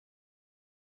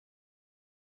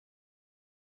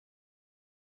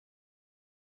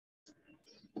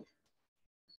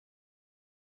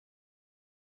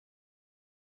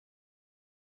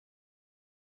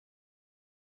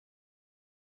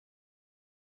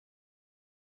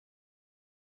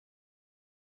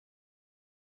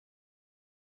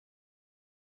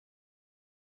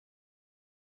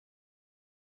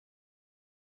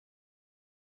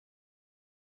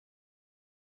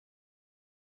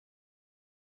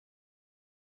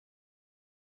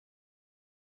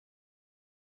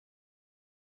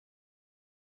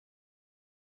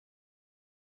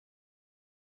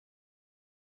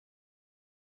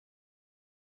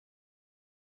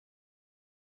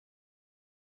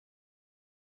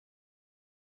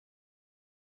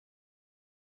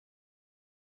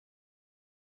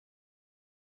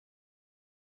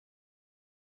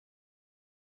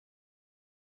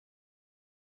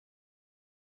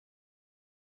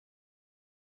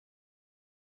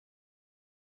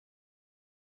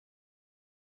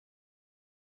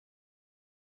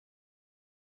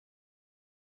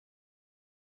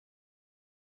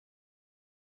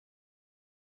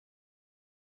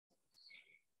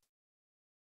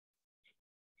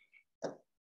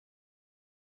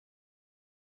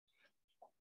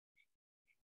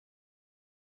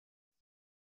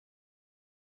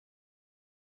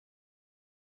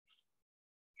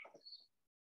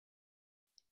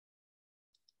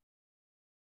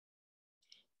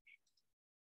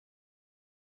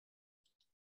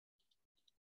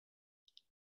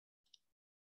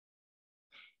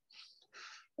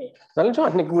Lalu cuma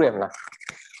ni gue lah.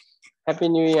 Happy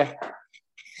New Year.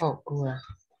 Oh, gue.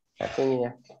 Happy New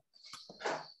Year.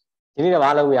 Ini dah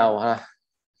malam ya, ha.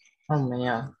 Oh, mày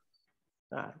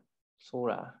Số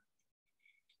là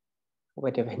không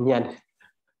phải bệnh nhân.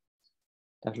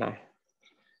 Đợt này.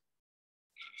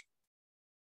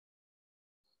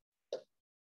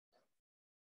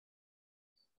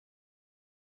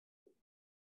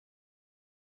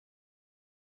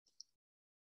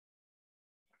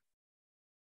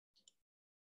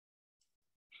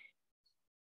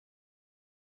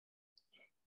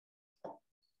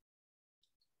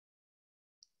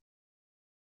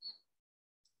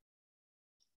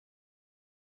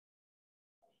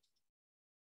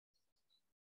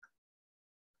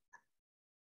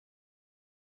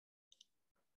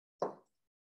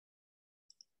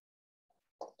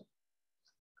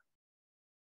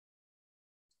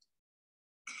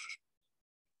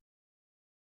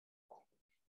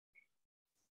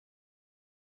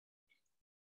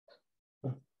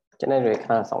 Cho nên rồi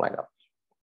khá xong lại đó.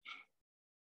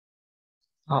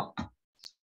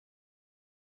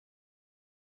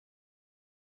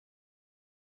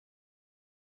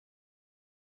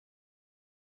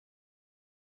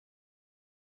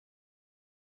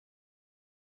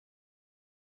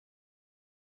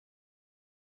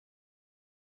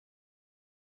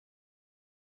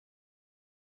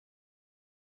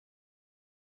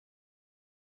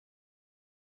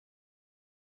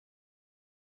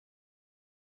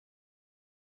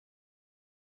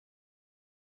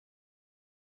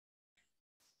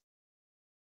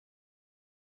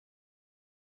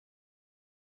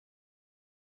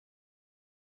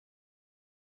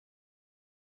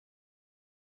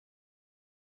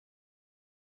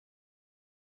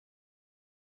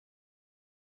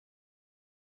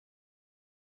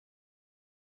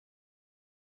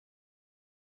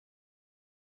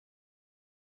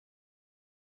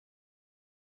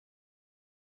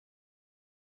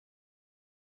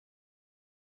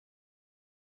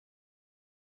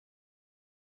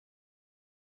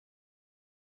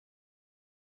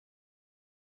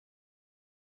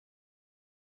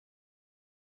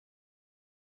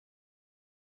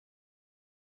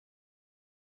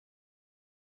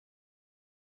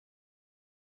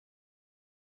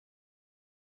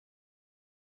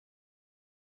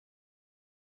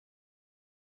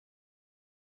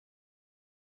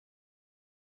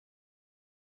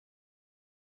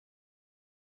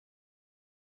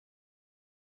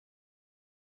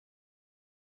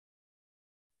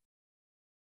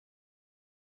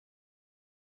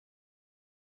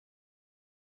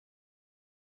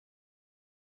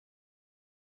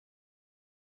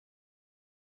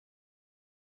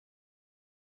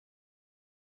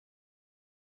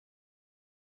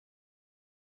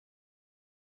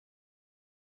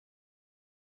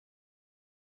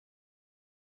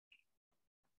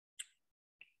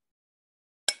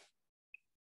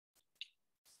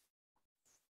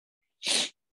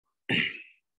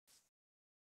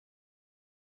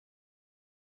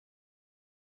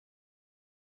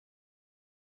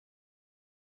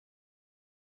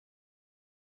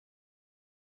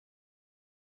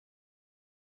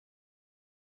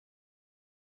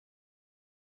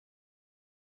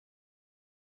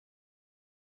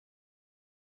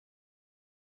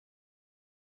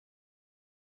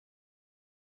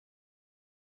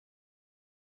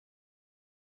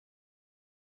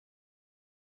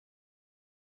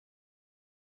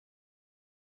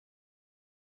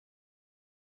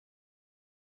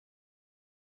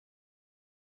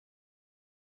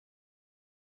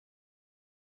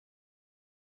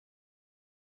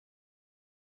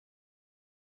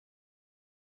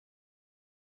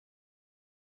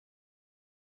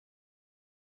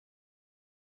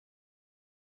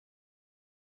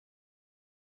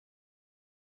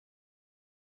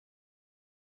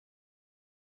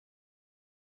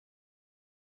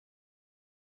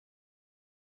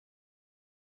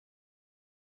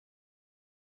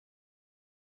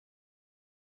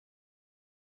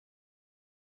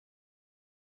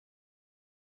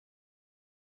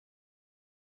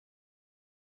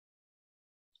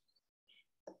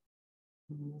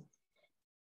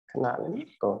 Kena ni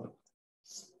kok.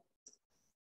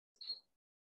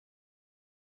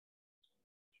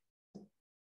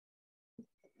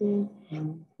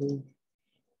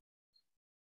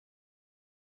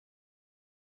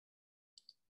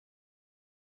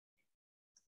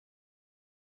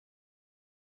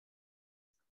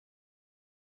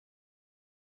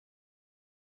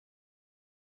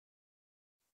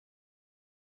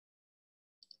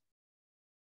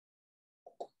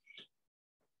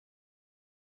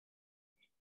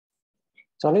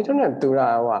 Cho nên chỗ này từ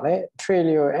là quả đấy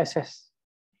trillion SS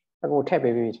Aku tap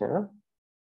baby chứ nó.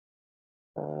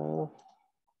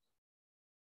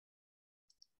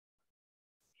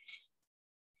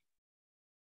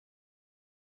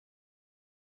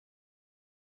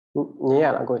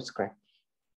 Nhớ là cô screen.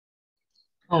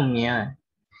 Không nhớ.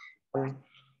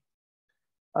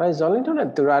 Rồi thôi là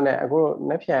từ ra này aku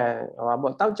nãy giờ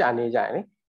bảo tao trả này giải đấy.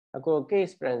 Aku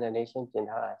case presentation trên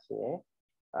thằng là gì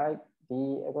ấy. Thì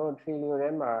aku trillion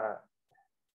đấy mà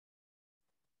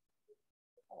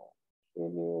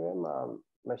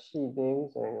မရှိသေး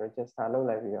ဘူးဆိုရင် register လုပ်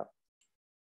လိုက်ပြီးတော့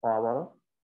ဟောပါတော့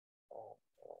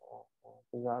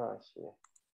ဒီကတော့ရှိတယ်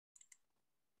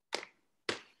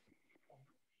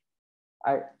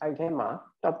အဲ့ထဲမှာ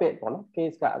topic ပေါ့နော်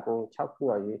case ကအကုန်6ခု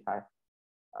တော့ရေးထားတယ်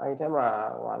အဲ့ထဲမှာ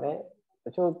ဟိုလည်းတ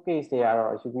ချို့ case တွေက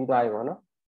တော့ယူပြီးသားပြီပေါ့နော်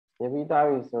ယူပြီးသား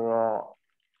ပြီဆိုတော့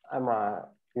အဲ့မှာ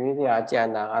ရွေးစရာကြံ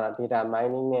တာကတော့ data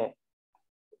mining နဲ့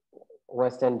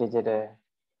western digital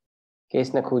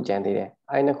case နှစ်ခုကြံသေးတယ်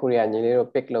အဲ့နှစ်ခုတွေကညီလေးတို့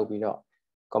pick လုပ်ပြီးတော့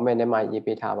comment ထဲမှာရေး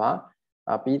ပေးထားပါ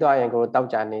ပြီးသွားရင်ကိုတောက်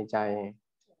ကြနေကြရင်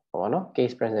ဟောနော်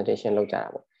case presentation လုပ်ကြတာ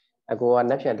ပေါ့အကိုက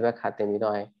နှစ်ဖြတ်တစ်ဘက်ခါတင်ပြီး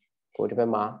တော့ကိုဒီဘ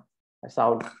က်မှာစော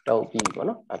က်တုပ်ပြီးပေါ့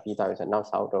နော်ပြီးသွားပြီဆိုနောက်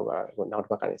စောက်တုပ်ကတော့ကိုနောက်တ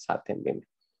စ်ဘက်ကနေစတင်ပေးမယ်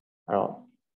အဲ့တော့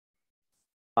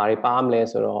ဘာတွေပါမလဲ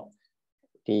ဆိုတော့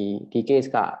ဒီ case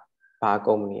ကဘာ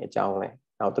company အကြောင်းလဲ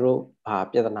နောက်သူတို့ဘာ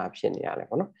ပြဿနာဖြစ်နေရလဲ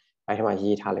ပေါ့နော်အဲ့ဒီမှာ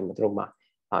ရေးထားလိုက်မယ်သူတို့မှာ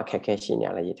အခက်အခဲရှိနေရ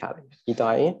လဲရေးထားလိုက်ပြီး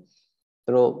သွားရင်သူ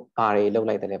တို့ဘာတွေလုပ်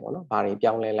လိုက်တယ်လဲပေါ့နော်ဘာတွေ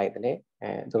ပြောင်းလဲလိုက်တယ်လဲ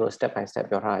သူတို့ step by step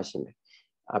ပြောထားတာရှိမယ်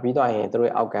ပြီးသွားရင်သူ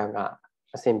တို့အောက်ကန်းက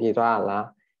အဆင်ပြေသွားလား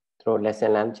သူတို့ lesson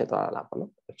learn ဖြစ်သွားတာလားပေါ့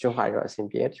နော်တချို့ဟာတွေတော့အဆင်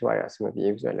ပြေတချို့ဟာတွေအဆင်မပြေ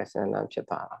ဘူးဆိုရင် lesson learn ဖြစ်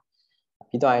သွားတာ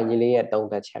ပြီးသွားရင်ညီလေးရဲ့သုံး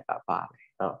သက်ချက်ကပါတယ်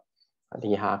နော်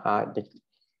ဒီဟာက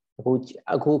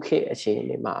အခုခေတ်အခြေအ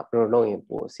နေမှာဘယ်လိုလုပ်ရင်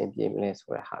ပိုအဆင်ပြေမလဲဆို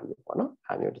တဲ့ဟာမျိုးပေါ့နော်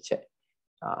ဟာမျိုးတစ်ချက်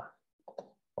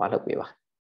ဟောလုပ်ပေးပါ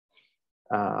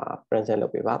present လု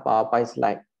ပ်ပေးပါ PowerPoint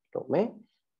slide လုပ်မယ်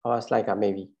Power slide က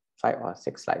maybe 5 or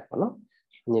 6 slide ပေါ့နော်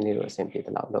ညီလေးတို့အဆင်ပြေ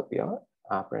တဲ့လောက်လုပ်ပြီးတော့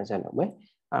present လုပ်မယ်က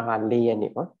4ရက်နေ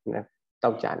ပေါ့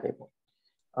တောက်ကြနေပေါ့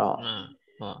အဲ့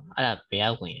အဲ့ဒါဘယ်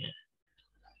ရောက်ဝင်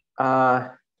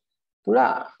သူက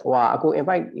ဟိုအခု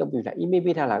invite လုပ်ပြီးလား email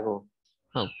ပေးထားလားကို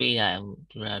ဟုတ်ပေးရတယ်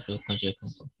သူကပြောခွင့်ပြုခွင့်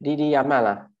ဒီရမှန်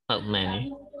လားဟုတ်မှန်တယ်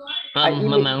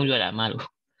မမှန်ဘူးပြောတာမလို့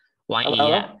YA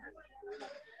ရ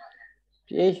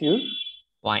PHU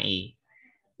YA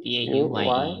PHU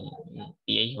YA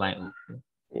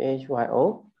PHYO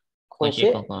ခွင့်ပြု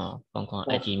ကွန်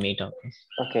 @gmail.com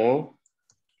okay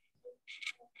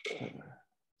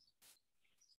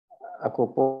အခု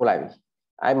ပို့လိုက်ပြီ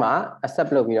အဲ့မှာ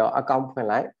accept လုပ်ပြီးတော့ account ဖွင့်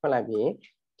လိုက်ပြီး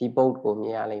ဒီ board ကိုမြ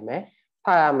င်ရလိမ့်မယ်ဖ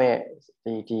တ်ရမယ်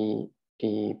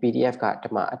ဒီ PDF ကဒီ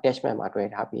မှာ attachment မှာတွဲ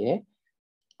ထားပြီးတယ်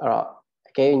အဲ့တော့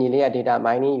အကယ်ညီလေးက data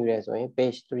mining ယူရဲဆိုရင်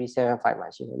page 375မှာ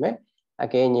ရှိနေမယ်အ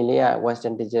ကယ်ညီလေးက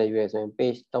western digital ယူရဲဆိုရင်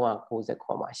page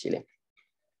 390မှာရှိလိမ့်မယ်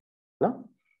နော်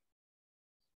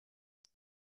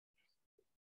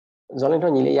ဇော်လင်း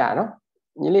တို့ညီလေးရနော်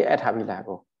ညီလေးအပ်ထားပြီလား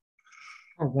ကို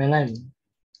ဟုတ်ဝင်လိုက်ပြီ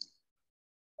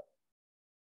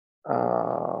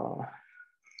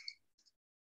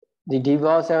ဒီ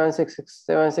default 769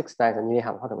ဆိုညီလေး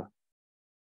ဟာဟုတ်တယ်မလား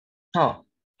ဟုတ်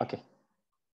okay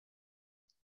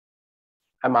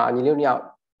အမှညီလေးတို့ညောက်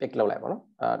pick လုပ်လိုက်ပါနော်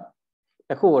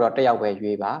တစ်ခုတော့တစ်ယောက်ပဲ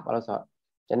ရွေးပါဘာလို့ဆိုတော့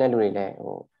ကျန်တဲ့လူတွေလည်း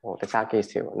ဟိုတခြား case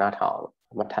တွေကိုနားထောင်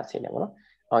မထပ်စေနဲ့ပေါ့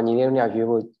နော်ညီလေးတို့ညောက်ရွေး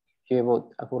ဖို့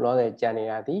အခုလောဆယ်ကြံနေ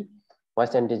တာဒီ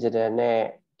western digital နဲ့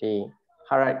ဒီ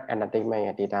hard entertainment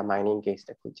ရဲ့ data mining case တ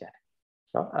စ်ခုကြံတယ်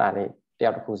เนาะအဲ့ဒါလေးတ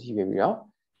ယောက်တစ်ခုစီးပြီးတော့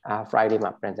Friday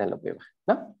မှာ present လုပ်ပေးပါ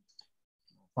နော်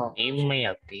ဟုတ်အေးမ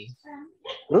ရောက်သေး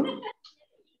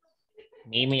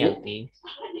အေးမရောက်သေး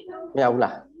မရောက်ဘူး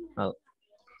လားဟုတ်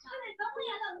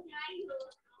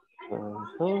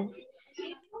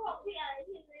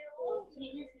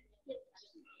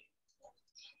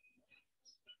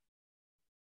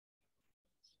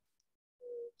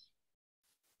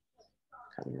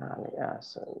ခဏလေးအား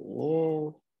ဆိုရင်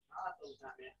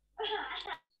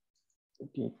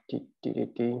ဒီ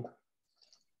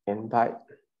invite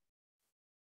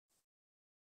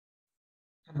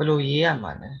ဘယ်လိုရေးရ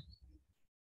မှာလဲ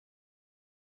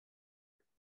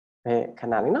ခ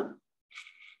ဏလေးနော်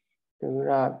သူ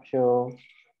ရဖြို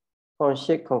ခွန်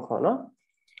ရှိခွန်နော်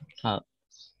ဟုတ်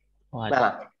ဟု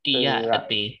တ်တီရအ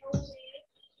သေး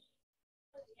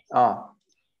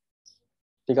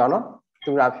ဒီကောင်နော်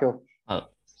သူရဖြိုဟုတ်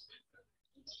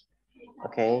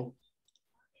okay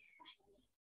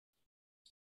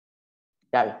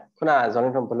ရပြီခုနကဇော်လ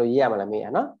င်းတို့ဘယ်လိုရေးရမလဲမေးရ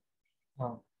နော်ဟု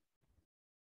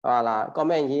တ်လား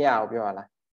comment ရေးရအောင်ပြောရလား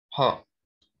ဟုတ်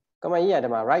comment ရေးရတ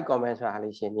ယ်မှာ right comment ဆိုတာ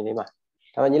လေးရှင်းညီလေးမှာ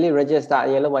ဒါပေမဲ့ညီလေး register အ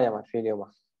ရင်လုပ်မှရမှာ trail လေးမှာ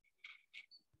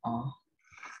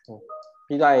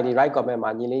ပြီးသွားရင်ဒီ right comment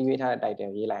မှာညီလေးရွေးထားတဲ့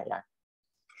title ရေးလိုက်ရ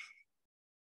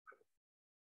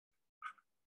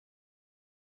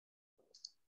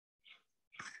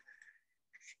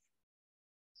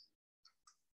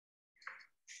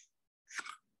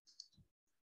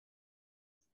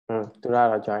သူက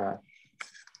တော့ join ရ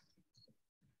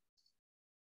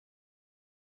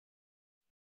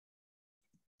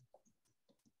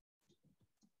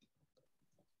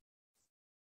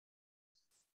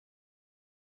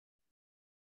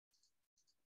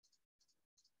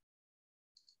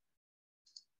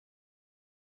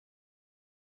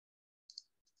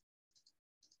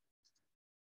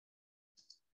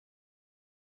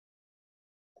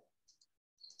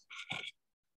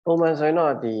ပုံမှန်ဆိုရင်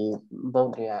တော့ဒီဘုတ်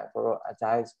တွေကကိုတော့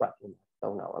agile squad တွေမှာ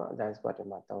သုံးတာပေါ့နော် agile squad တွေ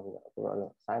မှာသုံးပြီးတော့ကိုတော့အဲ့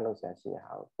လို assign လုပ်ဆရာရှိတဲ့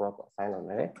ဟာကိုကိုက assign လုပ်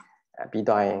နေတယ်ပြီး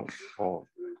သွားရင်ဟို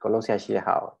ကိုလုပ်ဆရာရှိတဲ့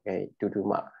ဟာကိုတူတူ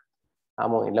မှအ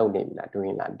မုံရင်လုပ်နေပြီလားတူရ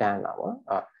င်လားတန်းလားပေါ့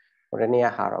ဟိုတနေ့က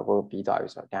ဟာတော့ကိုပြီးသွားပြီ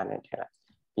ဆိုတော့တန်းနဲ့ထည့်လိုက်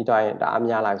ပြီးသွားရင်ဒါအ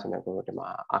များလိုက်ဆိုရင်ကိုဒီမှာ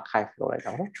archive လုပ်လိုက်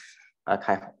တော့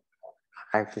archive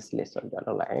list ဆိုတော့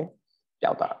လုပ်လိုက်ရင်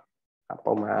ပျောက်သွား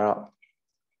ပုံမှန်ကတော့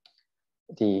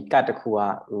ဒီ cut တစ်ခုက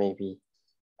maybe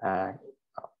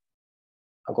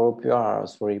အခုပြောရတော့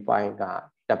story point က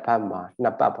တစ်ပတ်မှာနှ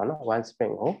စ်ပတ်ပေါ့နော် one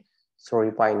sprint ကို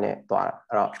story point နဲ့တွားတာ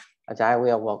အဲ့တော့ agile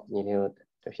way of work ညီလေးတို့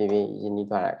တဖြည်းဖြည်းရင်းနှီး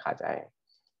သွားတဲ့အခါကျရင်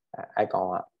အဲ့ကောင်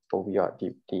ကပို့ပြီးတော့ဒီ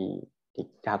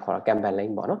ဒါခေါ်တာ campaign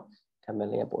link ပေါ့နော် campaign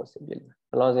link ပို့အဆင်ပြေတယ်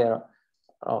ဘယ်လိုလဲဆို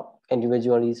တော့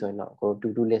individually ဆိုရင်တော့ကို to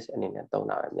do list အနေနဲ့သုံး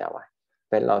တာပဲများပါတယ်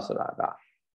ဘယ်လောက်ဆိုတာက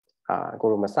ကို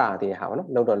လိုမစသေးတဲ့ဟာပေါ့နော်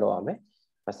လုပ်တော့လုပ်ရမယ်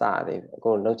မစသေးဘူး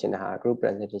ကိုလုပ်ချင်တဲ့ဟာ group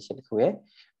presentation တစ်ခုရဲ့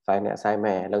final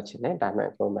assignment လုပ်ချင်တယ်ဒါပေမဲ့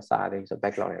ကိုမစသေးဘူးဆို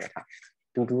backlog တွေပဲထား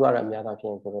တူတူကတော့အများသောဖြ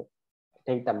င့်ကို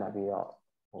ထိတ်တက်မှတ်ပြီးတော့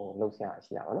ဟိုလုပ်ဆရာ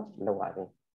ရှိတာပေါ့နော်လုပ်ပါသေး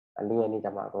အလေးအနည်းတ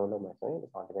မှကိုလုပ်မယ်ဆိုရင်ဒီ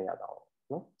ကောင်တစ်ခါရောက်တော့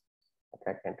နော်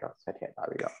drag and drop ဆက်ထည့်ထား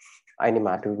ပြီးတော့အဲ့ဒီ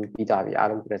မှာတူတူပြီးသွားပြီအား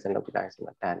လုံး present လုပ်ပြီးတိုင်းဆို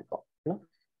တော့ done ပေါ့နော်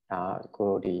ဒါ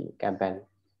ကိုဒီ campaign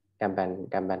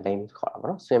link ခေါ်တာပေါ့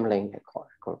နော် swim link ခေါ်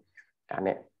တာကိုဒါ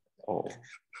နဲ့ဟို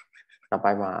နောက်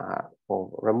ပိုင်းမှာဟို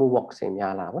remove work ဆင်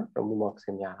များလာပါ remove work ဆ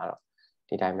င်များလာတော့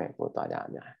ဒီတိုင်းပဲကိုသွားကြအ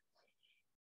များ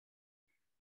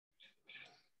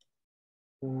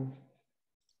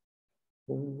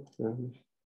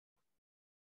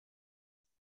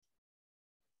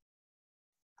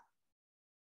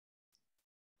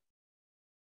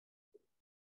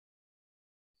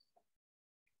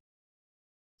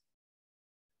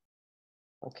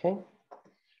Okay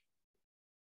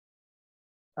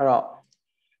အဲ့တော့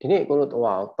ဒီနေ့ကိုတို့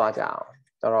သွားကြအောင်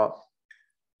တော့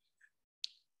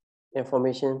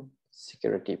information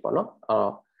security ပေါ့နော်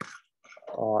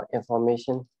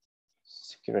information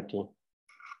security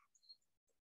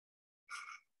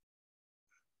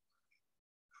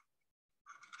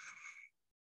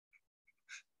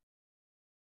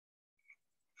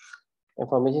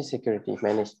information security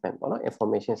management ပေါ့နော်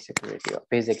information security တော့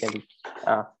basically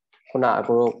ခုနအ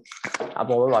ကိုတို့အ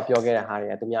ပေါ်မှာပြောခဲ့တဲ့ဟာတွေ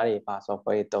ကသူများတွေပါ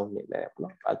software တွေသုံးနေတယ်ပေါ့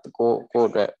နော်ကို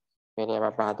အတွက်ဘယ်နေရာ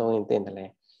မှာပါသုံးရင်တင်တယ်လဲ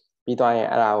ပြီးသွားရင်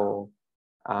အဲ့ဒါကို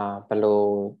ဘယ်လို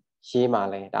ရေးမှာ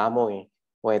လဲဒါမှမဟုတ်ရင်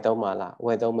ဝယ်သုံးမှာလားဝ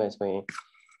ယ်သုံးမယ်ဆိုရင်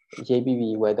ရေး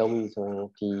ပြီးဝယ်သုံးပြီးဆိုရင်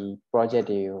ဒီ project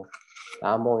တွေကို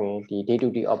ဒါမှမဟုတ်ရင်ဒီ day to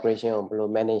day operation ကိုဘယ်လို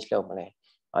manage လုပ်မလဲ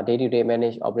day to day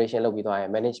manage operation လုပ်ပြီးသွားရ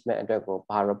င် management အတွက်ကို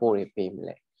ဘာ report တွေပေးမ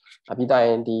လဲပြီးတော့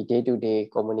ဒီ day to day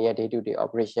company ရဲ့ day to day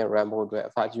operation run ဖို့အတွက်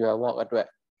virtual work အတွက်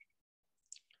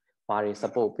ဘာတွေ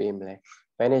support ပေးမလဲ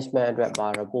management အတွက်ဘာ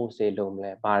report တွေလုပ်မ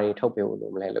လဲဘာတွေထုတ်ပေးဖို့လု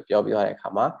ပ်မလဲလို့ပြောပြရတဲ့အခါ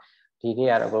မှာဒီနေ့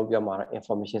ကတော့ပြောမှာတော့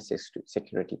information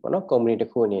security ပေါ့နော် company တ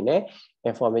စ်ခုအနေနဲ့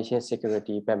information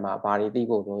security ဘက်မှာဘာတွေသိ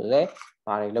ဖို့လိုလဲ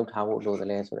ဘာတွေလုပ်ထားဖို့လိုသ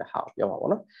လဲဆိုတဲ့ဟာကိုပြောမှာ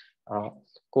ပေါ့နော်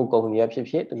ကို company ရဖြစ်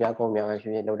ဖြစ်သူများ company ရဖြ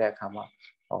စ်ဖြစ်လုပ်တဲ့အခါမှာ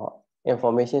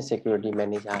information security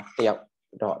manager တယောက်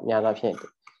တော့အများသောဖြင့်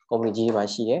company ကြီးမှာ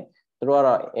ရှိတယ်သူတို့က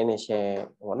တော့ initial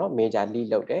ပေါ့နော် major lead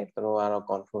လုပ်တယ်သူတို့ကတော့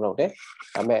control လုပ်တယ်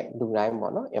ဒါပေမဲ့လူတိုင်း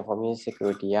ပေါ့နော် information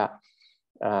security က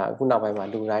အခုနောက်ပိုင်းမှာ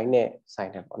လူတိုင်းနဲ့ဆို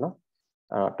င်တယ်ပေါ့နော်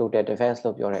total defense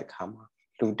လို့ပြောတဲ့အခါမှာ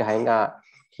လူတိုင်းက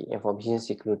ဒီ information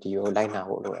security ကိုလိုက်နာ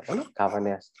ဖို့လိုတယ်ပေါ့နော်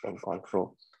governance and control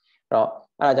တော့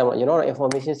အဲ့ဒါကြောင့်ကျွန်တော်တို့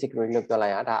information security လို့ပြောလို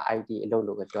က်ရတာ IT အလုပ်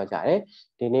လို့ပဲပြောကြတယ်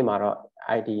ဒီနေ့မှာတော့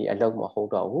IT အလုပ်မဟုတ်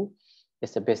တော့ဘူး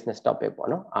it's a business topic ပေါ့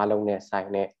နော်အားလုံးနဲ့ဆိုင်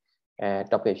တဲ့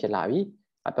topic ဖြစ်လာပြီ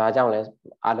ဒါကြောင့်လဲ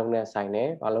အားလုံးနဲ့ဆိုင်တယ်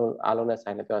ဘာလို့အားလုံးနဲ့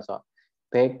ဆိုင်လဲပြောဆိုတော့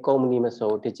ဘယ် company မ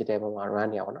ဆို digital ပေါ်မှာ run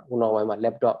နေရပါတော့ခုနောက်ပိုင်းမှာ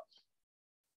laptop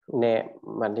နဲ့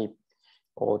မဒီ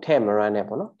ထဲ့မ run နဲ့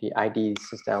ပေါ့နော်ဒီ IT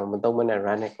system ကိုမသုံးမနဲ့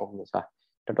run တဲ့ company ဆိုတာ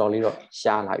တော်တော်လေးတော့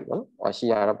ရှားလာပြီပေါ့နော်ရှိ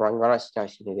ရတော့ brand ကတော့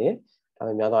ရှိနေတယ်ဒါ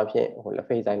ပေမဲ့များသောအားဖြင့်လက်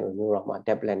ဖေးဆိုင်လိုမျိုးတော့မှ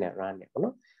tablet နဲ့ run နေပေါ့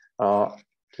နော်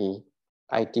ဒီ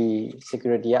IT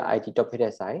security က IT topic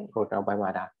တဲ့ဆိုင်နောက်ပိုင်းမှာ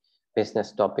ဒါ business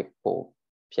topic ပို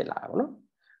ဖြစ်လာပါတော့နော်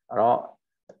đó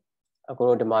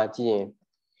cô đôi mà chỉ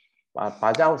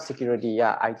bà giáo security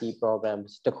ya IT program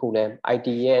tức khu này IT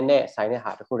ye nè sai nè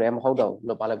hạt khu này mà không đâu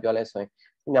nó bà lạiပြောlại rồi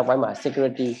nhưng mà phải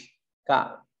security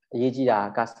cảရေးကြီးတာ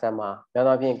customer ပြော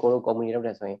တော့ဖြင့်ကိုတို့ company လုပ်တ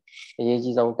ယ်ဆိုရင်အရေး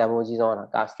ကြီးဆုံးတန်ဖိုးကြီးဆုံးက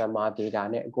customer data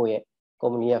နဲ့ကိုယ့်ရဲ့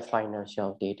company ရဲ့ financial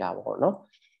data ပေါ့နော်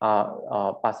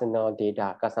personal data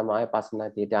customer ရဲ့ personal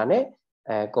data နဲ့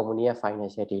company ရဲ့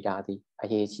financial data ဒီအ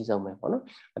ရေးကြီးဆုံးပဲပေါ့နော်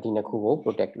ဒီနှစ်ခုကို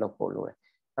protect လုပ်ဖို့လိုတယ်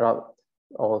အဲ့တော့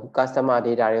customer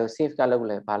data တွေကို safeguard လုပ်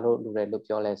လဲဘာလို့လိုလဲလို့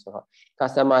ပြောလဲဆိုတော့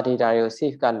customer data တွေကို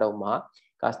safeguard လုပ်မှာ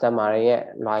customer ရဲ့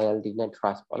loyalty နဲ့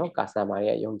trust ပေါ့နော် customer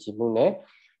ရဲ့ယုံကြည်မှုနဲ့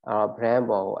brand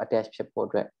ပေါ်ကို attach ဖြစ်ဖို့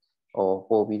အတွက်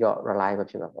ပို့ပြီးတော့ reliable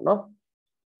ဖြစ်မှာပေါ့နော်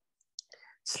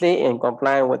stay in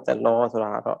compliance with the law ဆိုတာ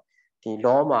တော့ဒီ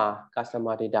law မှာ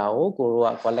customer data ကိုကိုတို့က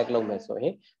collect လုပ်မယ်ဆိုရ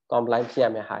င် compliance ဖြစ်ရ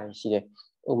မယ့်ဟာရှိတယ်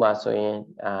ဥပမာဆိုရင်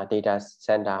data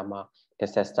center မှာ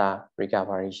disaster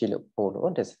recovery ရှိလို့ပို့လို့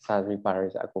disaster recovery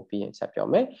ဆိုအခုပြီးရင်ဆက်ပြော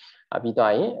မယ်ပြီး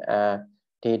တော့ရင်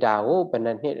data ကိုဘယ်နှ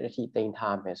စ်နှစ်အထိသိမ်း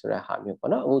ထားမယ်ဆိုတဲ့ဟာမျိုး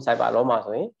ပေါ့နော်အခု cyber law မှာ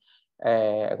ဆိုရင်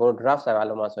အခု draft cyber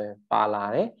law မှာဆိုရင်ပါလာ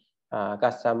တယ်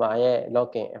customer ရဲ့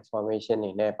login information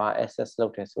တွေနဲ့ဘာ access လု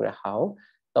ပ်တယ်ဆိုတဲ့ဟာကို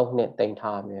3နှစ်သိမ်း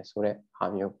ထားမယ်ဆိုတဲ့ဟာ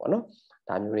မျိုးပေါ့နော်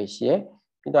ဒါမျိုးတွေရှိရ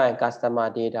ပြီးတော့ customer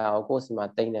data ကိုကိုယ့်စီမှာ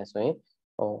သိမ်းတယ်ဆိုရင်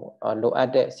လိုအပ်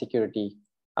တဲ့ security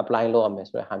apply လုပ်ရမယ်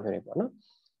ဆိုတဲ့ဟာမျိုးတွေပေါ့နော်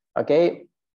okay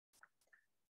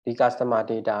ဒီ customer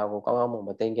data ကိုကောင်းကောင်းမ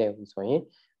သိမ်းခဲ့ဘူးဆိုရင်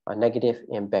negative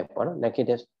impact ပေါ့နော်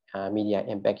negative media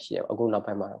impact ရှိတယ်အခုနောက်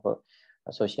ပိုင်းမှာတော့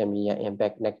social media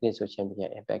impact negative social media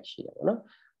impact ရှိတယ်ပေါ့နော်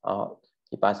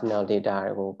ဒီ personal data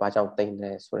ကိုဘာကြောင့်သိမ်း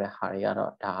လဲဆိုတဲ့ဟာတွေက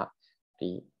တော့ဒါဒီ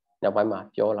နောက်ပိုင်းမှာ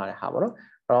ပြောလာတဲ့ဟာပေါ့နော်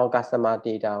အဲ့တော့ customer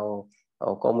data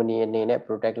ကို company အနေနဲ့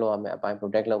protect လုပ်ရမယ်အပိုင်း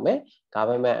protect လုပ်မယ်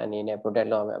government အနေနဲ့ protect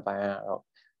လုပ်ရမယ်အပိုင်းကတော့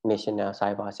national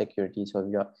cyber security ဆို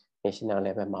ပြီးတော့ national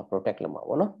level မှာ protect လုပ်မှာ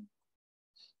ပေါ့နော်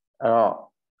အဲ့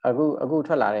တော့အခု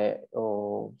ထွက်လာတဲ့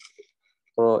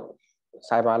တို့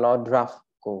cyber law draft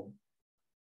ကို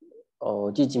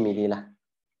ကြည့်မိလေးလား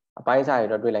အပိုင်းစားရ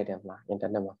တော့တွေ့လိုက်တယ်မလား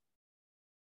internet မှာ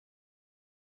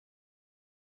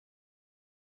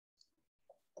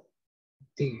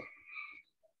ကြ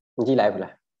ည့်လိုက်ဘူး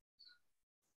လား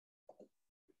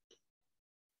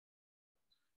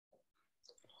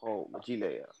ဟုတ်မကြည့်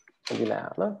လိုက်ရကြည့်လိုက်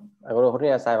အောင်နော်အခုတို့ဟိုတ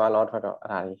ည်းက cyber law ထွက်တော့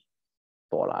အဲ့ဒါကြီး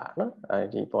ပေါ်လာနော်အဲ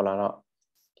ဒီပေါ်လာတော့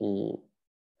ဒီ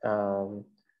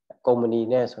company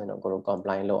နဲ့ဆိုရင်တော့ကိုတို့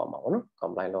complaint လုပ်အောင်ပါပေါ့နော်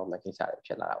complaint လုပ်အောင်ကိစ္စတွေ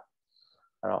ဖြစ်လာတာ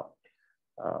အဲ့တော့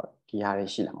ဒီဟာတွေ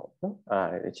ရှိလာမှာပေါ့နော်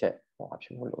အဲ့ဒါတွေတစ်ချက်ဟောဖြ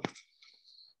စ်ဖို့လို့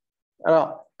အဲ့တော့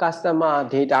customer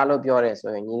data လို့ပြောတယ်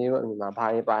ဆိုရင်ညီလေးတို့အမြင်မှာဘာ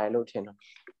တွေပါတယ်လို့ထင်တော့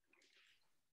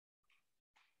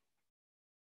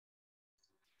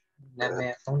နာမ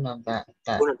ည်ဖုန်းနံပါတ်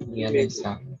email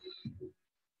စာ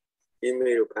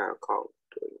email ကို account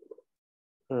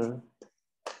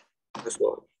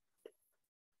password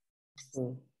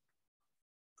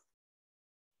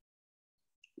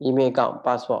email account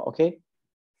password okay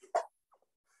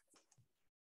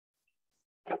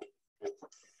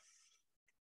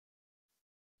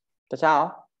တခြားရော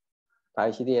ဘာ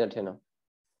ရှိသေးရလို့ထင်တော့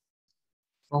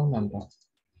ဖုန်းနံပါ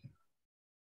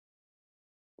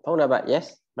တ်yes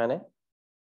မှန်တယ်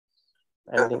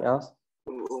anything else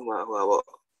ဥမာဟိုပေါ့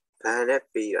ဘဏ်နဲ့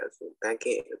ပေးတာဆို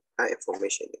banking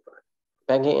information တွေပါ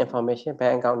banking information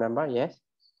bank account number yes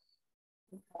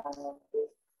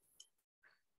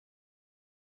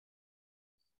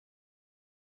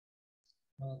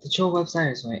တချို့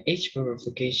website ဆိုရင် age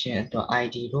verification အတွက်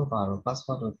ID တို့ပါတော့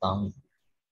passport တို့တောင်းတယ်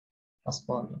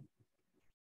passport တို့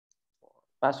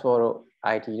password တို့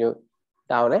ID တို့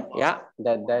တောင်းတယ် yeah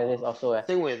that is also a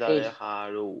စိတ်ဝင်စားတဲ့ဟာ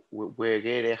တို့ဝယ်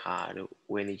ခဲ့တဲ့ဟာတို့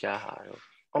ဝယ်နေကြဟာတို့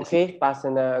okay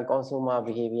personal consumer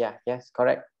behavior yes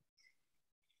correct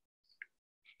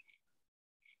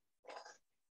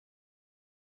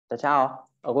တခြားရော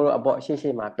အခုတို့အပေါ်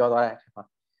ရှေ့မှာပြောသွားတဲ့အခါမှာ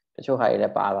တချို့ဟာတွေလ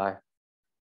ည်းပါသွားတယ်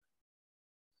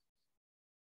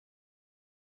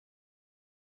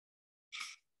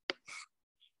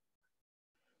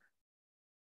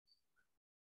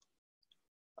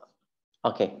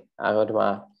okay အခုဒီမှာ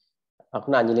ခု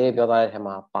နညီလေးပြောသွားတဲ့အထက်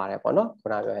မှာပါတယ်ပေါ့နော်ခု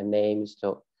နပြောတဲ့ names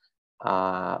တို့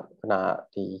ခုန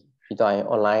ဒီပြီးတော့ရင်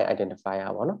online identifier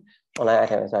ပေါ့နော် online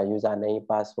identifier user name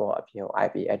password အပြင်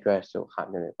IP address တို့ဟာ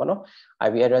မျိုးတွေပေါ့နော်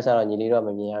IP address ကတော့ညီလေးတော့မ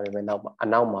မြင်ရပေမဲ့အနော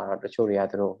က်မှာတော့တချို့တွေက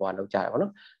သူတို့ဟိုလောက်ကြတယ်ပေါ့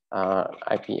နော်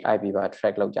IP ပါ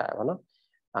track လောက်ကြတယ်ပေါ့နော်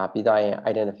ပြီးတော့ရင်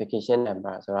identification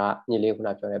number ဆိုတာညီလေးခုန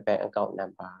ပြောတဲ့ bank account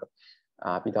number တို့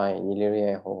ပြီးတော့ရင်ညီလေး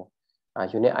ရဲ့ဟို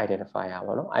unit identifier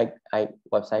ပေါ့နော်အဲ့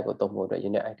website ကိုသုံးဖို့အတွက်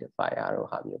unit identifier တို့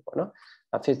ဟာမျိုးပေါ့နော်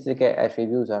physical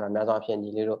attribute ဆိုတာအများဆုံးအဖြစ်ညီ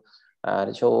လေးတို့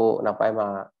တချို့နောက်ပိုင်းမှာ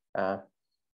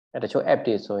တချို့ app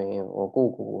တွေဆိုရင်ဟိုကို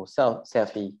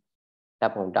selfie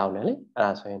that one down early.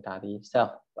 So the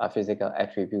self physical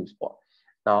attributes.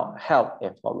 Now health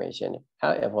information.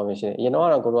 You know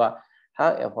what I'm going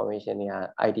health information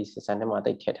ID system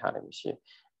they get how the machine.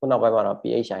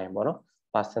 PHI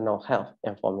personal health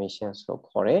information so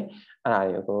correct.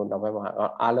 And you go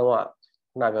November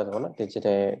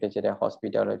digital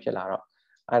hospital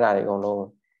and I don't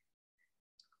know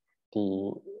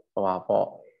the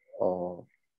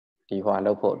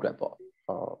local report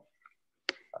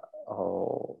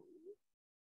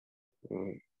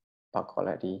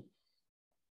quality.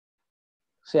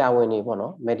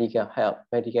 Medical health,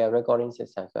 medical recording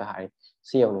system so high.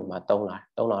 See only my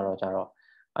 $1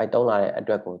 I don't like a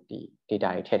drug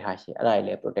data and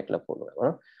I protect the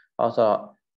phone.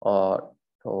 Also,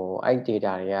 I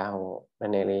data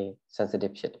mainly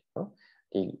sensitive shit.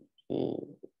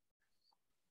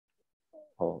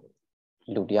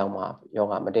 Ludiama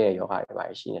yoga material yoga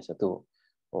by China to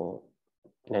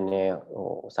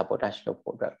sabotage the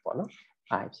product.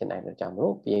 I've seen the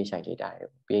jamro, PHI data,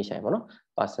 PHI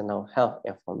personal health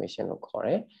information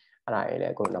correct, and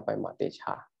I go up by my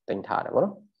data.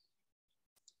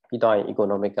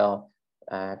 Economical,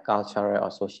 cultural,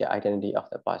 or social identity of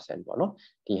the person.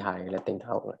 The high letting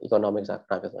how economics are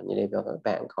private on the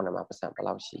bank on a percent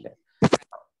allow Chile.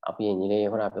 Up in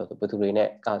the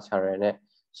cultural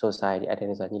society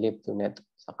identity and live to net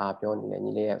Sapapion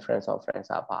and friends of friends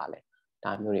are pale.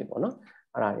 Time you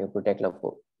around you protect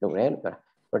local.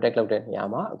 Protect local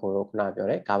Yama, go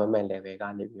government level,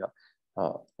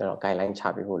 guideline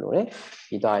chappy hulu.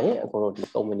 He died, go to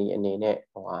so many and in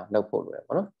or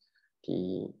local.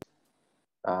 The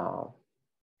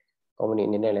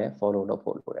community in follow the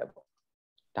pole.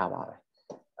 Tava.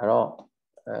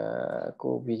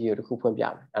 Go video to coupon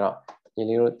biam.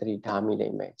 You 3 time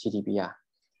GDPR.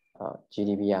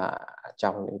 GDPR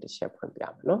Japan leadership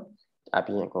biam. No, I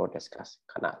being go discuss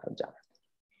Canada Japan.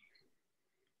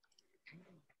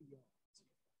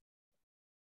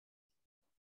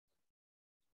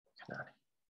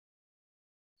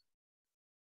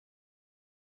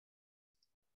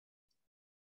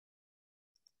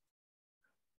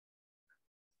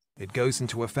 It goes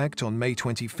into effect on May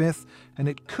 25th, and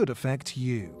it could affect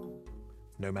you,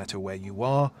 no matter where you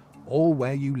are or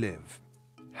where you live.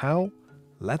 How?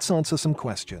 Let's answer some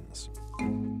questions.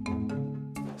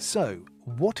 So,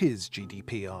 what is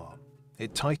GDPR?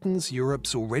 It tightens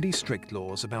Europe's already strict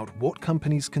laws about what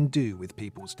companies can do with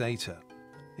people's data.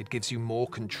 It gives you more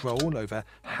control over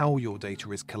how your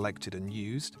data is collected and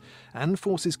used, and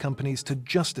forces companies to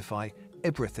justify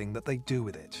everything that they do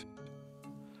with it.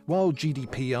 While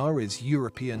GDPR is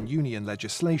European Union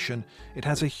legislation, it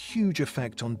has a huge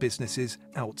effect on businesses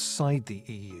outside the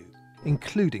EU,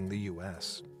 including the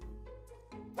US.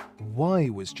 Why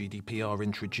was GDPR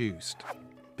introduced?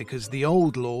 Because the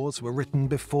old laws were written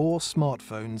before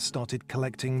smartphones started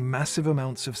collecting massive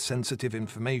amounts of sensitive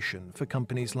information for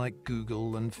companies like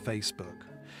Google and Facebook.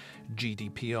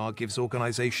 GDPR gives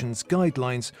organizations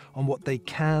guidelines on what they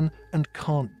can and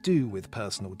can't do with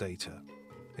personal data.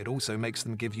 It also makes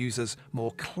them give users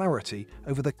more clarity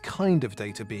over the kind of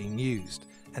data being used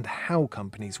and how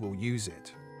companies will use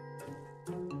it.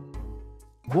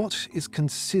 What is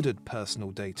considered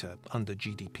personal data under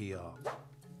GDPR?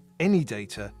 Any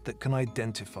data that can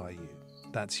identify you.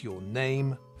 That's your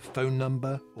name, phone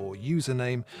number, or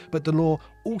username, but the law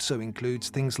also includes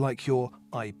things like your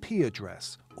IP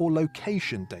address or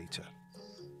location data.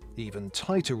 Even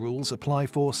tighter rules apply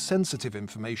for sensitive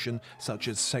information such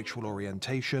as sexual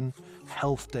orientation,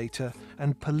 health data,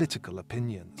 and political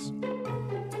opinions.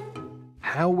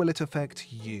 How will it affect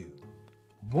you?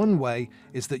 One way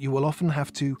is that you will often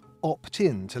have to opt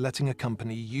in to letting a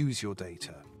company use your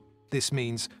data. This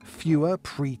means fewer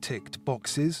pre-ticked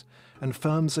boxes, and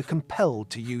firms are compelled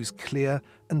to use clear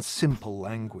and simple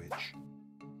language.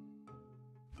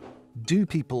 Do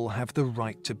people have the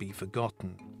right to be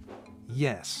forgotten?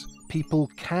 Yes, people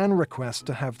can request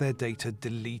to have their data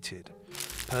deleted.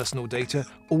 Personal data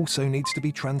also needs to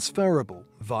be transferable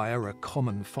via a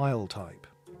common file type.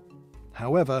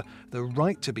 However, the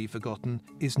right to be forgotten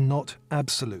is not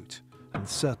absolute, and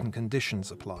certain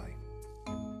conditions apply.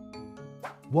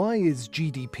 Why is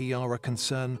GDPR a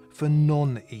concern for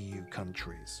non-EU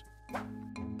countries?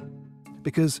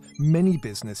 Because many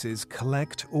businesses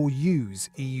collect or use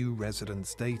EU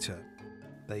residents' data.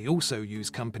 They also use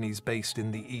companies based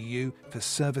in the EU for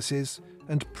services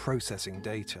and processing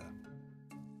data.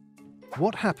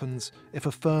 What happens if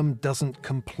a firm doesn't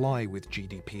comply with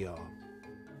GDPR?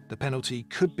 The penalty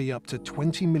could be up to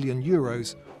 20 million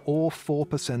euros or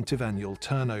 4% of annual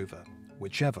turnover,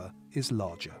 whichever is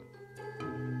larger.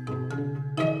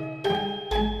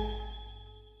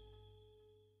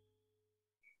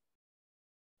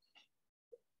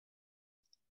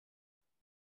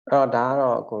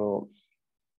 đó của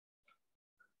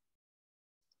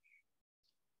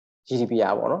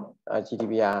GDPR ပေါ့နော်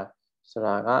GDPR ဆို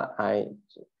တာက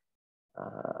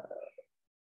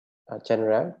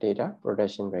General Data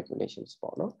Protection Regulations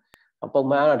ပေါ့နော်ပုံ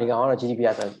မှန်ကတော့ဒီကောင်ကတော့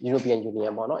GDPR ဆို European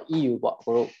Union ပေါ့နော် EU ပေါ့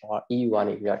ကိုတို့ EU က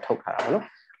နေပြီးတော့ထုတ်ထားတာပေါ့နော်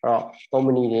အဲ့တော့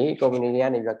company တွေကနေ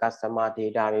ပြီးတော့ customer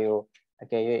data တွေကိုအ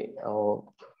ကယ်၍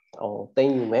သိ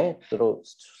မ်းယူမယ်သူတို့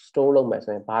store လုပ်မယ်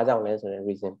ဆိုရင်ဘာကြောင့်လဲဆိုတဲ့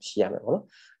reason ရှိရမယ်ပေါ့နော်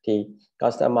ဒီ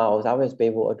customer ကို service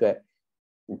ပေးဖို့အတွက်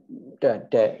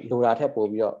လိုတာထက်ပို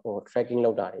ပြီးတော့tracking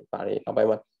လုပ်တာတွေပါတယ်နောက်ပိုင်း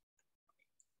မှာ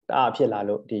ဒါအဖြစ်လာ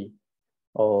လို့ဒီ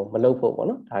မလုပ်ဖို့ပေါ့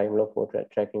နော်ဒါတွေမလုပ်ဖို့အတွက်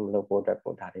tracking မလုပ်ဖို့အတွက်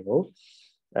ပုံဒါတွေကို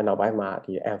နောက်ပိုင်းမှာ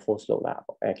ဒီ enforce လုပ်လာ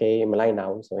ပေါ့အဲမလိုက်နို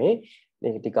င်ဘူးဆိုရင်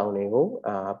ဒီကောင်တွေကို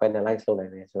penalize လုပ်နို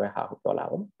င်တယ်ဆိုတဲ့ဟာကိုပြောလာ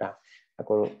ပေါ့ဒါအ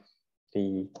ခုဒီ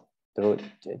သူတို့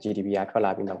GDPR ထွက်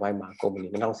လာပြီးနောက်ပိုင်းမှာ company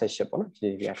 2018ပေါ့နော်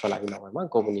GDPR ထွက်လာပြီးနောက်ပိုင်းမှာ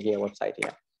company ရဲ့ website တွေ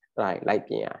ကလိုက်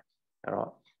ပြင်ရအဲ့တော့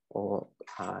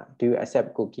do you accept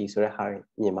cookie ဆိုတဲ့ဟာ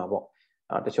မြင်မှာပေါ့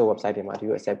တချို့ website တွေမှာ do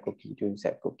you accept cookie ဆို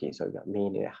ပြီးတော့မ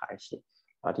င်းနေတဲ့ဟာရှိ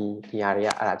ဒီဟာတွေက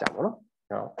အဲ့ဒါကြောင့်ပေါ့နော်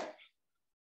အဲ့တော့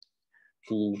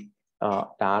ဒီ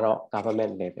ဒါကတော့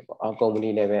government level ပေါ့ company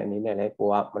level အနေနဲ့လည်းကို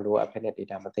ကမလိုအပ်ဖက်တဲ့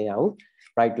data မသိရဘူး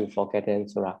right to forgetting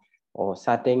ဆိုတာ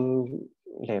setting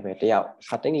level တယောက်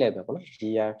setting level ပေါ့နော်ဒီ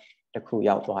တစ်ခု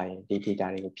ရောက်သွားရင်ဒီ data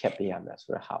တွေကိုဖြတ်ပေးရမယ်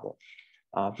ဆိုတဲ့ဟာပေါ့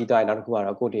ပြီးတော့နောက်တစ်ခုက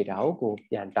တော့ကို data ကို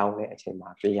ပြန်တောင်းတဲ့အချိန်မှာ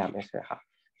ပေးရမယ်ဆိုတဲ့ဟာ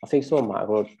Facebook မှာ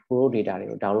ကို data တွေ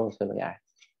ကို download ဆွဲလို့ရတယ်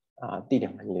သိတ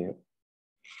ယ်မညီလေးကို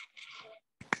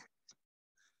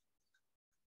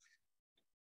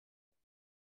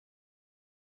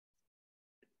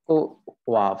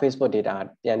Facebook data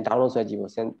ပြန် download ဆွဲကြည့်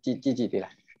ဖို့ကြည့်သေး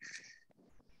လား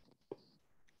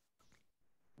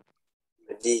မ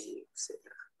ကြည့်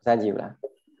စမ်းကြည့်လား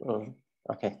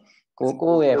okay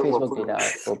ကိုရဲ့ Facebook data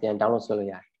ကိုပြန် download ဆွဲလို့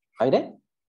ရတယ်ဟုတ်တယ်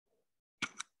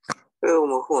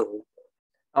မဟုတ်ဘူး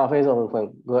Facebook မဖွင့်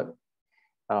good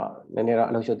နည်းနည်းတော့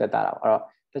အလုပ်ရှုပ်သက်တာတော့အဲ့တော့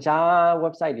တခြား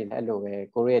website တွေလည်းအဲ့လိုပဲ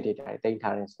ကိုရဲ့ data တွေတင်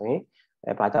ထားတယ်ဆိုရင်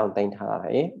ဘာကြောင့်တင်ထားတာ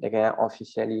လဲတကယ်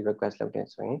officially request လုပ်တယ်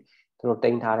ဆိုရင်သူတို့တ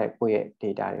င်ထားတဲ့ကိုယ့်ရဲ့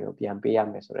data တွေကိုပြန်ပေးရ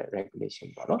မယ်ဆိုတဲ့ regulation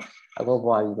ပေါ့နော်အခု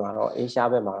ဘွားကြီးကတော့ Asia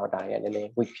ဘက်မှာတော့ဒါတွေကလည်း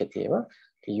weak ဖြစ်သေးပါ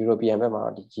ဒီ European ဘက်မှာ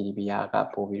တော့ဒီ GDPR က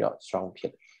ပို့ပြီးတော့ strong ဖြ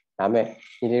စ်ဒါပေမဲ့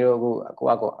ဒီလေးတို့အခု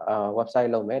website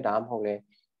လုပ်မယ်ဒါမှမဟုတ်လေ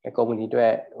company အတွ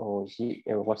က်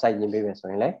website ရင်းပေးမယ်ဆို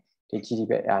ရင်လည်းဒီ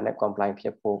GDPR နဲ့ compliant ဖြ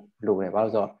စ်ဖို့လိုတယ်ဘာ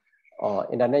လို့ဆိုတော့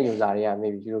internet user တွေက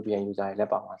maybe European user တွေလ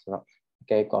ည်းပါမှာဆိုတော့အ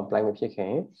ကယ် compliant မဖြစ်ခ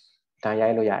င်ဒါရို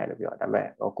က်လို့ရတယ်လို့ပြောဒါပေမဲ့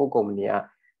ကို company က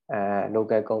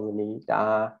local company ဒါ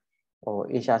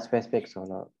Asia specific ဆို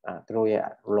တော့သူတို့ရဲ့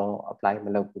law apply မ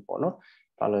လုပ်ဘူးပေါ့နော်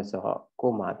ဘာလို့ဆိုတော့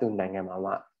ကိုမှသူ့နိုင်ငံမှာ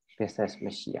မှ business မ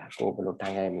ရှိတာကိုဘယ်လိုတို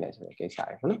င်းရိုက်မလဲဆိုတဲ့ကိစ္စ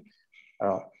တွေပေါ့နော်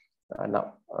အဲ့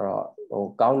တော့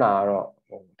ကောင်းတာကတော့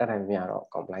တက်တိုင်းမရတော့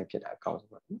compliant ဖြစ်တာအကောင်း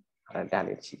ဆုံးပါအဲ့ဒါ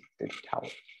လေးသိထား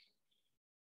ဖို့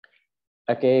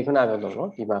အကယ်ခုနပြောလို့နော်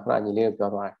ဒီမှာခုနညီလေးကိုပြော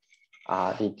သွား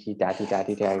တယ်ဒီ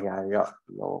data ရော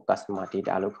customer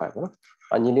data လို့ခေါ်တယ်ပေါ့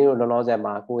နော်ညီလေးတို့လောလောဆယ်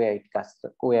မှာကိုယ့်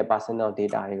ရဲ့ personal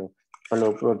data တွေကိုဘယ်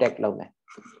လို protect လုပ်လဲအဲ့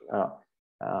တော့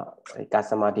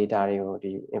customer data တွေကို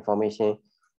ဒီ information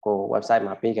ကို website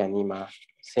မှာပေးကန်ဒီမှာ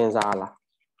စဉ်းစားလား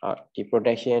ဒီ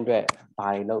protection အတွက်ဘာ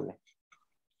တွေလုပ်လဲ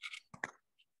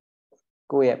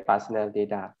ကိုယ့်ရဲ့ personal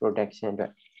data protection အတွ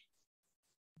က်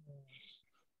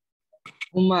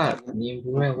ဥမာမြင်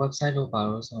ဘူးတဲ့ website လို့ပါ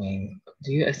လို့ဆိုရင် do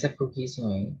you accept cookies ဆို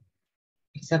ရင်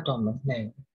accept တော့မနှဲ့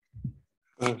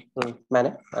မှန်တ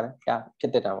ယ်ဖြ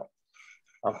စ်တဲ့တာ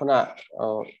ပေါ့ခုန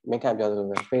မင်းခံပြောသလို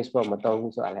ပဲ Facebook မတုံး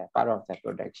ဘူးဆိုတာလဲ part of the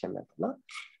protection ပဲပေါ့နော်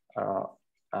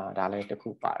ဒါလည်းတစ်ခု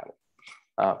ပါတယ်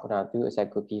ပေါ့ခုန do you accept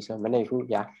cookies ဆိုမနေဘူး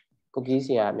ဗျာ cookies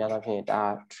တွေကအများအားဖြင့်ဒါ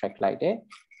track လိုက်တယ်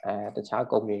တခြား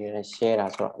company တွေနဲ့ share တာ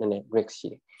ဆိုတော့နည်းနည်း risk ရှိ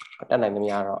တယ်တက်နိုင်သ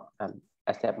မျှတော့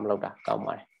accept မလုပ်တာကောင်း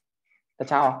ပါတယ်တ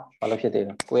ခြားဘာလို့ဖြစ်သေး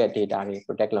လဲကိုယ့်ရဲ့ data တွေ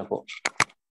protect လုပ်ဖို့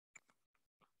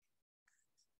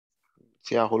ဆ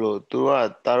ရာဟိုလိုသူက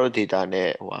တာတို့ data နဲ့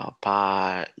ဘာ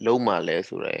လုံးမှလဲ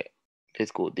ဆိုတော့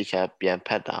list ကိုတခြားပြန်ဖ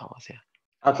တ်တာဟောဆရာ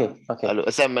okay အဲ့လို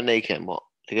asset မနေခင်ပေါ့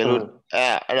တကယ်လို့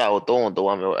အဲ့ဒါကိုသုံး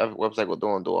ရမယ် website ကို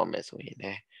သုံးရမယ်ဆိုရင်လ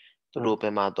ည်းသူတို့ဘ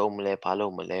ယ်မှာသုံးမလဲဘာလု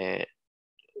ပ်မလဲ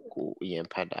ကိုအရင်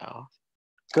ဖတ်တာဟော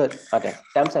good ဟုတ်တယ်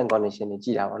terms and condition တွေကြ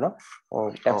ည့်တာပေါ့နော်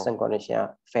terms and condition က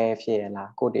fair ဖြစ်ရလား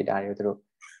ကို data တွေကိုသူတို့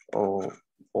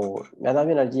များသောအား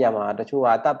ဖြင့်တော့ကြည့်ရမှာတချို့က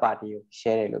third party ကို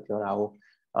share တယ်လို့ပြောတာဟုတ်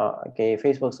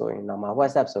Facebook ဆိုရင်တော့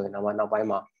WhatsApp ဆိုရင်တော့နောက်ပိုင်း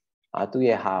မှာသူ့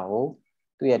ရဲ့ဟာကို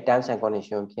သူ့ရဲ့ terms and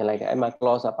condition ကိုပြင်လိုက်တယ်အဲ့မှာ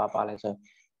clause ပါလဲဆိုရင်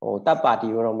third party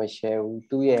ကိုတော့မ share ဘူး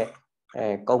သူ့ရဲ့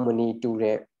company တူ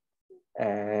တဲ့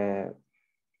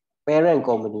parent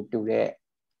company တူတဲ့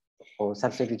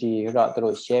subsidy တော့သူ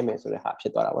တို့ share မယ်ဆိုတဲ့ဟာဖြ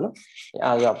စ်သွားတာပေါ့နော်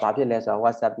အဲ့ဒါဘာဖြစ်လဲဆိုတော့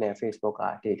WhatsApp နဲ့ Facebook က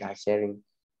data sharing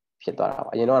ဖြစ်သွားတာ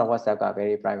ပေါ့အရင်တော့ WhatsApp က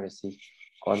very privacy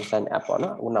consent app ပေါ့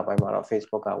နော်အခုနောက်ပိုင်းမှာတော့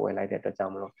Facebook ကဝယ်လိုက်တဲ့အတွက်ကြော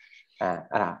င့်မလို့အဲ့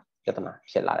ဒါပြဿနာ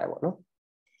ဖြစ်လာတယ်ပေါ့နော်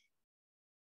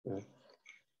အဲ့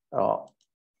တော့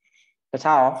တ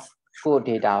ခြားရောကိုယ့်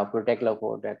data ကို protect လုပ်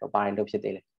ဖို့အတွက်ဘာတွေလုပ်ဖြစ်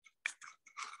သေးလဲ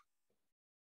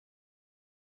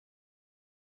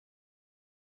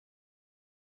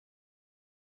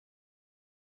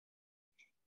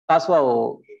password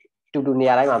ကိုတူနေ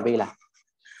ရာတိုင်းမှာပေးလား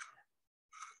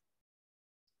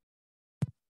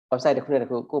website တစ်ခုနဲ့တစ်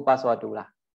ခုကို password တူလား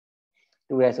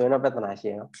တူရဆိုရင်တော့ပြဿနာရှိ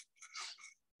ရနော်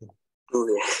တူ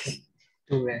ရ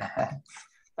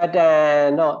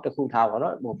pattern တော့တစ်ခုထားပါ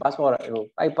တော့ဟို password ဟို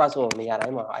အဲ့ password နေရာတို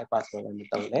င်းမှာအဲ့ password လည်းမ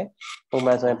တုံးနဲ့ပုံ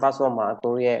မှန်ဆိုရင် password မှာ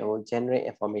ကိုယ့်ရဲ့ဟို generate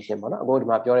information ပေါ့နော်အခုဒီ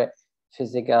မှာပြောတဲ့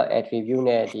physical attribute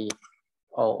နဲ့ဒီ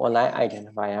online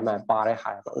identifier မှာပါတဲ့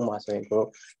ဟာပေါ့ဥပမာဆိုရင်ကိုတို့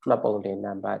မှတ်ပုံတင်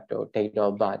number တို့ date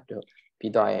of birth တို့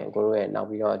ပြီးတော့ရင်ကိုတို့ရဲ့နောက်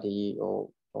ပြီးတော့ဒီ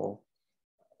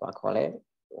ဘာခေါ်လဲ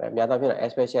များသောအားဖြင့်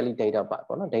especially date of birth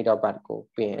ပေါ့နော် date of birth ကို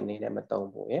ပြင်အနေနဲ့မသုံး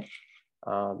ဘူးရယ်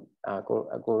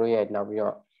ကိုတို့ရဲ့နောက်ပြီး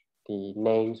တော့ဒီ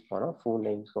names ပေါ့နော် full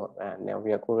names ပေါ့နောက်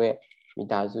ပြီးတော့ကိုတို့ရဲ့မိ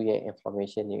သားစုရဲ့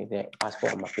information တွေနဲ့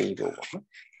passport မပေးဘူးပေါ့နော်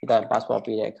ဒီတိုင်း passport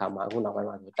ပေးတဲ့အခါမှာအခုနောက်ပိုင်း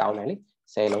မှာတောင်းတယ်လေ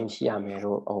10လုံးရှိရမယ်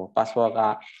တို့ဟို passport က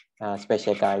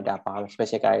special character ပါ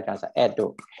special character ဆို add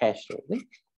တို့ hash တို့လေ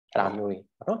အဲ့လိုမျိုးတွေ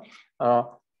ပေါ့နော်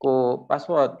ကို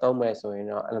password သုံးမယ်ဆိုရင်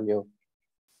တော့အဲ့လိုမျိုး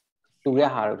တူတဲ့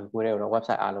ဟာတို့ကိုယ်တော့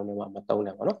website အားလုံးတွေမှာမသုံး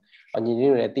နဲ့ပေါ့နော်ညီ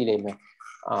လေးတွေလည်းသိလိမ့်မယ်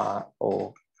ဟို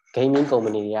gaming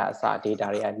company တွေကအစ data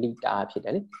တွေက leak တာဖြစ်တ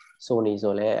ယ်လေ Sony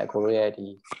ဆိုလည်းအခုတို့ရဲ့ဒီ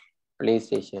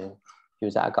PlayStation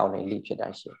user account တွေ leak ဖြစ်တာ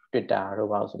ရှိတယ် Twitter တို့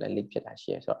ဘာလို့ဆိုလည်း leak ဖြစ်တာရှိ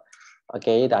တယ်ဆိုတော့အက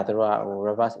ယ်၍ဒါတို့ကဟို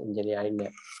reverse engineering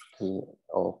နဲ့ဒီ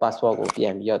ဟို password ကိုပြ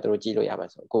န်ပြီးတော့တို့ကြည့်လို့ရပါ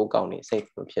ဆိုကိုယ့် account တွေ safe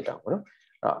ဖြစ်တော့ပေါ့နော်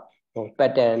အဲ့တော့ဟို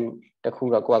pattern တစ်ခု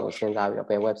တော့ကိုယ့်အကိုစဉ်းစားပြီးတော့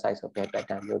ဘယ် website ဆိုဘယ်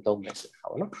pattern မျိုးသုံးမယ်ဆိုတာ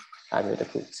ပေါ့နော်အဲ့မျိုးတစ်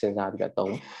ခုစဉ်းစားပြီးတော့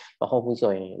သုံးမဟုတ်ဘူး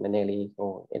ဆိုရင်နည်းနည်းလေးဟို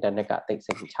internet ကတိတ်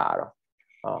စိတ်ချတော့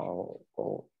ဟို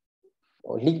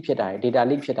leak ဖြစ်တာ data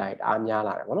leak ဖြစ်တာအားများ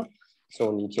လာတယ်ပေါ့နော်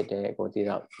Sony ဖြစ်တယ်ကိုသိ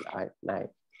တော့နိုင်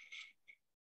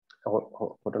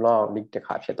ဟိုတော့ leak တစ်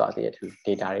ခါဖြစ်သွားသေးတယ်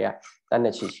data တွေကတန်း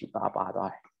နဲ့ချီပါသွားတယ်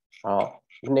အဲ့တော့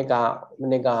မန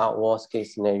စ်က worst case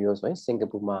scenario ဆိုရင်စင်ကာ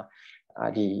ပူမှာ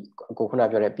ဒီအခုခုန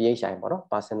ပြောတဲ့ PHI ပေါ့နော်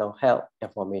personal health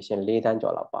information 4 တန်း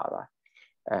ကျော်လောက်ပါသွား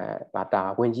ဘာတာ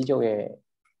ဝင်ကြီးချုပ်ရဲ့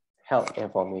health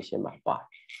information မှာပါ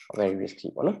very risky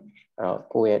ပေါ့နော်အဲ့တော့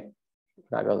ကိုယ့်ရဲ့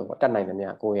ဒါပြောဆိုပေါ့တက်နိုင်တယ်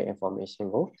များကိုယ့်ရဲ့ information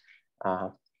ကို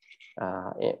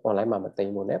online မှာမသိ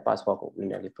မ်းဖို့နဲ့ password ကိုနည်း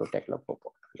နည်းလေး protect လုပ်ဖို့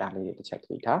ပေါ့ဒါလေးတွေတစ်ချက်ကြ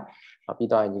ည့်ထားပြီး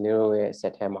တော့ညီလေးတို့ရဲ့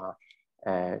set ထဲမှာ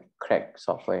crack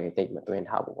software တွေတိတ်မသွင်း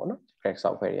ထားဘူးပေါ့နော် crack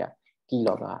software တွေက key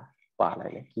lock ပါနို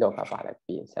င်တယ် key lock ပါလိုက်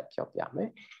ပြီး set ပြောပြမယ်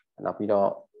နောက်ပြီးတော့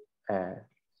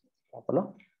ပေါ့နော်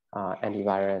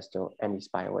antivirus တို့ anti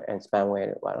spyware and spamware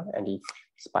တို့ပါနော် anti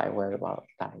spyware တို့ပါ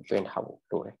ဒါတွင်းထားဖို့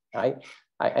လိုတယ်အဲ့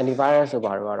antivirus ဆို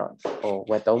ပါတော့ဟို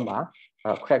web 3ပါ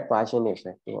crack version တွေဆို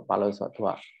ရင်သူဘာလို့ဆို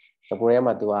တော့သူကကိုယ်ထဲ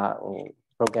မှာသူကဟို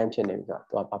broken ဖြစ်နေပြီဆို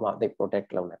တော့သူကဘာမှအသိ protect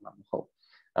လုပ်နိုင်မှာမဟုတ်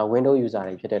Windows user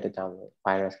တွေဖြစ်တဲ့အတွက်ကြောင့်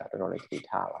virus ကတော်တော်လေးကြည့်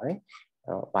ထားပါတယ်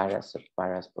အဲ့တော့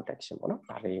virus protection ပေါ့နော်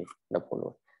ဒါလေးလုပ်ဖို့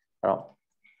လို့အဲ့တော့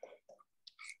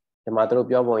ဒီမှာတို့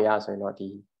ပြောပုံရဆိုရင်တော့ဒီ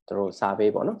တို့ survey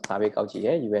ပေါ့နော် survey ကောက်ကြည့်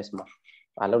ရဲ US မှာ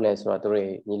ဘာလုပ်လဲဆိုတော့တို့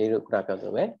ညီလေးတို့ခုနပြောသ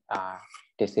လိုပဲ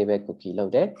disable cookie လု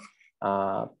ပ်တယ်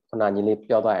ခုနညီလေး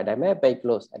ပြောသွားတဲ့အတိုင်းပဲ pay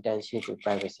close attention to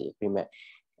privacy agreement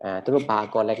တို့ဘာ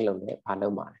collect လုပ်လဲဘာလု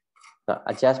ပ်မှာလဲ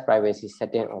adjust privacy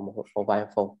setting on mobile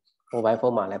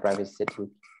phone မှာလည်း privacy setting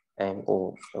ဟို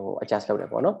adjust လုပ်တယ်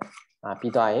ပေါ့နော်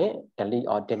ပြီးသွားရင် delete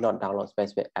or did not download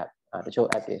specific app တချို့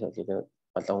app တွေဆိုဒီလို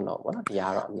မသုံးတော့ဘူးပေါ့နော်ဒီက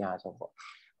တော့အများဆုံးပေါ့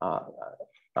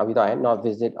နောက်ပြီးတော့ not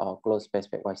visit or close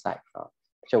specific website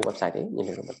တချို့ website တွေညီ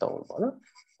လေးတို့မသုံးဘူးပေါ့နော်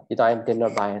ပြီးတော့ did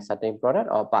not buy a certain product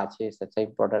or purchase the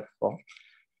same product from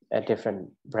a different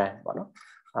brand ပေါ့နော်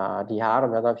ဒီဟာက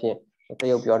တော့များသောအားဖြင့်တ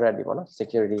ရုတ်ပြောရတယ်ပေါ့နော်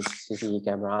security CCTV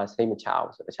camera စိတ်မချအော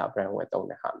င်ဆိုတခြား brand ဝယ်သုံး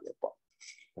တဲ့ဟာမျိုးပေါ့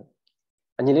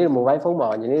ညီလေးတို့ mobile phone မှာ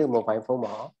ညီလေးတို့ mobile phone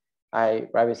မှာ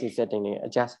privacy setting တွေ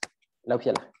adjust လုပ်ဖြ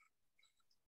စ်လား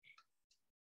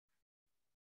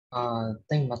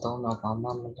တိတ်မသုံးတော့ဘာမှ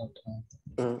မလုပ်တော့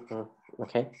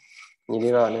okay ညီ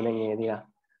လေးတော့နည်းနည်းငယ်သေးတာ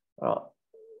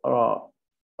အဲ့တော့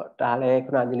ဒါလည်း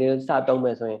ခုနညီလေးတို့စသုံးမ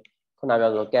ယ်ဆိုရင်ခုန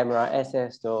ပြောဆို camera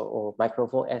access တို့ဟို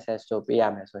microphone access တို့ပေးရ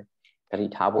မယ်ဆိုရင်တတိ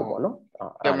ထားဖို့ပေါ့နော်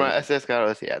camera access က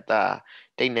တော့ဆရာဒါ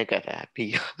တိတ်နဲ့ကတ်တာ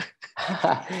ပြီး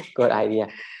good idea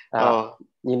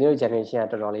ညီလေးတို့ generation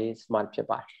ကတော်တော်လေး smart ဖြစ်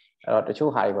ပါတယ်အဲ့တော့တ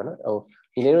ချို့ဟာတွေပေါ့နော်ဟို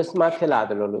ညီလေးတို့ smart ဖြစ်လာ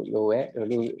တယ်လို့ပဲ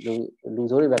လူ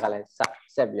ဆိုးတွေဘက်ကလည်း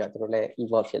ဆက်ပြီးတော့သူတို့လည်း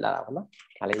evolve ဖြစ်လာတာပေါ့နော်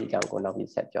ဒါလေးအကြောင်းကိုနောက်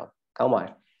ပြီးဆက်ပြောကောင်းပါတ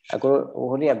ယ် အခု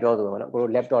နေ့ကပြောဆိုတော့ကို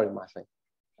laptop တွေမှာဆိုရင်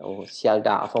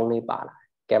shelter အဖုံးလေးပါလာ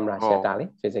camera shelter လေး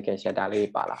physical shelter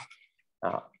လေးပါလာ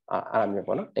အဲ့လိုမျိုး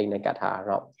ပေါ့နော်တိတ်နဲ့ကတ်ထား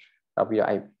တော့နောက်ပြီးတော့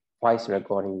အဲ့ voice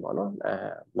recording ပေါ့နော်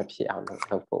မဖြစ်အောင်လု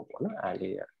ပ်ဖို့ပေါ့နော်အဲ့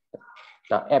လေး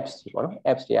နောက် apps ပေါ့နော်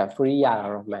apps တွေက free ရတာ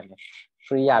တော့မှန်တယ်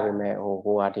free ရပေမဲ့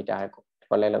ဟို data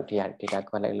collect လုပ်တရား data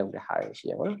collect လုပ်တဲ့ဟာတွေရှိ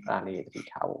ရပေါ့နော်အဲ့လေးတွေတတိ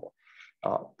ထားဖို့ပေါ့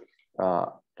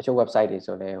တချို့ website တွေ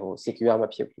ဆိုလည်းဟို secure မ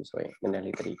ဖြစ်ဘူးဆိုရင်နည်းနည်း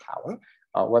လေးတတိထားပေါ့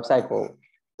နော်website ကို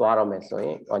သွားတော့မယ်ဆိုရ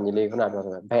င်ညီလေးခုနပြော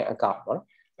ဆို bank account ပေါ့နော်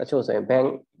တချို့ဆိုရင်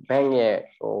bank ရဲ့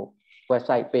ဟို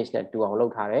website page နဲ့တူအောင်လု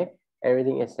ပ်ထားတယ်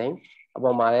everything is same အ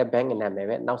ပေါ်မှာလည်း bank နာမည်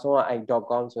ပဲနောက်ဆုံးကအဲ့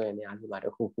 .com ဆိုရင်နေရာဒီမှာတ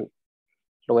စ်ခု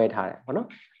လွှဲထားတယ်ပေါ့နော်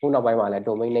ခုနောက်ပိုင်းမှာလည်း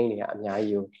domain name တွေကအများ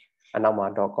ကြီးကိုအနောက်မှာ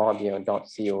 .com အပြင် .co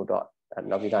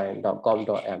နောက်ပြီးတော့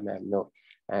 .com.mm တို့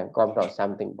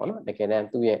.com.something ပေါ့နော်တကယ်တမ်း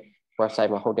သူ့ရဲ့ website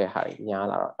မှာဟုတ်တဲ့ဟာတွေများ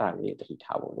လာတော့အဲ့ဒါလေးတတိ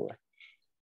ထားဖို့လိုတယ်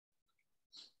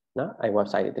နော်အဲ့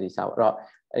website တွေတတိထားဖို့အဲ့တော့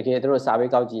တကယ်တို့ survey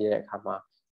ကောက်ကြည့်တဲ့အခါမှာ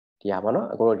ဒီဟာပေါ့နော်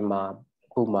အခုတို့ဒီမှာ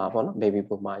ခုမှာပေါ့နော် baby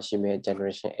boom မှာရှိမယ်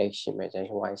generation X ရှိမယ်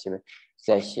generation Y ရှိမယ် Z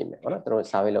ရှိမယ်ပေါ့နော်တို့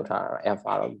survey လုပ်ထားတာ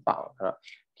Alpha တော့မပါဘူးအဲ့တော့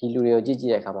ဒီလူတွေကိုကြည့်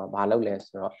တဲ့အခါမှာဘာလုပ်လဲ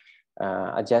ဆိုတော့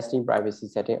adjusting privacy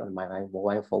setting on my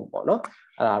mobile phone ပေါ့နော်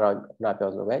အဲ့ဒါတော့ခုနပြော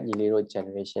သလိုပဲညီလေးတို့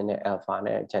generation နဲ့ Alpha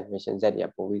နဲ့ generation Z တွေ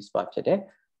ပိုပြီး smart ဖြစ်တယ်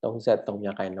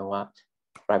33% က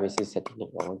privacy setting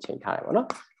ကိုချိန်ထားတယ်ပေါ့နော်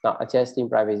နောက် adjusting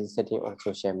privacy setting on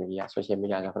social media ကခုန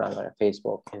ပြောတဲ့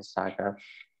Facebook Instagram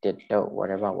TikTok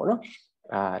whatever ပေါ့နော်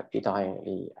ပြီးတော့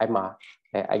ဒီအဲ့မှာ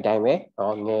အဲ့တိုင်းပဲ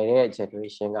ငယ်တဲ့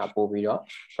generation ကပို့ပြီးတော့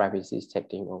privacy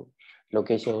setting ကို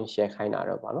location share ခိုင်းတာ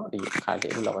တော့ပေါ့နော်ဒီအခါတ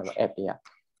ည်းအခုလောက်ပိုင်းမှာ app တွေက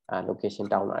location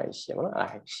တောင်းတာရှိတယ်ပေါ့နော်အဲ့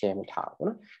ဒါ share မထားဘူးပေါ့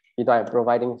နော်ပြီးတော့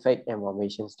providing fake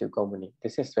information to company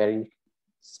this is very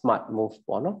smart move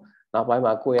ပေါ့နော်နောက်ပိုင်း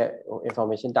မှာကိုယ့်ရဲ့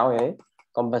information တောင်းရင်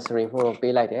compulsory ဖို့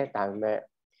ပေးလိုက်တယ်ဒါပေမဲ့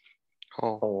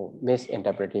ဟို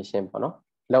misinterpretation ပေါ့နော်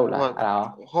လောက်လာအဲ့ဒါ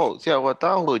ဟုတ်ဆရာက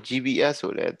တာဟို GPS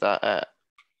ဆိုလဲတာ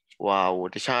ဟို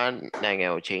တခြားနိုင်ငံ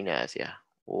ကိုချိန်နေတာဆရာ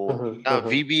ဟို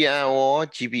VPN ရော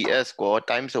GPS ကို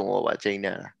time zone ရောပါချိန်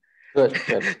နေတာ good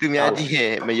သူများကြည့်ရ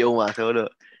င်မယုံပါဆို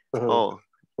လို့ဟုတ်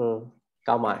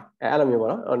ကောင်းပါတယ်အဲ့လိုမျိုးပေါ့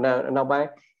နော်နောက်ပိုင်း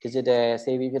digital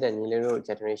savvy ဖြစ်တဲ့ညီလေးတို့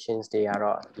generations တွေက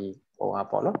တော့ဒီဟိုဟာ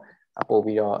ပေါ့နော်ပို့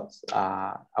ပြီးတော့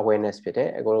awareness ဖြစ်တယ်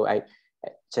အခုတို့အဲ့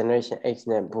generation X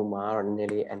နဲ့ boomer ကတော့နည်းန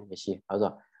ည်းလေးအန်ရရှိဘာလို့ဆို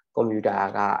တော့ computer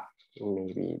ကနေ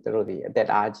ပြီးတို့ဒီအသက်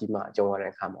အားကြီးမှအကျုံးရ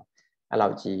တဲ့အခါမှာအဲ့လော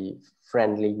က်ကြီး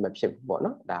friendly မဖြစ်ဘူးပေါ့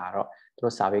နော်ဒါကတော့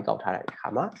တို့ survey ကောက်ထားတဲ့အခါ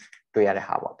မှာတွေ့ရတဲ့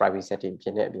ဟာပေါ့ privacy setting ဖြ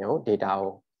စ်တဲ့အပြင်ကို data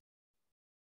ကို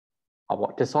ဟော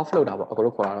ပေါ့ dissolve လုပ်တာပေါ့အခု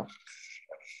တို့ခေါ်တာတော့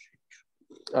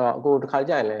အခုတစ်ခါ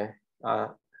ကြာရင်လည်း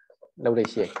လုပ်လို့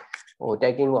ရှိရင်ဟို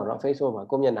tagging ပေါ့နော် Facebook မှာ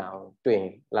ကိုယ့်မျက်နှာကိုတွေ့ရင်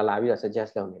လာပြီးတော့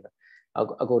suggest လုပ်နေတယ်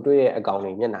အခုတွေ့ရဲ့ account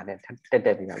တွေမျက်နှာနဲ့တ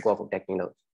က်ပြီးတော့ကိုယ့်အကူ tagging လု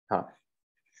ပ်ဟု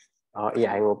တ်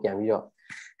AI ကိုပြန်ပြီးတော့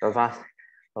reverse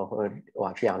ဟို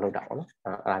ဖြစ်အောင်လုပ်တာပေါ့နော်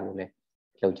အဲ့ဒါမျိုးလဲ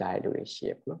လုပ်ကြရတဲ့လူတွေရှိ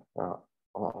ရပေါ့နော်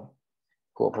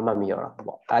ကိုယ်မှတ်မိရတော့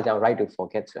ပေါ့အဲဒါကြောင့် right to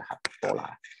forget ဆိုတာပေါ်လာ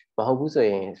မဟုတ်ဘူးဆို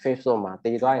ရင် Facebook မှာတ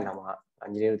ည်သွားရင်တော့မှ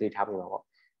ညီလေးတို့တည်ထားပြီးတော့ပေါ့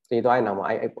တည်သွားရင်တော့မှ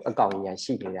အဲ့အကောင့်ကြီး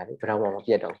ရှိနေတာလေဘယ်တော့မှမ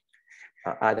ပြတ်တော့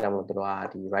အဲဒါကြောင့်မို့သူတို့က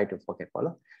ဒီ right to forget ပေါ့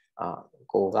နော်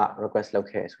ကိုက request လုပ်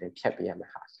ခဲ့ဆိုရင်ဖြတ်ပေးရမှာ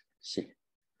ဟာရှိ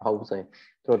မဟုတ်ဘူးဆိုရင်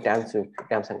သူတို့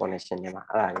terms and condition တွေမှာ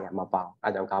အဲ့ဒါကြီးမပါဘူးအဲ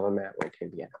ဒါကြောင့် government ဝင်ထည့်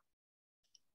ပေးရတာ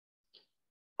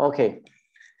okay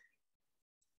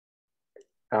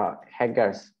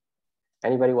hackers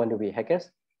anybody want to be hackers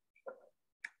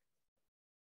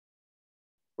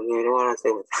ငယ်တော့စိ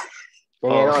တ်ဝင်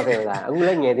စားအခုလ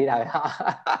ည်းငယ်သေးတာပဲဟာ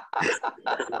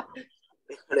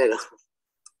လေလား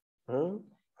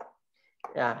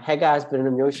hackers ဘယ်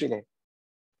လိုမျိုးရှိလဲ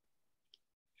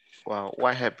wow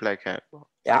white hat black hat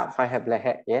yeah white hat black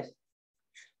hat yes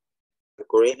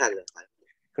gray hat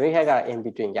gray hat are in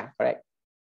between yeah correct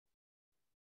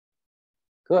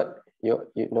good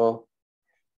you know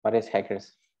what is hackers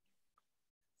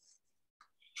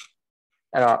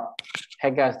အဲ့တော့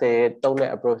hackers တွေတုံးတဲ့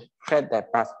approach threat the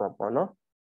password ပေါ့နော်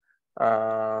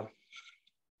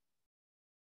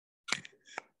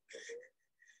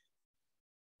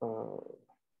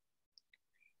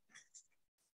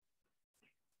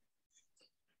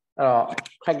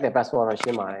crack the password တော့ရှ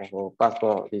င်းပါတယ်ဟို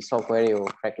password ဒီ software တွေကို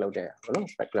crack လုပ်တယ်ပေါ့နော်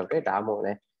crack လုပ်တယ်ဒါမှမဟုတ်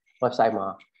လဲ website မှာ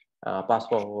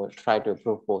password ကို try to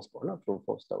brute force ပေါ့နော် brute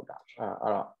force လုပ်တာ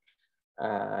အဲ့တော့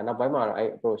နောက်ပိုင်းမှာတော့အဲ့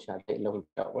approach ကတိတ်လုံး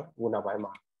တော့ပေါ့အခုနောက်ပိုင်း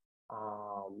မှာ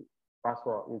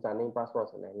password username password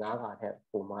ဆိုလည်း9ခါထက်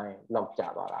ပိုမှရင်နောက်ကျ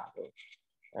သွားတာလို့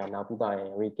နောက်ပြီးတော့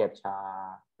recaptcha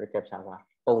က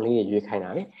ပုံလေးတွေရွေးခိုင်းတာ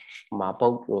လေဟိုမှာပု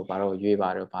တ်လို့ဘာလို့ရွေးပါ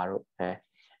တော့ဘာလို့အဲ့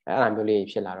ဒါမျိုးလေး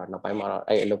ဖြစ်လာတော့နောက်ပိုင်းမှာတော့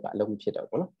အဲ့အလုပ်ကအလုပ်မဖြစ်တော့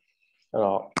ဘူးနော်အဲ့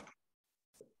တော့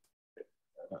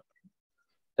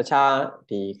တ ฉะ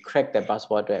ดี crack the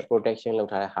password ด้วย protection လုပ်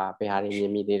ထားတဲ့ဟာဘယ်ဟာတွေမြ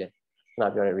င်မိသေးတယ်ခုန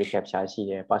ပြောတဲ့ recaptcha ရှိ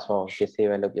တယ် password စစ်ဆေး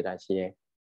ပဲလုပ်ပြတာရှိတယ်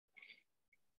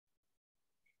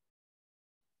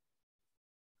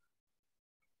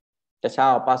တ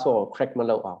ခြား password crack မ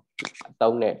လုပ်အောင်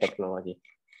သုံးတဲ့ technology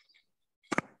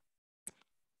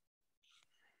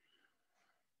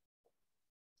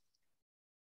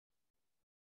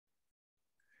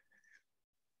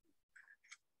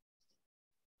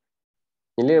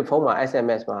ဒီလေးဖုန်းမှာ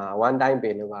SMS မှာ one time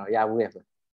pay လုပ်ပါတော့ရဘူးလေဟုတ်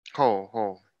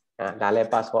ဒါလည်း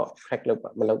password crack လုပ်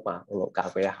မလုပ်ပါဘူးကာ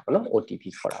ကွယ်ရအောင်နော် OTP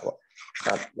ခေါ်တာပေါ့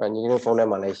ညီလေးဖုန်းထဲ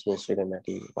မှာလည်းရှင်းနေတယ်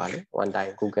ဒီပါလေ one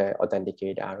time Google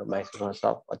authenticator တို့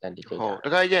Microsoft authenticator ဟုတ်တ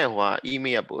ခါကျရင်ဟို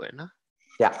email ပို့ရနော်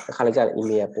ရအခါလေးကျရင်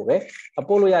email ပို့ပဲ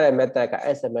ပို့လို့ရတဲ့ method က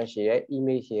SMS ရှိရယ်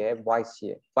email ရှိရယ် voice ရှိ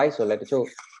ရယ် voice ဆိုလည်းတချို့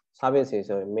service တွေ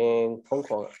ဆိုရင်မင်းဖုန်း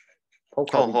ခေါ်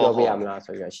ပြီးပြောပြရမလား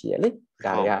ဆိုရရှိရလေ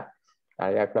ဒါ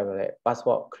တွေကပြောတဲ့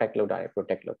password crack လုပ်တာတွေ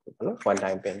protect လုပ်ဖို့နော် one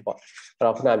time pin ပေါ့အဲ့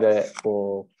တော့ခုနပြောတဲ့ဟို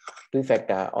two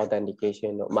factor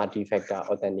authentication တို့ multi factor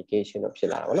authentication တို့ဖြ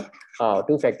စ်လာတာပေါ့နော်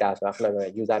two factor ဆိုတာခုနပြော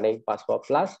တဲ့ username password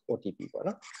plus OTP ပေါ့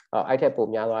နော်အဲ့ထက်ပို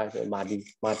များသွားတယ်ဆိုရင်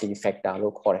multi factor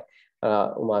လို့ခေါ်တယ်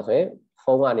ဥပမာဆိုရင်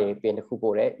ဖုန်းကနေ pin တစ်ခု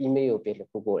ပို့တယ် email ကို pin တစ်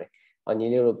ခုပို့တယ်ညီ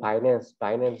လေးတို့ Binance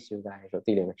user တွေဆို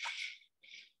သိလိမ့်မယ်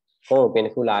ဖုန်းကို pin တ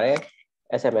စ်ခုလာတယ်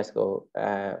SMS ကို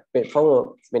ဖုန်းကို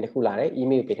pin တစ်ခုလာတယ်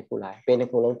email pin တစ်ခုလာတယ် pin တစ်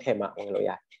ခုလုံးထည့်မှဝင်လို့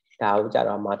ရတယ်ဒါကိုကြ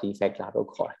တော့ multi factor လို့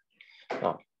ခေါ်တယ်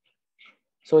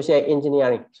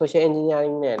social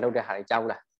engineering နဲ့လုပ်တဲ့ဟာတွေကြားဘူး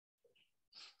လား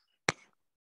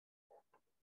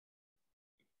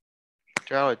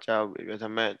ကြားပြီဒါပေ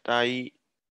မဲ့တာကြီး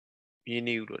မြင်း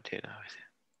နေဦးလို့ထင်တာပဲခဏ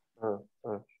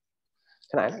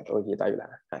လေးဟိုကြီးတာယူလာ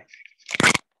ဟဲ့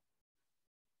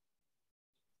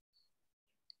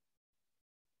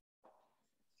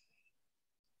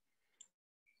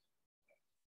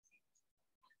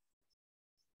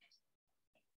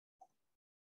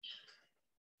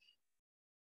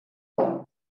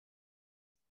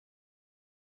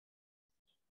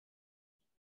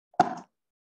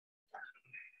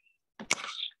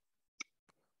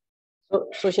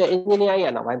social engineering က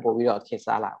နောက်ပိုင်းပို့ပြီးတော့ခေတ်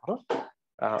စားလာပါတော့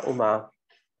ဥမာ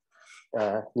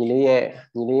ညီလေးက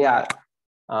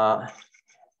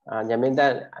ညမင်းတ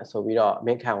က်ဆိုပြီးတော့မ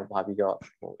င်းခံကိုပါပြီးတော့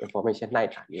information နှို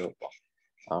က်တာမျိုးပေါ့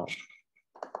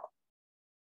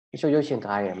ရုပ်ရှင်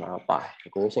ကားရမှာပါတ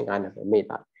ယ်ကိုရုပ်ရှင်ကားနဲ့မေ့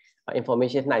တာ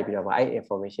information နှိုက်ပြီးတော့အဲ့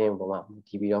information ပုံမှာ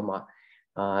ဒီပြီးတော့မှ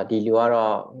ဒီလူက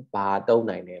တော့ဘာသုံး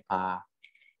နိုင်တယ်ဘာ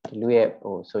ဒီလူရဲ့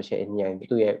ဟို social engineering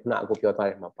သူ့ရဲ့ခုနအခုပြောသွား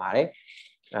တယ်မှာပါတယ်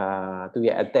သူ့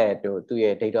ရဲ့အသက်တို့သူ့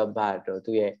ရဲ့ date of birth တို့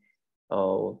သူ့ရဲ့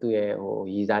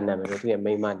ရည်စားနာမည်တို့သူ့ရဲ့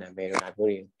မိန်းမနာမည်တို့ဒါမျိုး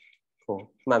တွေဟို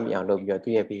မှတ်မိအောင်လုပ်ပြီးတော့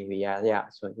သူ့ရဲ့ behavior ရ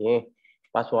ဆိုရင်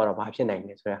password တော့ဘာဖြစ်နိုင်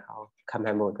လဲဆိုတဲ့ဟာကိုခံမှ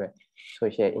န်းဖို့အတွက်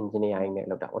social engineering နဲ့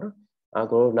လုပ်တာပေါ့နော်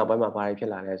ကိုတို့နောက်ပိုင်းမှာဘာတွေဖြ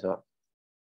စ်လာလဲဆို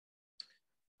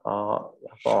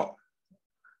တော့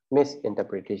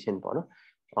misinterpretation ပေါ့နော်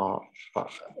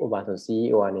ဥပမာဆို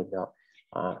CEO ကနေပြီးတော့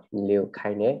ညီလေးကိုခို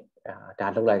င်းတယ်ဒါ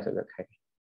လုပ်လိုက်ဆိုပြီးခိုင်းတယ်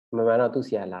မှန်မှန်တော့သူ့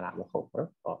ဆီကလာတာမဟုတ်ဘူး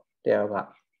နော်တယောက်က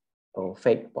ဟို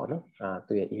fake ပေါ့နော်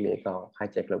သူ့ရဲ့ email account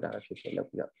hijack လုပ်တာဖြစ်ဖြစ်လုပ်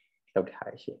ပြီးတော့လုပ်ထား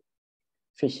ရရှိ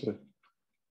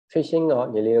phishing တော့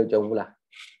ညီလေးတို့ကြုံဘူးလား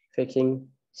phishing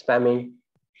spamming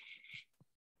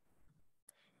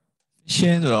ရှ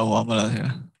င်းဆိုတော့ဟောမလားဆရာ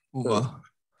ဥပမာ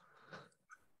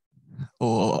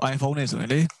ဟို iPhone နဲ့ဆိုရ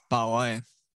င်လေပါသွားရင်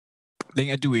link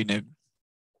အတူရင်းနဲ့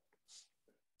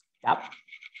Yep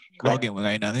login ဝင်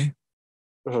ခိုင်းတာလေ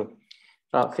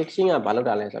phishing ကဘာလုပ်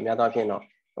တာလဲဆိုတော့အများသောအားဖြင့်တော့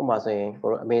ဥပမာဆိုရင်ကို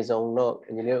တို့ Amazon တို့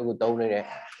ညီလေးတို့အခုသုံးနေတဲ့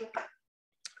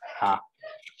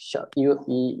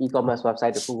e-commerce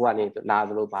website တခုကနေလာ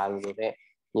သလိုပါလို့တဲ့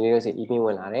ညီလေးတို့စီ email ဝ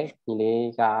င်လာတယ်ညီလေး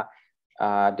က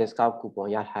discount coupon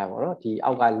ရထားပါတော့ဒီ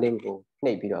အောက်က link ကို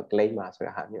နှိပ်ပြီးတော့ claim ပါဆို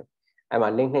တဲ့ဟာမျိုးအဲ့မှာ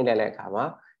link နှိပ်လိုက်တဲ့အခါမှာ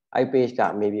အဲ့ page က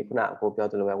maybe ခုနအခုပြော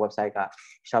သလိုပဲ website က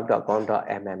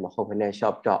shop.com.mm မဟုတ်ဘဲနဲ့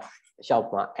shop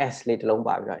မှာ s လေးတစ်လုံး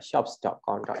ပါပြီးတော့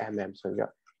shops.com.mm ဆိုပြီး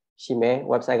တော့ရှိမယ်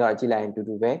website ကတော့ကြည့်လိုက်ရင်တူ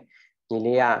တူပဲညီ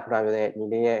လေးကခုနပြောတဲ့ညီ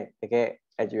လေးရဲ့တကယ်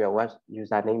web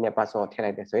user name နဲ့ password ထည့်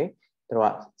လိုက်တယ်ဆိုရင်တို့က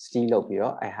steal လုပ်ပြီး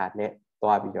တော့အဲ့ဟာနဲ့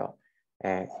သွားပြီးတော့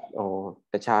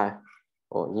တခြား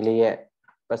ညီလေးရဲ့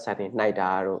ပတ်စံတွေနှိုက်တာ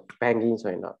တို့ banking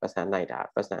ဆိုရင်တော့ပတ်စံနှိုက်တာ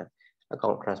ပတ်စံ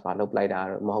account transfer လုပ်လိုက်တာ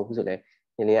တို့မဟုတ်ဘူးဆိုလည်း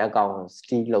ညီလေး account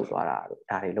steal လုပ်သွားတာတို့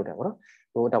ဒါတွေလုပ်တယ်ပေါ့နော်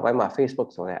ဟိုနောက်ပိုင်းမှာ Facebook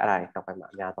ဆိုလည်းအဲ့ဒါတွေနောက်ပိုင်းမှာ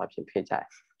အများသွားဖြစ်ကြတယ်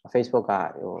Facebook က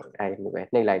ဟိုအဲ့လိုပဲ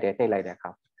နှိပ်လိုက်တဲ့အ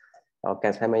ခါ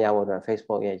cancel မရဖို့အတွက်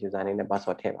Facebook ရဲ့ user name နဲ့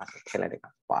password ထည့်ပါဆိုထည့်လိုက်တဲ့အခါ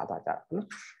ပွားသွားကြတယ်နော်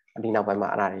ဒီနောက်ပိုင်းမှာ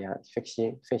အဲ့ဒါတွေက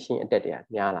phishing အတက်တွေက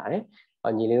များလာတယ်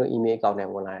ညီလေးတို့ email account နဲ့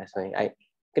ဝင်လာတယ်ဆိုရင်အဲ့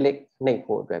click နှိပ်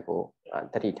ဖို့အတွက်ကို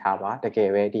တတိထားပါတကယ်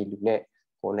ပဲဒီလူနဲ့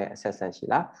ကိုယ်နဲ့ access ရှိ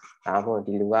လားဒါမှမဟုတ်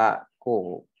ဒီလူကကိုယ်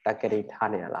target ထား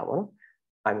နေတာလားပေါ့နော်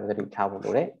I'm going to travel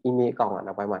to email account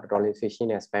and by dollar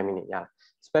fishing and spamming.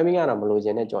 Spamming out a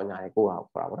Malaysian and join I go out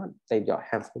for our save your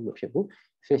handful of people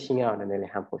fishing out and nearly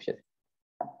handful shit.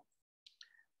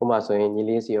 So in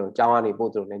Yelizio, Jawani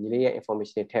Bodo, and Yelia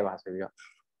information table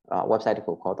website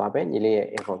called Taben,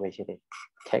 Yelia information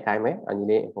take I may and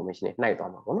Yelia information at night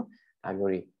on the I'm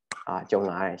really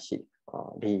Jonah sheet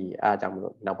the Adam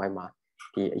Nabama,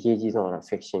 the Yeji on a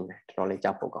fishing trolley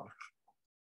Japogon.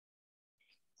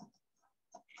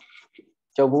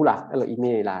 Jobula, hello,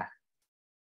 email.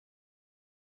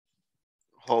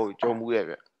 Oh, Joe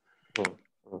Muever.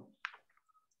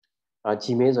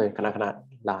 Gmail so Kanakana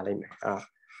La Lime.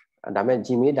 Dame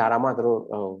Jimmy Darama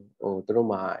through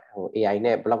my AI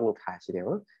net blog hash.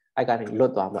 I got a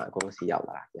lot of my go see out.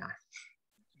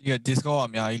 Yeah,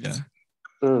 Discord am I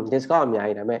Discount me,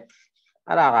 I mean.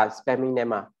 I spamming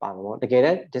them up.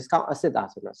 The discount asset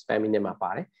as spamming them up.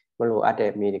 Molo at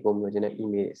a medical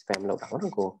email spam load. I want to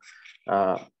go.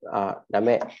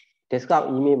 Dame discount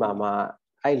email mama.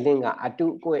 I link I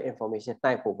do go information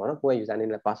type for one go using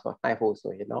the password type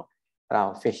so you know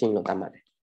phishing no tamade.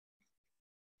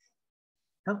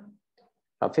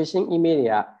 Phishing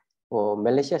email or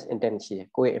malicious intention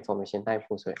go information type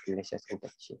for so malicious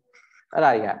intention.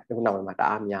 Alaya, you know my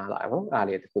amya la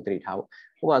to put it out.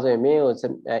 Who was a mail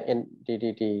in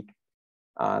the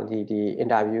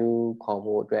interview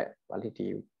call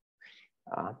quality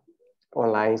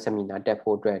online seminar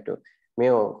depot to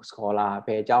mail scholar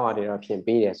pay Java option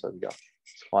be so your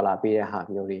scholar be a half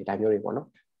muri one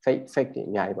fake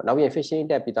in ya but now we are fishing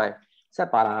that time set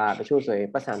para the choose a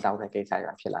person down a case I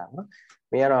feel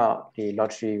we are the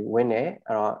lottery winner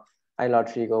or I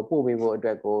lottery go poor we will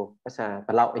go person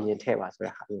allow in table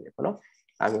so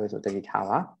I'm going to the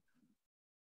tower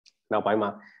now by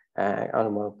my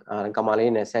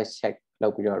Kamalin says check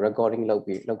look your recording look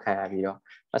at your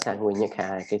person when you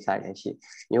can case I and she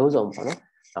use on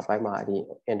by my the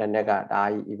internet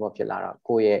die evolve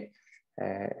go the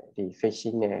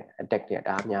fishing addicted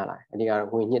nyala and you are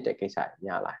going hit the case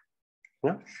nyala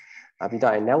no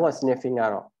I never sniffing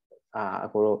out I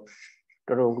go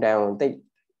down take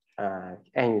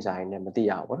and use I never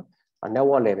the hour and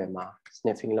never level ma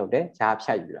sniffing load there chap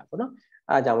chat you know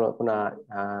I download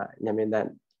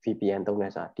Yamin VPN don't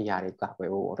as a TR got way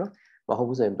over but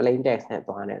who's in plain text and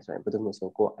to harness and put them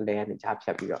so go land and chap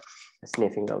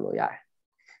sniffing low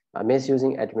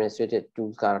misusing administrative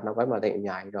tools are not by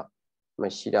the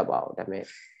machine about that may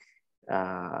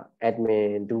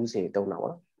admin do say don't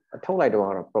know a toll like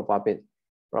the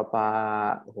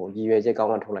proper UAJ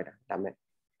account like that damn it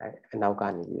and now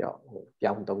can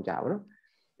young don't java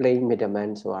playing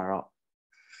middlemen so are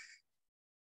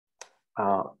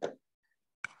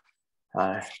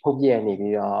hope ye any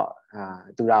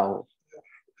do our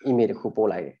email couple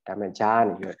like damn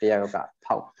jan your dear got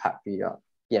pop happy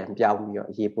yan piao your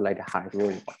he like the high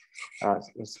moon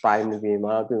spy movie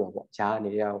ma do cha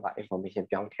ni information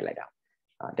piao like that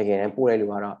again put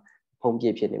a home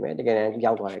keep in it again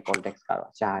young context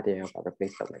cha there the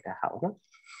place like that how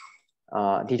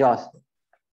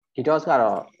DDoS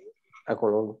got a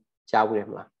column cha with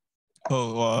him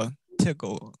Oh, check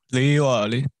out Leo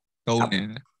go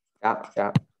in.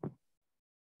 Yeah.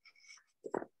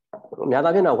 Now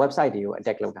that website you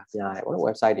attack load up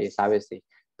website is service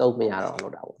don't me out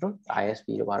load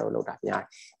ISP to load up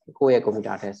go a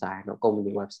community side no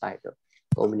company website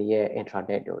company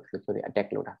intranet to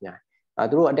attack load up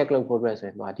through attack load progress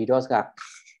and DDoS got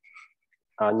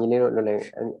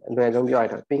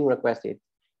ping requested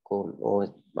or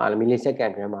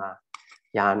millisecond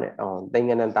yan on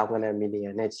thing and 1,000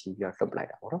 million net your top like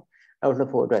that out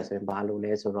of address and balu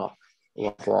less or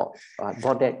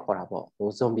botted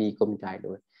or zombie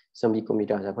committee zombie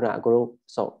committee as a grow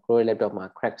so grow laptop my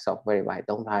crack software by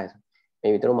don't rise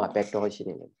maybe through my backdoor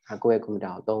in I go a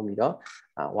committee don't me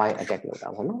why attack load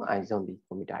I zombie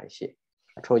committee shit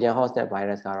a Trojan horse that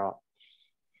virus are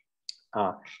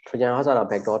Trojan horse are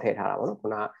backdoor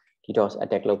DDoS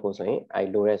attack local so I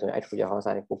do it so I Trojan horse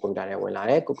I cook that when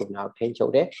I cook now 10 show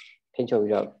there 10 show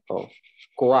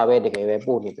go away the game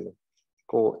board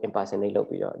go impersonate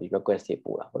the request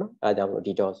pool I download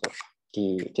DDoS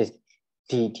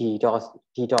DDoS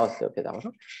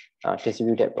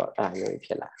distributed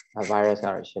virus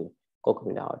version go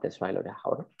out that's why load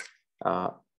how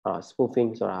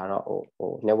spoofing or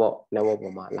never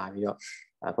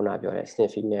live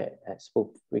sniffing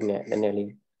spoofing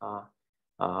nearly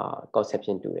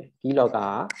conception to it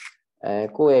Kiloga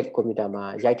go a committee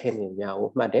ma yakin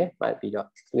now made might be the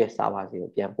Savas in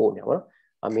Piampo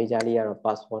a major layer of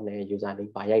password and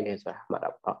using by Yanes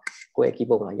go a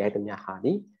keyboard my Yatum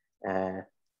Yahadi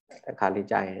Kali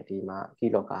Giant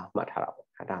Kiloga Matara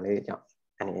Adale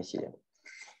အနေနဲ့ရှိတယ်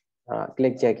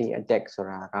click jacking attack ဆို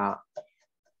တာက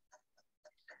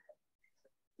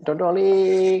တော်တော်လေး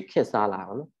ခက်စားလာ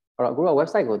ပါနော်အဲ့တော့အခုတော့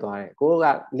website ကိုသွားတယ်ကိုက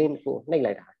link ကိုနှိပ်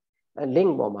လိုက်တာ link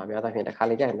ပေါ်မှာများသောအားဖြင့်တစ်ခါ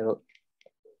လေကြာရင်တို့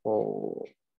ဟို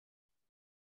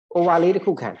overlay တစ်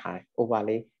ခုခံထားတယ်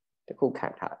overlay တစ်ခုခံ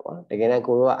ထားတယ်ပေါ့တကယ်တမ်း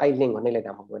ကိုတို့ကအဲ့ link ကိုနှိပ်လိုက်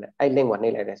တာမဟုတ်ဘူးလေအဲ့ link ကိုနှိ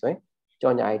ပ်လိုက်တယ်ဆိုရင်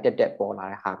ကြော်ညာရေးတက်ပေါ်လာ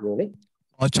တဲ့ဟာမျိုးလေ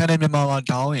channel မြန်မာမှာ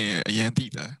down ရင်အရင်သိ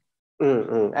တယ်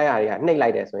အဲ့ဟာတွေကနှိပ်လို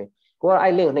က်တယ်ဆိုရင်ကိုက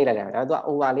အဲ့ link ကိုနှိပ်လိုက်တယ်ဒါသူက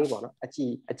overlay ပေါ့နော်အကြ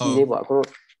ည့်လေးပေါ့ကို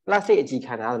plastic အကြည့်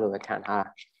ခံထားတယ်လို့ပဲခံထား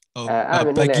ဟုတ်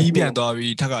ဘက်ကြီးပြန်သွား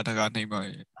ပြီးထက်ကနှိမ့်ပါ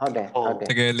ရဲ့ဟုတ်တယ်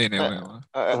တကယ်လင်းနေမှာ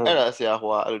အဲ့ဒါဆရာ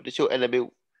ဟိုတချို့ enemy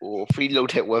ဟို free လုပ်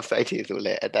တဲ့ website တွေဆို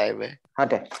လဲအတိုင်းပဲဟုတ်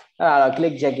တယ်အဲ့ဒါတော့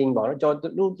click jacking ပေါ့နော်သူ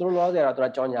တို့လောဆယ်တော့သူက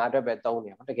ကြော်ညာအတွက်ပဲသုံး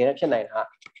နေပါတကယ်ဖြစ်နိုင်တာ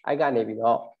အဲ့ကနေပြီး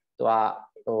တော့သူက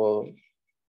ဟို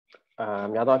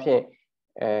များသောအားဖြင့်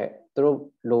သူ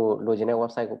တို့လိုချင်တဲ့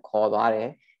website ကိုခေါ်သွား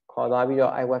ပြီး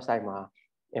တော့အဲ့ website မှာ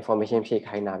information ဖြည့်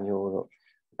ခိုင်းတာမျိုးတို့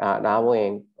ဒါမှမဟုတ်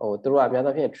ဟိုသူတို့ကများ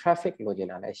သောအားဖြင့် traffic လိုချင်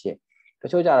တာလည်းရှိတယ်တ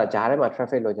ချို့ကြတော့ဂျားထဲမှာ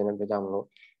traffic လိုချင်တဲ့ပြောကြမလို့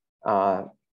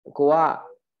ကိုက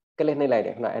click နှိပ်လိုက်တ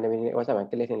ယ်ခုန enemy website မှာ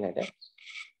click နှိပ်လိုက်တယ်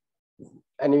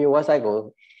enemy website ကို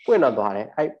ပွင့်တော့သွားတယ်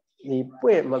အဲ့ဒီပွ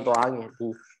င့်မသွားခင်ဒီ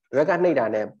web ကနှိပ်တာ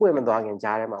နဲ့ပွင့်မသွားခင်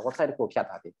ဂျားထဲမှာ website တစ်ခုဖြတ်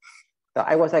သွားပြီ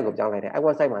အဲ့ website ကိုပြောင်းလိုက်တယ်အဲ့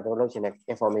website မှာသူလုပ်ချင်တဲ့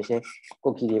information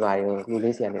cookie တွေပါတယ်လူ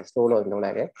လေးစီကနေ store လုပ်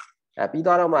လိုက်တယ်ပြီး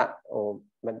တော့မှဟို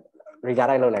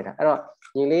redirect လုပ်လိုက်တာအဲ့တော့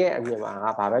ညီလေးရဲ့အမြင်မှာ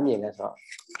ငါဘာပဲမြင်လဲဆိုတော့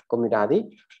ကွန်ပျူတာဒီ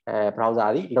browser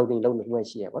ဒီ loading လုပ်နေမှ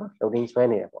ရှိရပေါ့နော် loading ဆွဲ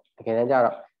နေတယ်ပေါ့တကယ်တမ်းကျ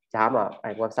တော့ဂျားမှာ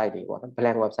အဲ့ website တွေပေါ့နော်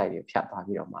blank website တွေဖြတ်သွား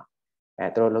ပြီးတော့မှ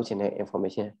သူတို့လုပ်ချင်တဲ့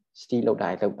information steal လုပ်တာ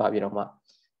တွေလုပ်သွားပြီးတော့မှ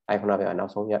အဲ့ခုနကနော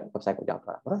က်ဆုံးရ website ကိုရောက်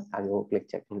သွားတာပေါ့နော်ဒါမျိုး click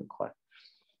checking လို့ခေါ်တယ်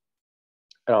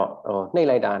အဲ့တော့ဟိုနှိပ်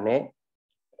လိုက်တာနဲ့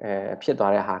ဖြစ်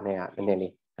သွားတဲ့ဟာနဲ့ကနည်းနည်း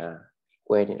လေး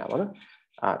ကွဲနေတာပေါ့နော်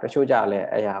တချို့ကြလည်း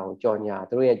အဲ့ဟာကိုကြော်ညာ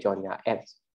သူတို့ရဲ့ကြော်ညာ ads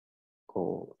ကို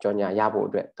ကြော်ညာရဖို့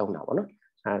အတွက်သုံးတာပေါ့နော်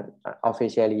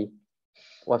officially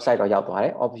website တော့ရောက်သွားတ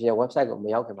ယ် official website ကိုမ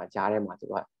ရောက်ခင်မှာဂျားထဲမှာသူ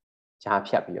ကဂျား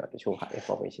ဖြတ်ပြီးတော့တချို့ဟာ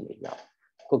information တွေရောက်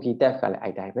cookie theft ကလည်း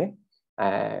အဲ့တိုင်းပဲ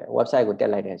website ကိုတ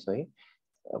က်လိုက်တယ်ဆိုရင်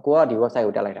ကိုကဒီ website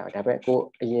ကိုတက်လိုက်တာပဲဒါပေမဲ့ကို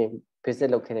အရင် visit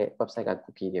လုပ်ခဲ့တဲ့ website က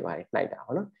cookie တွေပါတယ်နှိုက်တာ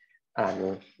ပေါ့နော်အဲ့ဒါ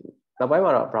မျိုးနောက်ပိုင်း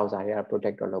မှာတော့ browser တွေက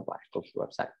protect တော့လုပ်ပါတယ် cookie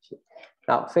website ရှိ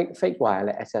နောက် fake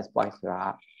wireless access point ဆိုတာ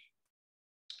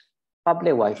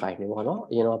public wifi တွေပေါ့နော်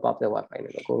အရင်တော့ public wifi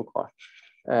တွေကိုခေါ်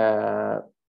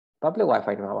public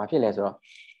wifi တွေမှာဘာဖြစ်လဲဆိုတော့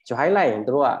join လိုက်ရင်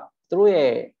သူတို့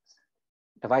ရဲ့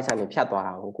device ကနေဖြတ်သွား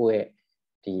တာကိုကိုယ့်ရဲ့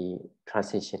ဒီ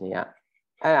transition တွေက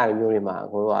အဲ့အရာမျိုးတွေမှာ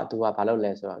ကိုတို့ကသူကဘာလုပ်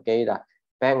လဲဆိုတော့အကယ်၍ဒါ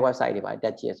bank website တွေပါတ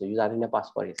က်ကြည့်ရဆို user name နဲ့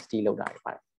password တွေ steal လုပ်တာတွေ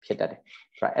ပါတယ်ဖြစ်တတ်တယ်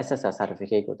ဆိုတော့ SSL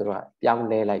certificate ကိုသူတို့ကပြောင်း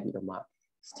လဲလိုက်ပြီးတော့မှ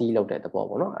steal လုပ်တဲ့သဘော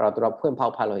ပေါ့နော်အဲ့တော့သူတို့ဖွင့်ဖော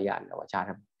က်ဖတ်လို့ရတယ်တော့ကြားတ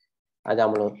ယ်အဲကြော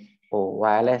င့်မလို့ဟို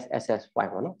wireless access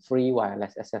point ပေါ့နော် free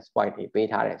wireless access point တွေပေး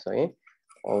ထားတယ်ဆိုရင်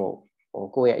ဟို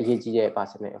ကိုယ့်ရဲ့အရေးကြီးတဲ့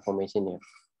personal information တွေ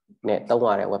နဲ့တုံး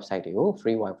ရတဲ့ website တွေကို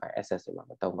free wifi access တွေမှာ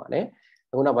မတုံးပါနဲ့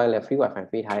အခုနောက်ပိုင်းလည်း free wifi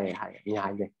ပေးထားတဲ့ဟာတွေအ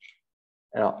များကြီးပဲ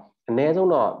အဲ့တော့အနည်းဆုံး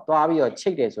တော့သွားပြီးတော့ချိ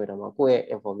တ်တယ်ဆိုရင်တော့ကိုယ့်ရဲ့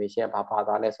information ကဘာပါ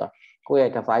သွားလဲဆိုတော့ကိုယ့်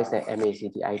ရဲ့ device နဲ့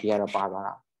MACD ID ကတော့ပါသွား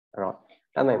တာအဲ့တော့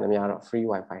တတ်နိုင်သမျှတော့ free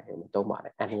wifi တွေမတုံးပါ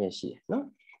နဲ့အနည်းရှိတယ်နော်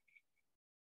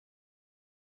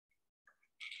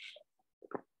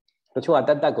တချို့က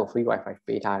တက်ကို free wifi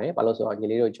ပေးထားတယ်ဘာလို့ဆိုတော့ညီ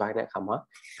လေးတို့ join တဲ့အခါမှာ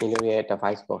ညီလေးရဲ့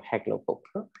device ကို hack လုပ်ဖို့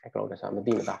နော် hack လုပ်တယ်ဆိုတော့မ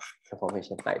သိမသာ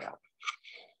information လိုက်တာဟု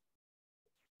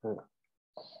တ်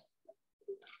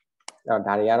တော့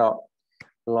ဒါတွေကတော့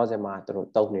လောဆယ်မှာသူတို့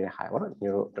တုံးနေတဲ့ဟာပေါ့နော်ညီ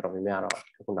တို့တော်တော်များများတော့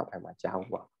အခုနောက်ပိုင်းမှာကြား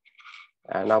ဘူးပေါ့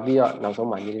နောက်ပြီးတော့နောက်ဆုံး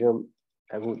မှာညီလေးတို့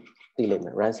အခုသိလိမ့်မ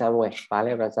ယ် ransomware ဘာ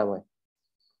လဲ ransomware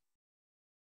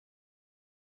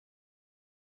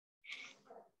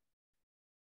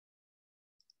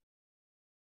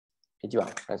ကြည့်ပါ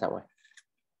ransomware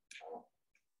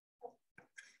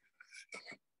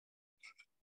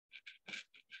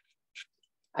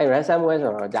အဲ့ ransomware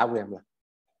ဆိုတော့ကြားဘူးရမလား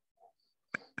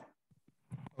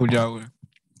ဟုတ်ကြောက်ဘူး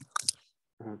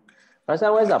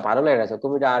ransomware ဆိုတာဘာလို့လဲဆိုကွ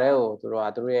န်ပျူတာတွေကိုသူ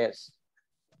တို့ရဲ့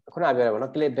ခုနပြောတယ်ပေါ့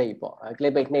နော် click bait ပေါ့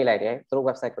click bait နှိပ်လိုက်တယ်သူတို့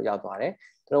website ကိုရောက်သွားတယ်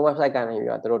သူတို့ website ကနေပြီး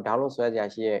တော့သူတို့ download ဆွဲစရာ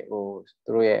ရှိရဲ့ဟို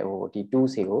သူတို့ရဲ့ဟိုဒီ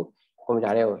tools တွေကိုကွန်ပျူ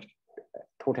တာတွေကို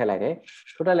ထိုးထည့်လိုက်တယ်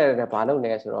ထိုးထည့်လိုက်တဲ့ဘာလုပ်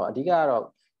လဲဆိုတော့အဓိကကတော့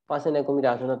personal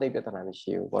computer ဆိုတော့သိပြဿနာမ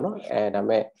ရှိဘူးပေါ့နော်ဒါပေ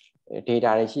မဲ့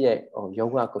data တွေရှိတဲ့ဟို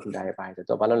ရုံးက computer တွေပါတယ်ဆို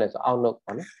တော့ဘာလုပ်လဲဆို Outlook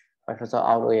ပေါ့နော် Microsoft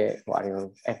Outlook ရဲ့ဟိုအရင်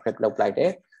encrypt လုပ်လိုက်တ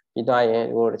ယ်ပြီးတော့ရင်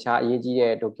ဟိုတခြားအရေးကြီး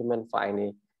တဲ့ document file တွေ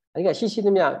အဲ့ဒီကရှိသ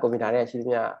မျှ computer တွေရှိသ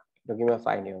မျှ document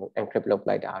file တွေကို encrypt လုပ်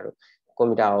လိုက်တာတို့ကွန်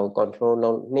ပျူတာကို control လု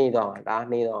ပ်နှိမ့်တော့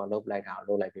လုပ်လိုက်တာ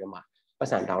လုပ်လိုက်ပြီးတော့မှပတ်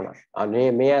စံတောင်းတာမ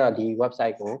င်းကတော့ဒီ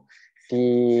website ကို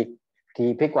ဒီ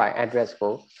bitcoin address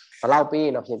ကိုဘယ်လောက်ပေးရ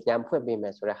င်တော့ပြန်ဖွင့်ပေးမ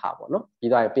ယ်ဆိုတဲ့ဟာပေါ့နော်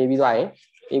ပြီးသွားရင်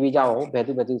AB ကြောင့်ဘယ်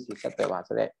သူစီဆက်သွယ်ပါ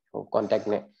ဆိုတော့ဟို contact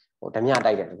နဲ့ဟိုဓမြ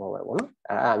တိုက်တဲ့သဘောပဲပေါ့နော်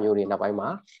အဲ့မျိုးတွေနောက်ပိုင်းမှာ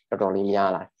တော်တော်လေးများ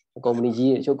လာကုမ္ပဏီ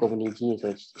ကြီးအချို့ကုမ္ပဏီကြီး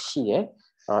ဆိုရှိတယ်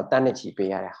တန်းနဲ့ချီပေး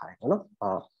ရတဲ့ဟာတွေပေါ့နော်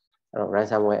အဲ့တော့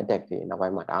ransomware attack တွေနောက်ပို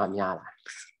င်းမှာဒါများလာ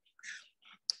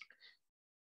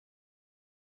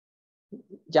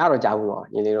ကြားဘူးပေါ့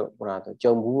ညီလေးတို့ဟိုလား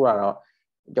ကြုံဘူးကတော့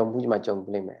ကြုံဘူးလိ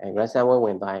မ့်မယ်အဲ ransomware ဝ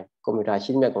င်သွားရင်ကွန်ပျူတာ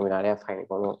ရှိတဲ့ကွန်ပျူတာရဲ့ file တွေအ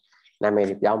ကုန်လုံးနာမည်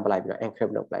တွေပြောင်းပလိုက်ပြီးတော့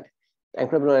encrypt လုပ်ပလိုက်တယ်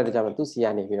encrypt လုပ်လိုက်တဲ့ကြောင့်သူ့စီက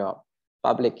နေပြီးတော့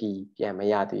public key ပြန်မ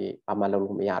ရသေးဘာမှလုပ်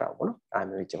လို့မရတော့ဘူးเนาะအဲ့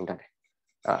လိုမျိုးကြုံတတ်တယ်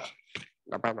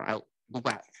နောက်ပိုင်းမှာဘုက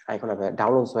အဲ့ခုနကပြော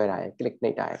download ဆွဲတာရယ် click နှိ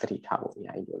ပ်တာရယ်တတိထားဖို့အ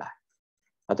များကြီးလိုလာ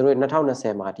သူတို့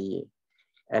2020မှာဒီ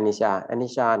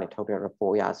Anisha နဲ့ထုတ်တဲ့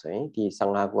report ရဆိုရင်ဒီ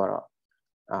15ခုကတော့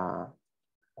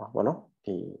ဘောနော်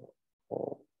ဒီဟို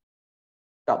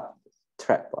top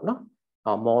threat ပေါ့နော်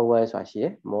malware ဆိုတာရှိတ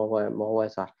ယ်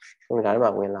malware ဆိုတာကွန်ပျူတာထဲ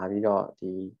မှာဝင်လာပြီးတော့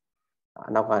ဒီ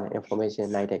အနောက်ကနေ information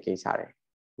လိုက်တဲ့ကိစ္စတွေ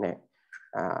နဲ့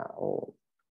ဟို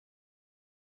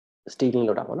stealing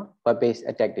လုပ်တာပေါ့နော် web based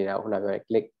attack တွေကခုနပြောတဲ့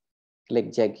click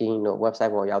jacking တို့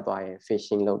website ပေါ်ရောက်သွားရင်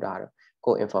phishing လုပ်တာတို့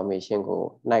ကို information ကို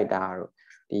နှိုက်တာတို့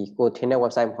ဒီကိုထင်တဲ့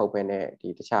website မဟုတ်ဘဲနဲ့ဒီ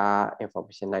တခြား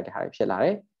information နှိုက်တဲ့ဟာတွေဖြစ်လာတ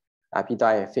ယ်ပြီး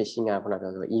တော့ရင် phishing ကခုန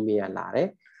ပြောဆို email ကလာတယ်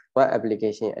web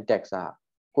application attack က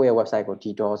ကိုယ့်ရဲ့ website ကို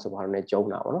DDoS ဆိုပါတော့လည်းကျုံး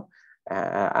တာပေါ့နော်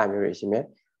အဲ့မျိုးတွေရှိမယ်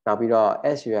နောက်ပြီးတော့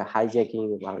SQL hijacking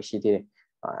လို့ပါလို့ရှိသေးတယ်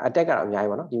attack ကတော့အများ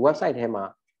ကြီးပေါ့နော်ဒီ website ထဲမှာ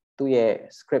သူ့ရဲ့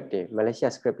script တွေ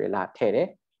malicious script တွေလာထည့်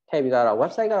ပြီးတော့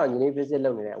website ကတော့ညီလေး visit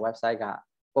လုပ်နေတဲ့ website က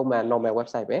ပုံမှန် normal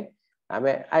website ပဲဒါပေ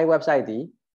မဲ့အဲ့ website ဒီ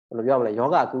ဘယ်လိုပြောမလဲယော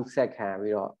ဂကူးဆက်ခံ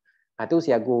ပြီးတော့သူ့ဆီ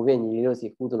ကကိုဗစ်ညီလေးတို့စီ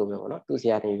ကူးသလိုမျိုးပေါ့နော်သူ့ဆီ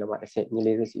ကနေတော့မှတစ်ချက်ညီ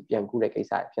လေးတို့စီပြန်ကူးတဲ့ကိစ္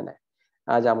စဖြစ်နေ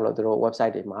အဲဒါကြောင့်မလို့သူတို့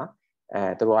website တွေမှာ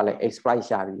သူတို့ကလည်း exploit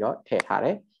ရှာပြီးတော့ထည့်ထား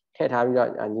ပြီးတော့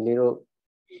ညီလေးတို့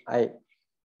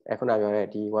ခုနပြောတဲ့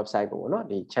ဒီ website ကိုပေါ့နော်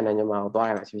ဒီ channel ညမှာကိုသွား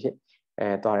ရမှာဖြစ်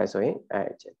သွားရဲဆိုရင်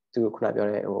သူခုနပြော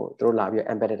တဲ့ဟိုသူတို့လာပြီး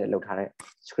embedded လုပ်ထားတဲ့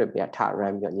script တွေကထ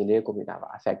run ပြီးတော့ညီလေးကွန်ပျူတာပါ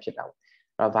affect ဖြစ်တာပေါ့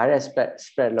အဲ့တော့ virus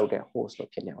spread လုပ်တဲ့ host လို့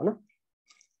ဖြစ်နေပါတော့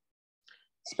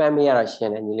spam ရတော့ရှ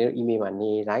င်းတယ်ညီလေးတို့ email မှာ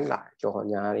နေတိုင်းလာကြော်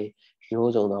ညာတွေ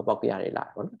မျိုးစုံသောပောက်ပြရတယ်လာ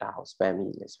ပေါ့နော်ဒါကို spam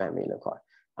လို့ခေါ်တ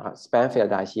ယ်spam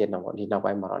filter ရှိရတော့ဒီနောက်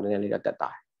ပိုင်းမှာတော့နည်းနည်းလေးတော့တက်တာ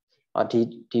ဒီ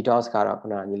DDoS ကတော့ခု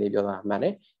နညီလေးပြောတာမှန်တ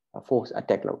ယ် force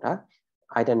attack လုပ်တာ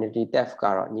identity theft က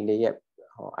တော့ညီလေးရဲ့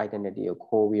identity ကို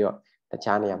ခိုးပြီးတော့တ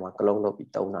ခြားနေရာမှာကလုံးလုပ်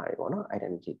ပြီးတုံးတာတွေပေါ့နော်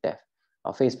identity theft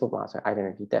Facebook မှာဆိုရင်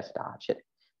identity theft တာဖြစ်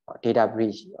တယ် data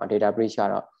breach က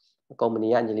တော့ company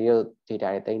ကညီလေးတို့ data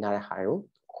တွေတင်ထားတဲ့ဟာတွေကို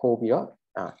ခိုးပြီးတော့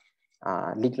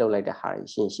leak လုပ်လိုက်တဲ့ဟာတွေ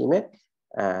ရှိမယ်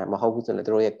မဟုတ်ဘူးဆိုလည်း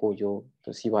တို့ရဲ့ကိုကြိုး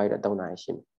သူစီးပွားရေးတော့တုံးတာ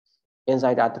ရှိမယ်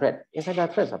insider threat ဆို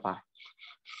တာပါ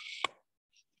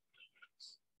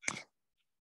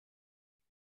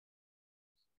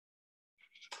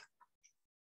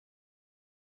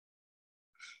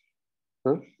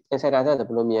insider threat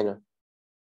ဘယ်လိုမြင်လဲ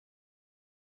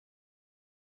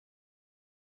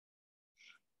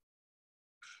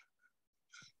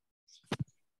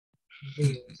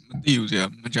မသိဘူးဆရာ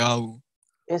မကြားဘူး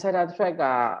insider threat က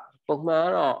ပုံမှန်က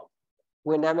တော့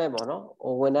ဝန်ထမ်းပဲပေါ့နော်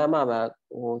ဟိုဝန်ထမ်းမှာပဲ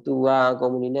ဟိုသူကကု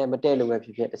မ္ပဏီနဲ့မတည့်လို့ပဲ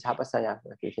ဖြစ်တခြားပတ်စံရ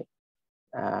ပဲဖြစ်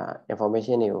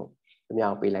information တွေကိုအ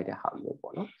များပေးလိုက်တဲ့ဟာမျိုး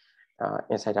ပေါ့နော်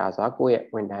insider ဆိုတာကိုယ့်ရဲ့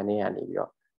ဝန်ထမ်းတွေကနေပြီး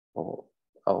တော့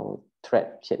ဟို threat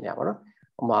ဖြစ်နေတာပေါ့နော်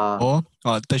ဟိုမှာ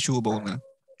တရှူပုံစံ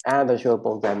တရှူ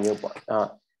ပုံစံမျိုးပေါ့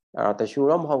တရှူ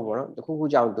တော့မဟုတ်ဘူးနော်တခုခု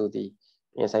ကြောင့်သူဒီ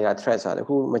insider threat ဆိုတာတ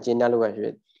ခုမကျင်းတတ်လို့ပဲဖြ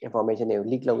စ် information တွေကို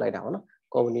leak လုပ်လိုက်တာပေါ့နော်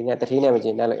ကုမ္ပဏီနဲ့တတိနဲ့မကျ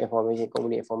င်းတတ်လို့ information ကုမ္ပ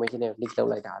ဏီ information တွေကို leak လုပ်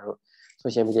လိုက်တာတို့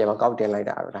social media မှာကောက်တင်လိုက်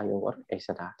တာတို့ဒါမျိုးပေါ့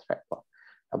insider threat ပေါ့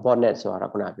botnet ဆိုတာ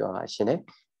တော့ခုနပြောတာရှင်းတယ်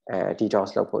DDoS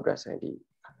လုပ်ဖို့အတွက်ဆိုရင်ဒီ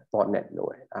botnet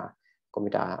လို့ရကွန်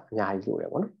ပျူတာအများကြီးလို့ရ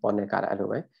ပေါ့နော် botnet ကလည်းအဲ့လို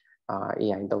ပဲ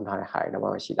AI သုံးထားတဲ့ဟာတွေ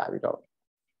တော့မရှိလာပြီးတော့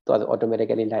သူက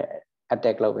automatically လိုက်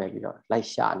attack လုပ်နေပြီးတော့လိုက်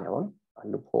ရှာနေပေါ့နော်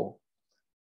လူဖို့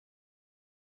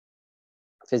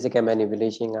physical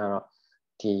manipulation ကတော့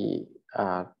ဒီ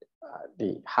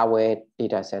hardware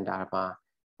data center မှာ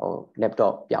ဟို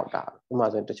laptop ပျောက်တာဥပမာ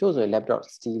ဆိုတချို့ဆိုရင် laptop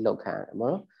steal လုပ်ခံရတယ်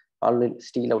ပေါ့နော်ဘာလို့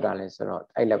steal လုပ်တာလဲဆိုတော့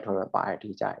အဲ့ laptop မှာပါတဲ့ဒီ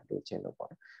ကြိုင်လို့ချင်းလို့ပေါ့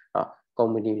နော်ကု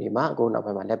မ္ပဏီတွေမှာအခုနောက်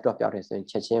ပိုင်းမှာ laptop ပျောက်တယ်ဆိုရင်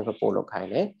ချက်ချင်း report လုပ်ခိုင်း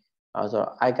တယ်ဆို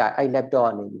တော့အဲ့ laptop က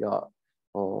နေပြီးတော့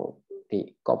ဟိုဒီ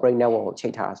corporate network ကိုချိ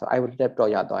န်ထားတာဆိုတော့အဲ့ laptop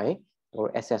ရသွားရင်ဟို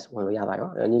access ဝင်လို့ရတာရော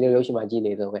ညီလေးရုပ်ရှင်မှာကြည့်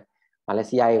နေဆိုပဲဘာလဲ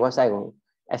CIA website ကို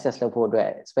access လုပ်ဖို့အတွက်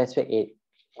specific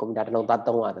ကွန်ပျူတာတစ်လုံးသား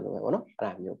သုံးရတယ်လို့ပဲပေါ့နော်အဲ့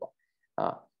ဒါမျိုးပေါ့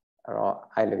အဲ့တော့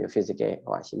အဲ့လိုမျိုး physical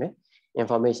ဟိုရှိမယ်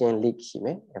information leak ရှိမ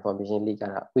ယ် information leak က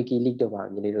တော့ wiki leak တော့ပါ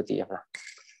ညီလေးတို့သိရမလား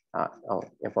ဟို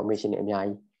information တွေအများ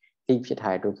ကြီး leak ဖြစ်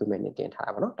ထားတဲ့ document တွေတင်ထား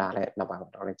တာပေါ့နော်ဒါလည်းနောက်ပိုင်းမှာ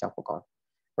တော့လည်းကြောက်ဖို့ကောင်း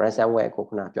ransomware ကို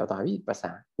ခုနပြောသွားပြီပတ်စံ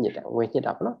ညစ်တယ်ဝင်ညစ်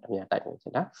တာပေါ့နော်တမန်တိုက်ဝင်ည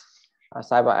စ်တာ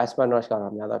cyber espionage က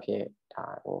တော့များသောအားဖြင့်ဒါ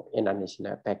ဟို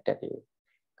international backed တွေ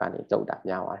ကနေလောက်တာ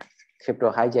များပါတယ် crypto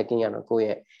hijacking ကတော့ကိုယ့်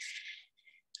ရဲ့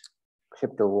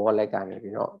crypto wallet ကနေ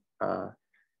ပြီးတော့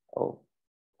ဟို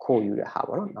ခိုးယူတဲ့ဟာ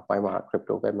ပေါ့နော်နောက်ပိုင်းမှာ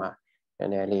crypto ဘက်မှာန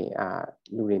ည်းနည်းလေး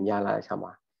လူတွေများလာတဲ့အခါ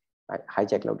မှာ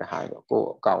hijack လုပ်တဲ့ဟာတွေကိုယ့်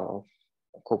အကောင့်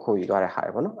ခိုးယူသွားတဲ့ဟာ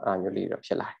တွေပေါ့နော်အဲ့လိုမျိုးလေးတော့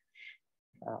ဖြစ်လာတယ်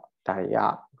ဒါတွေက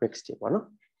risks တွေပေါ့နော်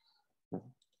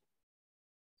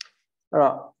အဲ့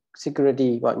တော့ security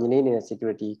ပေါ့ညီလေးနေတဲ့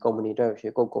security company တွေဖြ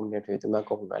စ်ကို company တွေသူများ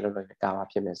company မှာလုပ်လို့ကာပါ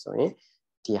ဖြစ်မယ်ဆိုရင်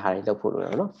ဒီဟာတွေလုပ်ဖို့လိုတ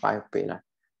ယ်နော် 5 ပေးလာ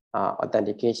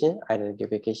authentication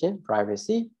identification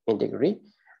privacy integrity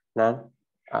non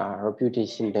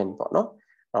reputation then ပေါ့နော်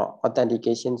အဲ့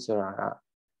authentication ဆိုတာက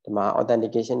ဒီမှာ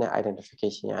authentication နဲ့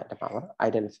identification ကတပါပါ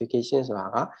identification ဆိုတာ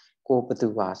ကကိုယ်ဘယ်သူ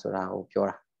ပါဆိုတာကိုပြော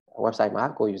တာ website မှာ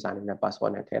ကို user name နဲ့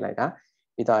password နဲ့ထည့်လိုက်တာ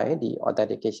ပြီးတော့ဒီ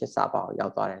authentication server ကိုရော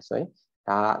က်သွားတယ်ဆိုရင်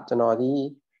ဒါကကျွန်တော်ဒီ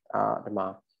ဒီမှာ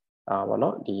ဘော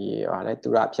နော်ဒီဟာလဲသူ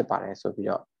ရဖြစ်ပါတယ်ဆိုပြီး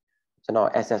တော့ကျွန်တော်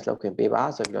access လုပ်ခွင့်ပေးပါ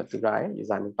ဆိုပြီးတော့သူရရဲ့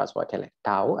user name password ထည့်လိုက်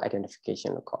ဒါကို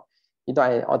identification လို့ခေါ်ပြီးတော့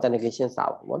authentication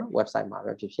server ဘောနော် website မှာ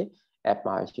ပဲဖြစ်ဖြစ် app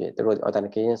မှာပဲဖြစ်သူတို့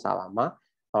authentication server မှာ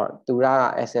သူရက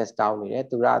access တောင်းနေတယ်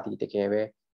သူရဒီတကယ်ပဲ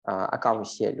account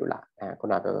ရှိရလို့လားခု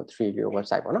နပြော 3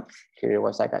 website ပေါ့နော် 3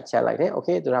 website က check လိုက်တယ်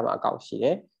okay သူရမှာ account ရှိတ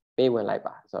ယ်ပေးဝင်လိုက်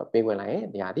ပါဆိုတော့ပေးဝင်လိုက်ရင်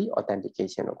ဒီဟာဒီ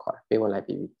authentication လို့ခေါ်တယ်ပေးဝင်လိုက်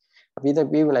ပြီးပြီးတော့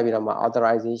ပေးဝင်လိုက်ပြီးတော့မှ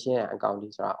authorization and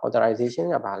accounting ဆိုတာ authorization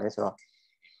ကဘာလဲဆိုတော့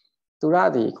သူရ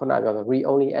ဒီခုနပြော read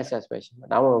only access ပဲရှိမှာ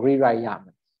ဒါမှမဟုတ် rewrite ရမ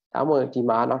ယ်ဒါမှမဟုတ်ဒီ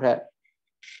မှာနောက်ထပ်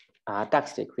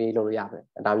text တွေ create လုပ်ရမယ်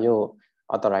ဒါမျိုး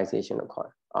authorization လို့ခေါ်တ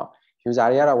ယ်user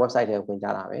တွေကတော့ website ထဲဝင်ကြ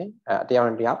တာပဲတယောက်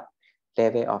နဲ့တယောက်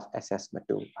level of access မ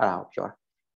တူအဲ့ဒါကိုပြော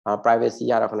တာprivacy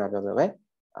ကတော့ခုနပြောဆိုပဲ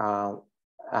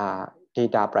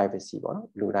data privacy ပေါ့နော်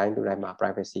လူတိုင်းမှာ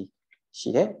privacy ရှိ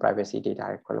တယ် privacy data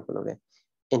တွေခွဲလို့လဲ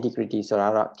integrity ဆိုတာ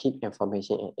တော့ keep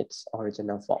information in its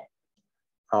original form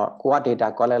ကိုက data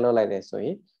collect လုပ်လိုက်တယ်ဆိုရ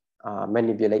င်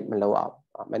manipulate မလုပ်အောင်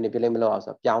manipulate မလုပ်အောင်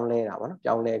ဆိုပြောင်းလဲတာပေါ့နော်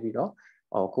ပြောင်းလဲပြီးတော့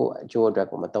ကိုအကျိုးအတွက်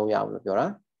ကိုမသုံးရဘူးလို့ပြောတာ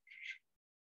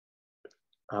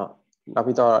နောက်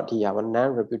ပြီးတော့ဒီဟာ non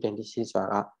reputation ဆို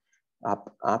တာက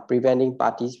preventing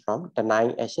parties from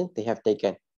denying action they have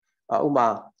taken ဥပမာ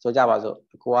ဆိုကြပါစို့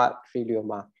ကိုက Trillium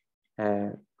မှာ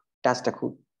task တစ်ခု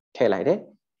ထည့်လိုက်တယ်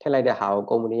ထည့်လိုက်တဲ့ဟာကို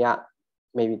company က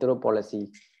maybe သူတို့ policy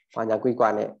ဘာညာကွိကွာ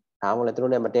နဲ့ဒါမှမဟုတ်လည်းသူ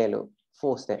တို့နဲ့မတည့်လို့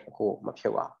force တဲ့အခုမဖြ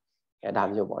စ်အောင်ဒါ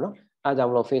မျိုးပေါ့နော်အဲဒါကြောင့်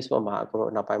မလို့ Facebook မှာအခု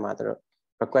နောက်ပိုင်းမှာသူတို့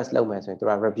request လုပ်မယ်ဆိုရင်သူ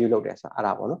တို့ review လုပ်တယ်ဆိုတာအဲ့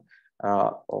ဒါပေါ့နော်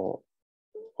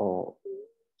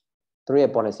သူတို့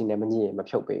ရဲ့ policy နဲ့မညီရင်မ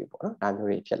ဖြုတ်ပေးဘူးပေါ့နော်ဒါမျိုး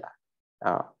တွေဖြစ်လာ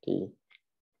ဒီ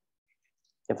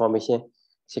information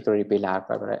security ပေးလာ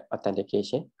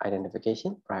authentication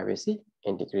identification privacy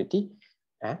integrity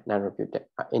and non reputed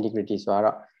integrity ဆို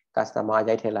တော့ customer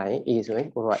ရိုက်ထည့်လိုက်ရင် A ဆိုရင်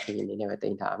ကိုက A အနေနဲ့ပဲတ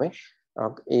င်ထားရမယ်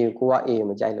A ကိုက A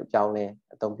မကြိုက်လို့ပြောင်းလဲ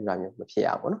အသုံးပြုတာမျိုးမဖြစ်ရ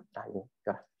ဘူးเนาะဒါမျိုး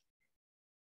ပြောတာ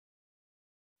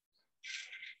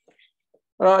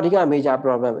အဓိက major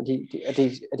problem အ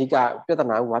ဓိကပြဿ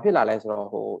နာကဘာဖြစ်လာလဲဆိုတော့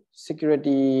ဟို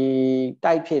security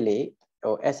type ဖြစ်လေ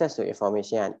ဟို access to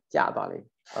information ကကြာသွားလိမ့်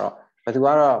ဘယ်သူက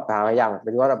တော့ဘာပဲရမယ်ဘ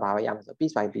ယ်သူကတော့ဘာပဲရမယ်ဆို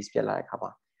piece by piece ဖြစ်လာတဲ့အခါ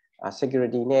မှာ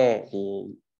security နဲ့ဒီ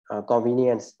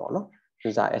convenience ပေါ့နော်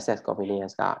user access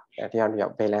convenience ကတရားတစ်ယော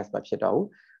က် balance မဖြစ်တော့ဘူး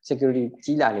security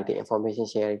ကြီးလာနေတဲ့ information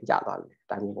share ကြာသွားတယ်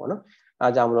ဒါမျိုးပေါ့နော်အဲဒါ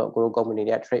ကြောင့်မလို့ကိုလို company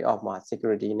တွေ trade off မှာ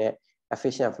security နဲ့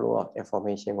efficient flow of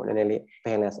information ကိုနည်းနည်းလေး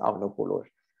balance out လုပ်ဖို့လိုတယ်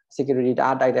security တ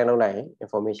အားတိုက်တယ်လုပ်လိုက်ရင်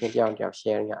information တယောက်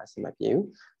sharing ကအဆင်မပြေဘူး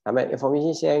ဒါပေမဲ့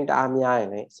information sharing တအားများရင်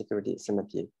လည်း security အဆင်မ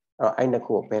ပြေဘူးအဲ့တော့အဲ့နှစ်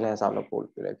ခုကို balance out လုပ်ဖို့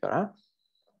ပြောတာ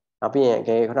နောက်ပြီးရင်အက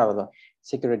ယ်ခဏပြောဆို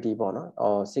security ပေါ့နော်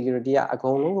security ကအကု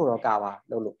န်လုံးကိုတော့cover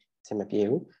လုပ်လို့အဆင်မပြေ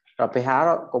ဘူးအဲ့တော့ဘယ်ဟာ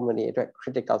တော့ company အတွက်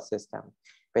critical system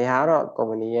ဘယ်ဟာတော့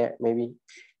company ရဲ့ maybe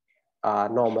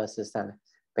normal system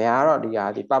ဘယ်ဟာတော့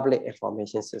ဒီ public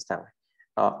information system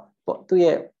သူ့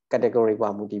ရဲ့ category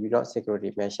ပေါ်မူတည်ပြီးတော့ security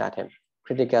measure ထည့်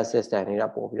critical system တွေ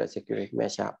တော့ပို့ပြီးတော့ security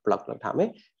measure block လုပ်ထားမယ်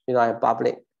ပြီးတော့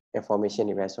public information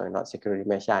တွေပဲဆိုရင်တော့ security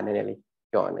measure နည်းနည်းလေး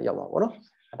ပြောရင်ရောက်မှာပေါ့နော်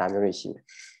ဒါမျိုးတွေရှိတယ်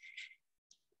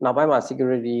နောက်ပိုင်းမှာ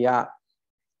security က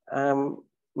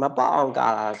မပေါက်အောင်ကာ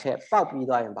တာချက်ပေါက်ပြီး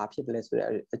သွားရင်ဘာဖြစ်လဲဆို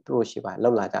တော့ approach ရှိပါ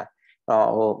လောက်လာကြတယ်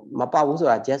ဟိုမပေါက်ဘူးဆို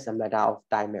တာ just a matter of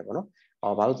time ပဲပေါ့နော်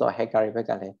ဘာလို့ဆိုတော့ hacker တွေဘက်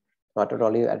ကလည်းတော်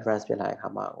တော်လေး advance ဖြစ်လာတဲ့အခါ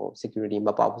မှာဟို security မ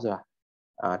ပေါက်ဘူးဆိုတာ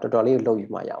တော်တော်လေးလုပ်ယူ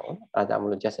မှရအောင်အဲဒါကြောင့်မ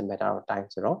လို့ just a matter of time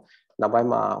ဆိုတော့နောက်ပိုင်း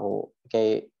မှာဟို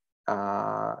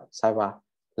cyber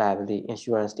liability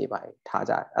insurance တွေပါထား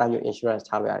ကြတယ်အဲ့လိုမျိုး insurance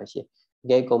ထားလို့ရတယ်ရှိ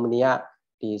တယ် company က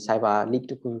ဒီ cyber leak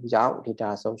တခုကြောင့် data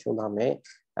ဆုံးရှုံးသွားမယ်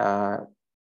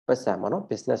ပတ်စံပေါ့နော်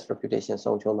business reputation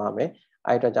ဆုံးရှုံးသွားမယ်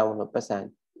အဲ့အတွက်ကြောင့်မလို့ပတ်စံ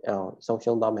ဆုံး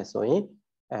ရှုံးသွားမယ်ဆိုရင်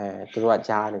သူတို့က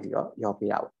ကြားနေပြီးတော့ရော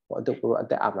ပေးတာပေါ့သူတို့အ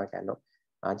သက်အာမခံတော့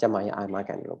ကျမရဲ့အာမ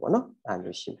ခံလို့ပေါ့နော်အဲ့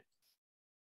လိုရှိတယ်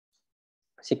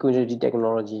security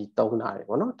technology သုံးတာတွေ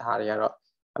ပေါ့နော်ဒါတွေကတော့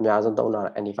အများဆုံးသုံးတာ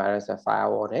antivirus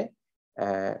firewall နဲ့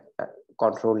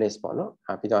control list ပေါ့နော်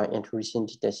ပြီးတော့ intrusion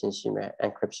detection ရှိမယ်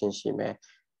encryption ရှိမယ်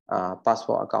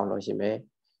password account လို့ရှိမယ်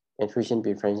intrusion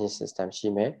prevention system ရှိ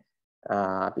မယ်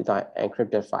ပြီးတော့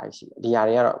encrypted file ရှိမယ်ဒီဟာ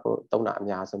တွေကတော့ကိုသုံးတာအ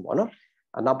များဆုံးပေါ့နော်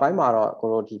နောက်ပိုင်းမှာတော့ကို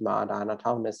တို့ဒီမှာဒါ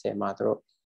2020မှာသူတို့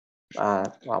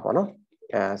ဟောပါနော်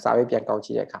စာရေးပြန်ကောက်ကြ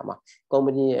ည့်တဲ့အခါမှာ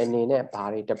company အနေနဲ့ဘာ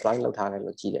တွေ deploy လုပ်ထားလဲ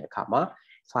လို့ကြည့်တဲ့အခါမှာ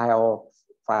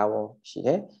firewall ရှိတ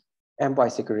ယ်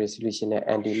endpoint security solution နဲ့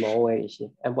anti malware ရှိ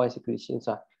endpoint security solution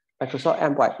ဆိုတာ Microsoft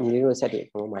endpoint ညီလေးတို့ set တွေအ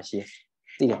ကုန်လုံးမှာရှိတယ်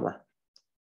သိတယ်မလား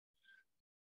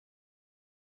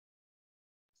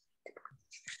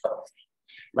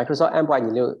Microsoft endpoint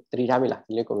ညီလေးတို့သတိထားမိလား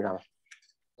ညီလေးကွန်ပျူတာမှာ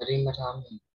သတိမထား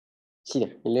မိရှိတ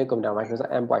ယ်ညီလေးကွန်ပျူတာ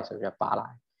Microsoft endpoint ဆိုပြီးပါလာ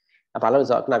တယ်ဘာလို့လဲ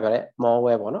ဆိုတော့ခုနပြောတဲ့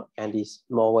malware ပေါ့နော် anti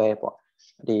malware ပေါ့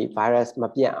ဒီ virus မ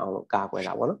ပြန့်အောင်လို့ကာကွယ်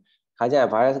တာပေါ့နော်ခါကျရင်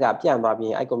virus ကပြန့်သွား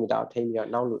ပြီးအဲ့ကွန်ပျူတာကိုထိန်းပြီးတော့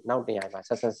နောက်တင်ရမှာဆ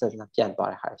က်ပြန့်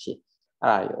သွားတဲ့ဟာရှိ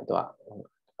အဲ့ဒါတွေကိုသူ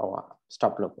က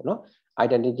stop လုပ်ပေါ့နော်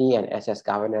identity and access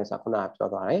governance ဆိုခုနပြော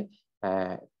သွားတယ်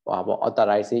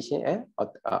authorization and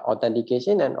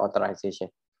authentication and authorization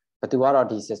ဘယ်သူကတော့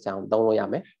ဒီ system ကိုသုံးလို့ရ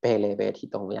မယ်ဘယ် level အထိ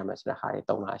သုံးလို့ရမယ်ဆိုတဲ့ဟာတွေ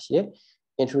သုံးတာရှိတယ်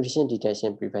intrusion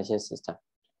detection prevention system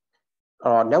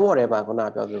network တွေမှာခုန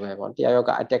ပြောသလိုပဲပေါ့တရားရောက်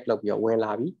က attack လုပ်ပြီးဝင်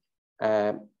လာပြီး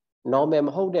normal မ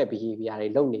ဟုတ်တဲ့ behavior တွေ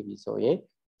လုပ်နေပြီဆိုရင်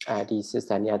ဒီ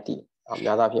system တွေကတည်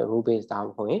များသောအားဖြင့် rule based တော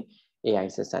င်းဆိုရင် AI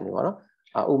system တွေပေါ့နော်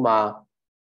ဥပမာ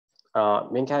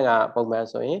မင်းခန့်ကပုံမှန်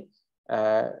ဆိုရင်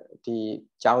ဒီ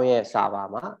ကျောင်းရဲ့ server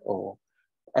မှာ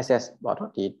access ပေါ့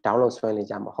နော်ဒီ download ဆွဲနေ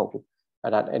ကြမှာမဟုတ်ဘူး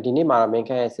အဲ့ဒါဒီနေ့မှာမင်း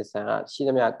ခန့်ရဲ့ system ကရှိသ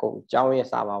မျှကိုကျောင်းရဲ့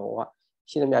server ပေါ်က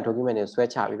ရှိသမျှ document တွေဆွဲ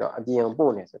ချပြီးတော့အပြင်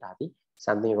ပို့နေဆိုတာဒီ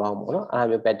something wrong ပေါ့နော်အဲ့ဒါ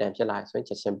မျိုး pattern ဖြစ်လာရင်ဆိုရင်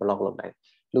ချက်ချင်း block လုပ်လိုက်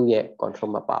လူရဲ့ control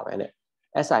မပါပဲနဲ့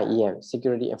SIEM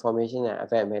security information and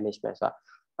event management ဆို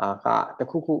တာတ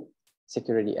ခုခု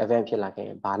security event ဖြစ်လာခဲ့ရ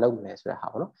င်ဘာလုပ်မလဲဆိုတဲ့ဟာ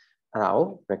ပေါ့နော်အဲ့ဒါကို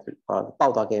ပေါ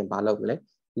က်သွားခဲ့ရင်ဘာလုပ်မလဲ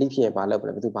leak ဖြစ်ရင်ဘာလုပ်မ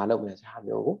လဲဘယ်သူဘာလုပ်မလဲဆိုတာ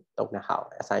မျိုးကိုတုံးတဲ့ဟာကို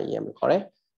SIEM လို့ခေါ်တယ်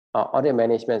audit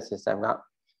management system က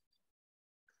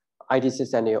IT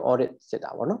system တွေကို audit စစ်တာ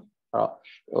ပေါ့နော်အဲ့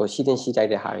တော့ရှိတဲ့ရှိတိုက်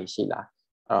တဲ့ဟာတွေရှိလား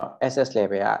access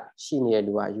level ကရှိနေတဲ့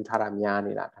လူကယူထားတာများ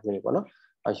နေလားဒါမျိုးတွေပေါ့နော်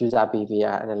user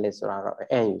behavior analyst ဆိုတာတော့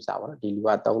end user ပေါ့နော်ဒီလူက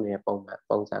သုံးနေတဲ့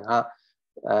ပုံစံက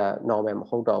normal မ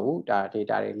ဟုတ်တော့ဘူးဒါ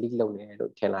data တွေ leak လုပ်နေတယ်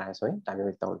လို့ထင်လာရဆိုရင်ဒါမျိုး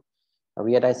တွေသုံးတယ်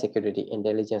real time security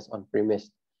intelligence on premise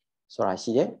ဆိုတာ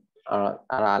ရှိတယ်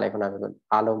အဲ့ဒါလည်းခုနကပြော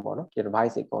အားလုံးပေါ့နော်ဒီ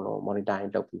device တွေအကုန်လုံး monitoring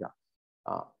လုပ်ပြီးတော့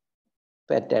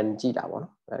pattern ကြည့်တာပေါ့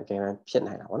နော်အဲ့ဒါဖြစ်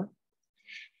နိုင်တာပေါ့နော်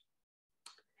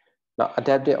နောက်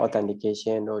adaptive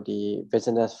authentication တို့ဒီ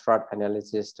business fraud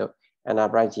analysis တို့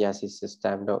enterprise GRC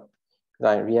system တို့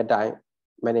real time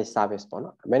managed service ပေါ့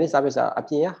နော် managed service ကအ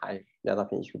ပြင်ရဟာများသော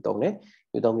ဖြင့်ယူသုံးတယ်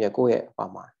ယူသုံးပြီးကိုယ့်ရဲ့အ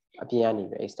ပေါ်မှာအပြင်ကနေ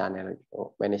ပြီး external ကို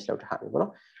manage လုပ်ထားပြီပေါ့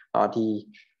နော်ဒီ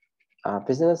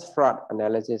business fraud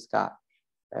analysis က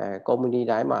company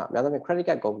တိုင်းမှာများသောဖြင့် credit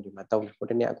card company မှာသုံးတယ်ဟို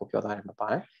တနေ့အခုပြောထားတယ်မှာပါ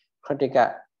တယ် credit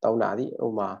card သုံးတာဒီဥ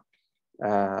ပမာ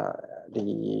ဒီ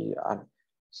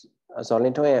ဇော်လ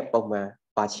င်းထွန်းရဲ့ပုံမှန်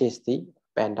purchase ဒီ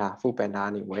panda food panda က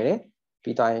နေဝယ်တယ်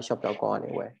ပြီးတော့ shop.com က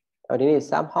နေဝယ်ဒီနေ့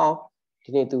somehow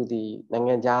ဒီနေ့သူဒီနိုင်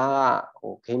ငံခြားက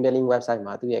game billing website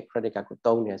မှာသူရဲ့ credit card ကို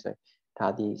သုံးနေဆိုရင်ဒါ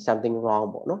ဒီ something wrong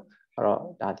ပေါ့နော်အဲ့တော့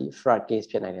ဒါဒီ fraud case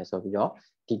ဖြစ်နိုင်တယ်ဆိုပြီးတော့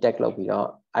detect လုပ်ပြီးတော့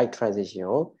i transition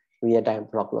ကို real time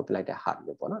block လုပ်ပလိုက်တဲ့ဟာ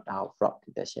မျိုးပေါ့နော်ဒါကို fraud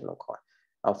detection လို့ခေါ်တ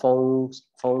ယ်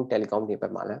phone telecom တွေဘ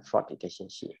က်မှာလည်း fraud detection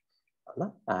ရှိတယ်ဟုတ်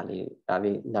နော်ဒါ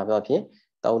လေးနောက်ပြောဖြစ်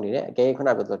သုံးနေတယ်အကယ်ခုန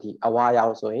ပြောသလိုဒီအဝါရော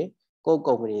င်ဆိုရင်ကိုယ့်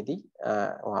company ဒီ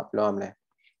ဟိုဘယ်လိုရမလဲ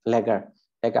lagger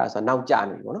ဆိုနောက်ကျ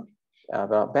နေပြီပေါ့နော်အဲ့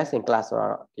တော့ best in class ဆို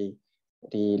တော့ဒီ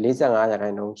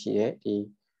45%ရှိတယ်ဒီ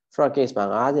fraud case မှာ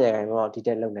50%တော့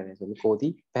detect လုပ်နိုင်တယ်ဆိုပြီးကိုဒီ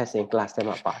best in class ထဲ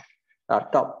မှာပါတယ်အဲ့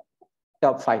တော့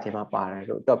top 5 ထဲမှာပါတယ်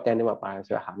လို့ top 10 ထဲမှာပါတယ်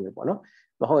ဆိုတဲ့ဟာမျိုးပေါ့နော်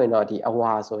မဟုတ်ရင်တော့ဒီအ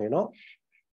ဝါဆိုရင်တော့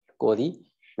ကိုဒီ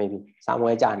maybe စာ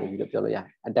မွဲကြနေပြီလို့ပြောလို့ရတယ်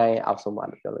အတိုင်းအောက်ဆုံးပါ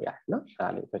လို့ပြောလို့ရတယ်နော်အဲ့ဒါ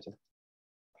လေးပြောချင်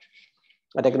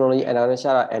တယ်technology analysis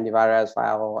antivirus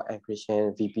firewall encryption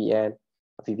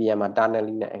VPN မှာ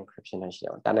tunneling နဲ့ encryption နဲ့ရှိ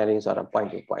အောင် tunneling ဆိုတော့ point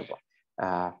to point ပေါ့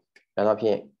ဒါတော့ဖြ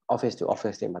င့် office to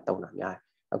office တွေမှာတုံးတာများတယ်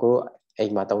အခုအိ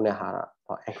မ်မှာတုံးတဲ့ဟာ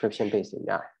တော့ encryption base တွေ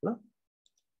များတယ်နော်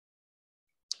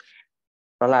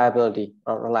reliability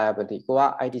ကိုက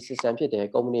IT system ဖြစ်တယ်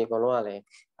company အကုန်လုံးကလည်း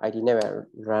IT နဲ့ပဲ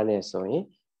run နေဆိုရင်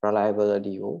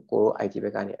reliability ကိုတို့ IT ဘ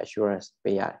က်ကနေ assurance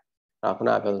ပေးရတယ်ခုန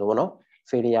ကပြောသလိုပေါ့နော်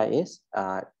failure is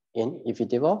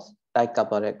inevitable tight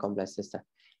coupled complex system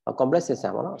complex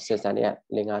system ပေါ့နော် system တွေ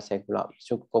က50-60ခုလောက်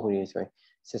ချုပ် company တွေဆိုရင်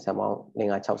system ပေါင်း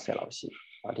50-60လောက်ရှိ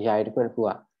ဒီဟာတွေတစ်ခု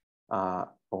က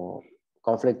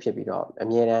conflict ဖြစ်ပြီးတော့အ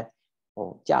မြဲတမ်း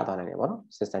ကျသွားနိုင်တယ်ပေါ့နော်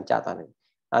system ကျသွားနိုင်တယ်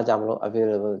အဲဒါကြောင့်မလို့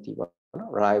availability ပေါ့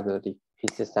reliability ဒီ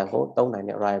system ကိုသုံးနိုင်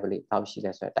တဲ့ reliability လောက်ရှိ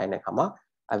လဲဆိုရင်တိုင်းတဲ့အခါမှာ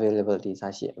availability စ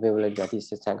ရှိ availability ဒီ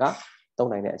system က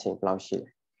သုံးနိုင်တဲ့အချိန်ဘယ်လောက်ရှိ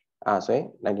လဲဆိုရင်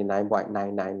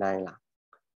 99.999 လား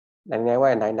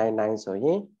 99.999 ဆိုရ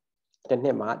င်တစ်နှ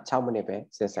စ်မှာ6မိနစ်ပဲ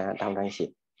system က downtime ရှိ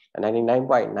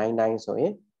 99.99 ဆိုရ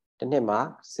င်တစ်နှစ်မှာ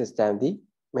system ဒီ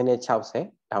မိနစ်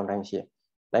60 downtime ရှိ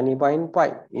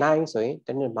 99.9 ဆိုရင်တ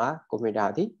စ်နှစ်မှာ computer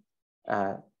ဒီ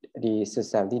ဒီ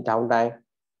system ဒီ downtime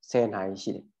 10 နာရီ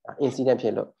ရှိတယ် incident ဖြ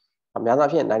စ်လို့အများအား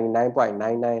ဖြင့်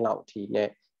 99.99 လောက်အထိနဲ့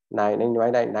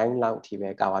 99.9 လောက်အထိပဲ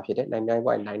ကာဗာဖြစ်တယ်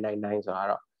 99.999 ဆိုတာ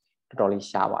တော့တော်တော်လေး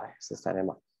ရှားပါတယ် system ထဲ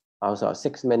မှာဘာလို့ဆိုတော့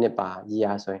6 minute per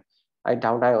year ဆိုရင်အဲ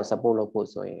downtime ကို support လုပ်ဖို့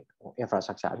ဆိုရင်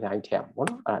infrastructure အများကြီးထည့်ရမှာပေါ့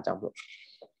နော်အဲ့ဒါကြောင့်မို့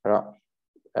အဲ့တော့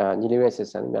ညီလေးရဲ့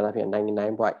system အများအားဖြင့်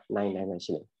 99.99 ပဲ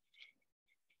ရှိတယ်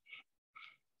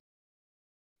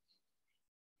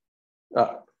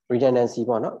redundancy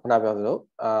ပေါ့နော်ခုနပြောသလို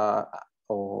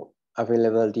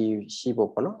availability ရှိဖို့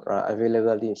ပေါ့နော်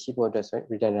availability ရှိဖို့အတွက်ဆိုရင်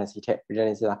redundancy ထည့်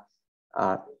redundancy က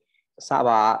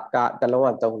server ကတစ်လုံး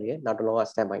ကသုံးနေတယ်နောက်တစ်လုံးက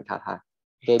standby ထားထား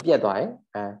တယ်တကယ်ပြတ်သွားရင်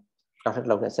နောက်ထပ်တ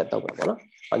စ်လုံးနဲ့ဆက်သုံးမယ်ပေါ့နော်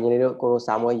ညီလေးတို့ကိုလို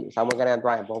စာမွေးကလည်း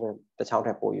တွားရင်ပုံမှန်တစ်ချောင်းထ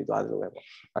က်ပို့ယူသွားသလိုပဲပေါ့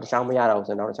တစ်ချောင်းမရတော့ဘူး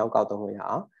ဆိုတော့နောက်တစ်ချောင်းကောက်သုံးလို့ရ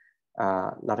အောင်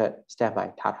နောက်ထပ် standby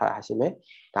ထားထားတာရှိမယ်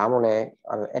ဒါမှမဟုတ်လည်း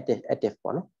active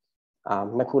ပေါ့နော်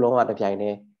နှစ်ခုလုံးကတစ်ပြိုင်တ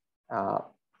ည်း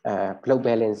load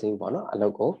balancing ပေါ့နော်အလု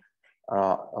ပ်ကို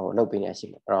လုပ်ပေးနေရှိ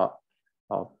မယ်အဲ့တော့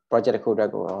project တစ်ခုအတွ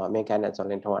က်ကို main cabinet ဆို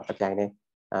ရင်တော့တစ်ပြိုင်တည်း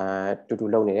တူတူ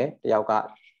လုပ်နေတယ်တယောက်က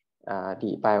ဒီ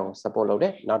အပိုင်းကို support လုပ်တ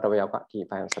ယ်နောက်တစ်ယောက်ကဒီအ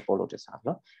ပိုင်းကို support လုပ်တယ်ဆိုတာ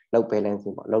နော် load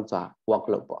balancing ပေါ့ load ဆိုတာ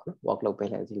workload ပေါ့နော် workload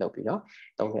balancing လုပ်ပြီးတော့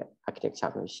သုံးတဲ့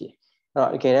architecture မျိုးရှိတယ်အဲ့တော့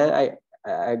တကယ်တမ်း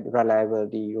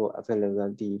reliability တို့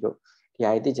availability တို့ဒီ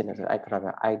အရေးသိချင်တယ်ဆိုတော့ခဏပြ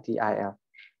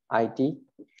IT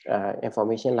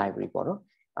information library ပေါ့နော်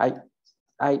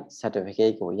အဲ့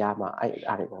certificate ကိုရမှာအဲ့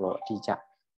အားတွေကတော့အတိအကျ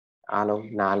အားလုံး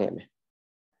နားလည်မယ်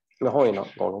မဟုတ်ရင်တော့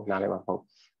အကုန်လုံးနားလည်မှာမဟုတ်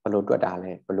ဘယ်လိုတွက်တာ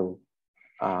လဲဘယ်လို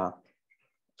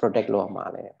protect လုပ်အောင်မှာ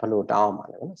လဲဘယ်လိုတောင်းအောင်မှာ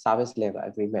လဲနော် service level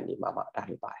agreement တွေမှာဒါ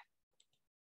တွေပါတယ်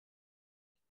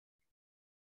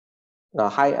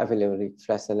နော် high availability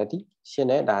facility ရှင်း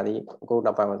တယ်ဒါဒီအခု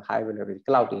နောက်ပိုင်းမှာ high availability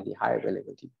cloud တွေဒီ high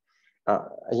availability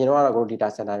အရင်တော့ကို data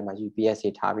center တွေမှာ UPS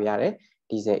တွေထားပြရတယ်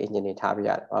diesel engine တွေထားပြရ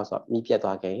တယ်အဲ့ဆိုမိပြတ်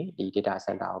သွားခဲ့ရင်ဒီ data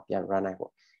center ကိုပြန် run နိုင်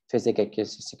ဖို့ physical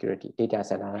security data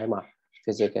center တိုင်းမှာ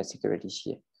physical security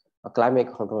ရှိတယ် climate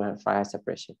control and fire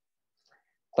suppression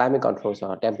climate control ဆို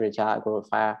တော့ temperature ကို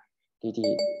fire ဒီ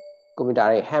computer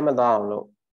တွေ hang မသွားအောင်လို့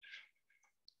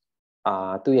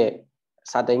သူ့ရဲ့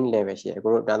certain level ရှိတယ်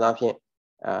ကိုတို့ပြန်သွားဖြင့်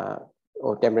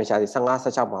ဟို temperature တွေ15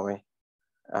 16ပါပဲ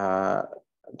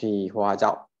ဒီဟိုဟာ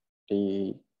ကြောင့်ဒီ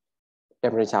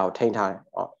temperature ကိုထိန်းထားတယ်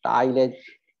တအားကြီးလဲ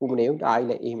ပူမနေဘူးတအားကြီး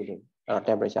လဲအေးမနေဘူးအဲ့တော့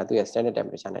temperature သူ့ရဲ့ standard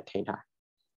temperature နဲ့ထိန်းထားတယ်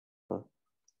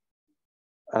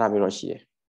အဲ့ဒါမျိုးတော့ရှိတယ်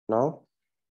နော်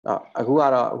အခု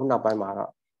နောက်ပိုင်းမှာ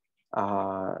တော့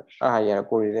အဲ့ဒါကြီးကတော့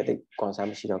ကိုရီးယားတိတ် concern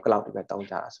မရှိတော့ cloud တွေပဲတောင်း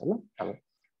ကြတာဆိုနော်ဒါပေမဲ့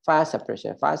fire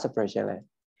suppression လဲ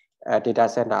data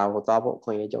center ကိုသွားဖို့အခွ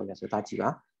င့်အရေးကြုံနေဆိုတာကြည့်ပါ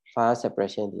fire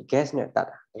suppression ဒီ gas နဲ့တတ်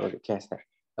တာတို့ gas နဲ့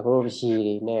အခုရေ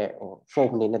တွေနဲ့ဟို foam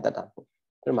တွေနဲ့တတ်တာပေါ့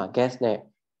ဒီမှာ gas နဲ့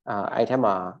အဲ့ထက်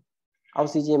မှာအော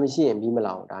က်ဆီဂျင်မရှိရင်မီးမ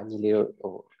လောင်ဒါညီလေးတို့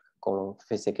ဟိုအကုန်လုံး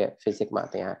physics မှာ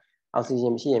သင်ရအောက်ဆီဂျ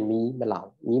င်မရှိရင်မီးမလောင်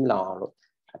အောင်လို့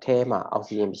အထဲမှာအောက်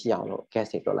ဆီဂျင်မရှိအောင်လို့ gas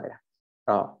တွေတွက်လိုက်တာအဲ့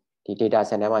တော့ဒီ data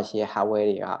center မှာရှိတဲ့ hardware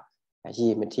တွေကရေ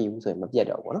မထိဘူးဆိုရင်မပြတ်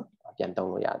တော့ဘူးเนาะပြန်သုံး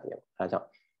လို့ရတယ်အဲဒါကြောင့်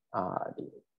ဒီ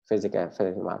physical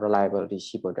မှာ reliability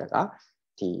ရှိဖို့အတွက်က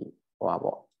ဒီဟိုပါ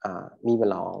ပေါ့မီးမ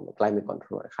လောင်အောင် climate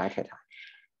control တစ်ခါထည့်ထား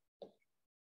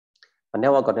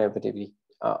network connectivity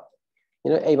ဒီ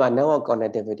လိုအိမ်မှာ network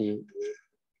connectivity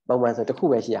ပုံမှန်ဆိုတစ်ခု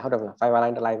ပဲရှိရဟုတ်တယ်မလား fiber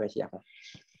line တစ် line ပဲရှိရမှာ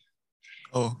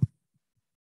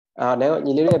network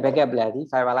ညီလေးရဲ့ backup plan ဒီ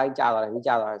fiber line ကြာသွားတယ်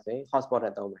ဆိုရင် hotspot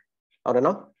နဲ့သုံးမယ်ဟုတ်တယ်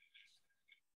နော်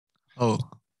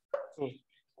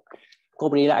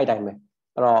company လည်းအဲ့တိုင်းပဲ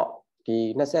အဲ့တော့ဒီ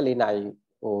24နာရီ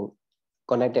ဟို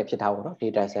connected ဖြစ်ထားဖို့နော်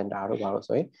data center တို့ဘာလို့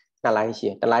ဆိုရင်နှစ် line ရှိ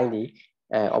တယ်တစ် line ဒီ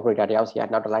operator တယောက်စီက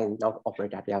နောက်တစ် line နောက်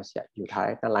operator တယောက်စီကယူထားတ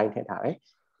ယ်နှစ် line ထည့်ထားတယ်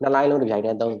နှစ် line လုံးတစ်ပြိုင်တ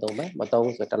ည်းသုံးမယ်မ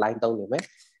သုံးဆိုတစ် line သုံးနေမယ်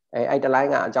အဲ့တစ် line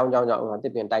ကအကြောင်းကြောင့်တ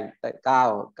စ်ပင်တိုက်ကား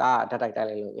ဓာတ်တိုက်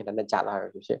လိုက်လို့ internet ကျလာတ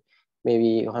ယ်ဖြစ်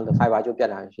maybe ဟို fiber ကျိုးပြ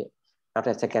တ်တာဖြစ်နောက်ထ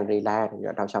ပ် secondary line ကနေပြီး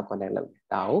တော့တောက်လျှောက် connect လုပ်တယ်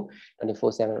ဒါကို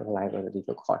 24/7 reliability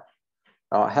လို့ခေါ်တ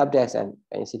ယ်help desk and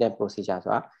incident procedure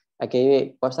ဆိုတာအကယ်၍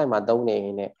 website မှာသုံးနေရ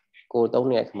င်လည်းကိုသုံး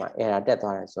နေတဲ့အခါမှာ error တက်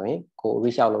သွားတယ်ဆိုရင်ကို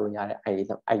reach out လုပ်လို့ရတဲ့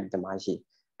ID သမားရှိ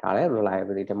ဒါလည်း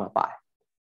reliability ထဲမှာပါတယ်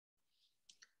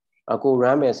ကို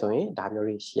run မယ်ဆိုရင်ဒါမျိုး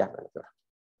တွေရှိရမယ်လို့ပြောတာ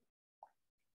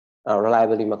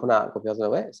reliability မှာခုနကပြောသ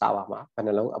လိုပဲ server မှာဘယ်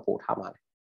နှလုံးအပို့ထားမှာလဲ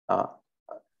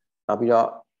နောက်ပြီးတော့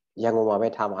ရန်ကုန်မှာပဲ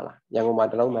ထားမှာလားရန်ကုန်မှာ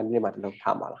တစ်လုံးမှနေ့မှာတစ်လုံး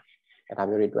ထားမှာလား ဒါ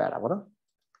မျိုးတွေတွေ့ရတာပေါ့နော်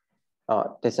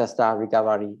disaster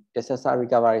recovery ဆို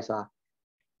တာ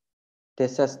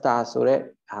disaster ဆိုတဲ့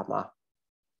ဟာမှာ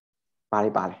ဘာ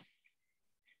တွေပါလဲ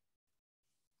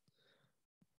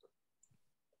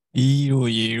Iro,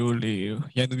 Yero, Leo.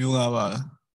 Yan tu yung apa?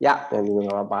 Yeah, yan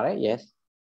yung mgaပါတယ် yes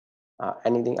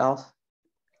anything else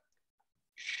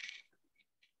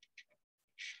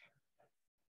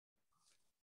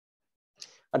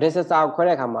disaster ကိုခွဲ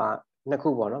တဲ့အခါမှာနှစ်ခု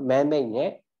ပေါ့နော် man made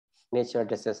နဲ့ natural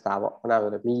disaster ပေါ့ခုနက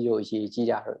ပြောတဲ့မီးရိုးရေကြီး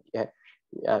တာ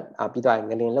တော့ပြီးတော့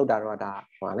ငလင်လောက်တာတော့ဒါ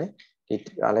ဟိုပါလေဒီ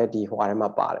လည်းဒီဟိုထဲမှာ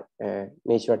ပါတယ်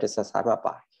natural disaster မှာ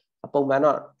ပါတယ်ပုံမှန်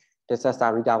တော့ disaster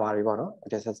recovery ပေါ့နော်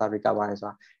disaster recovery ဆို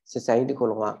တာ system တစ်ခု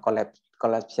လုံးက collapse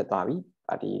ဖြစ်သွားပြီ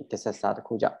ဒီ disaster တစ်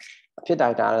ခုကြောင့်ဖြစ်တို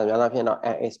င်းဒါတော့များသောအားဖြင့်တော့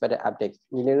unexpected update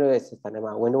ညီလေးတို့ရဲ့ system ထဲ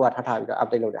မှာ window ကထပ်ပြီးတော့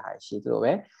update လုပ်တဲ့ဟာရှိသလို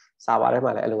ပဲ server ထဲ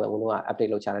မှာလည်းအဲ့လိုပဲ window က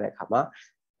update လုပ်ချတဲ့အခါမှာ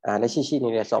လက်ရှိနေ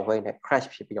တဲ့ software နဲ့ crash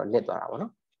ဖြစ်ပြီးတော့ list သွားတာပေါ့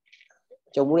နော်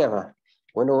ကြုံမှုတွေမှာ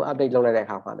window update လုပ်လိုက်တဲ့အ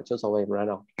ခါမှာတချို့ software မရ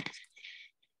တော့ဟုတ်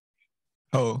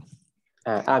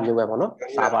အဲ့မျိုးပဲပေါ့နော်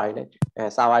server တွေလည်း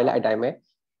server တွေလည်းအဲ့တိုင်းပဲ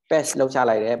patch လုပ်ချ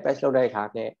လိုက်တယ် patch လုပ်တဲ့အခါ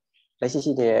နဲ့လက်ရှိ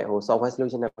နေတဲ့ဟို software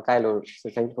solution နဲ့မကိုက်လို့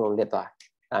system ကို list သွား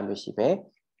အဲ့မျိုးရှိပဲ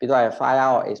ပြီးတော့ fire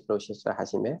or explosion ဆိုတာ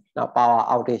ရှိမယ်နောက် power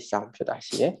outage ကြောင့်ဖြစ်တာ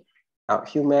ရှိတယ်နောက်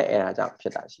human error ကြောင့်ဖြ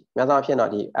စ်တာရှိများသောအားဖြင့်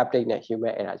တော့ဒီ update နဲ့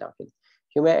human error ကြောင့်ဖြစ်တယ်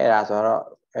human error ဆိုတော့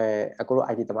အခုတို့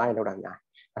IT သမားတွေလောက်တာများ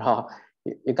အဲ့တော့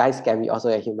you guys can be also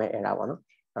a human error ပေါ့နော်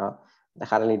အဲ့တော့တ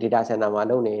ခါတလေ data center မှာ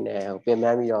လုပ်နေနေပင်ပ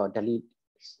န်းပြီးတော့ delete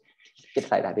ပစ်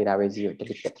လိုက်တာ database ကို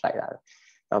delete ပစ်လိုက်တာ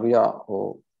နောက်ပြီးတော့ဟို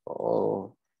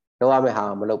လုပ်ရမယ့်ဟာ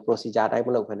မလုပ် procedure တိုင်းမ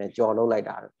လုပ်ဘဲနဲ့ကြော်လုပ်လိုက်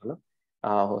တာပေါ့နော်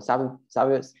ဟို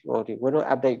service ဟိုဒီ Windows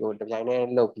update ကိုတပြိုင်တည်း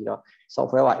လုပ်ပြီးတော့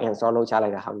software က install လုပ်ချလို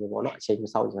က်တာဟာမျိုးပေါ့နော်အချိန်မ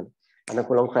စောင့်ကြဘူးအဲ့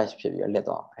ခုလုံး crash ဖြစ်ပြီးလက်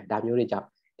တော့ဒါမျိုးတွေကြောင့်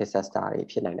disaster တွေ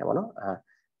ဖြစ်နိုင်တယ်ပေါ့နော်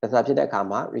disaster ဖြစ်တဲ့အခါ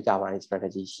မှာ recovery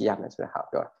strategy ရှိရမယ်ဆိုတဲ့ဟာ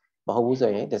ပြောတာမဟုတ်ဘူးဆို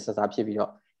ရင် disaster ဖြစ်ပြီး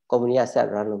တော့ company က set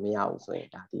run လို့မရဘူးဆိုရင်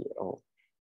ဒါဒီဟို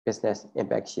business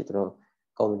impact ရှိသလို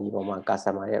company ပေါ်မှာ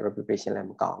customer ရဲ့ reputation လည်း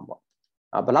မကောင်းဘူးပေါ့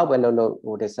ဘယ်လောက်ပဲလုပ်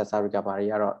ဟို disaster recovery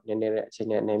ကတော့နည်းနည်းတဲ့အချိန်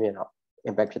နဲ့နည်းမြင့်တော့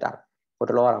impact ဖြစ်တာဟို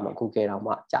တလောကတော့မှ Google တော့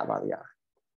မှကြာပါပြီရ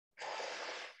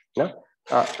နော်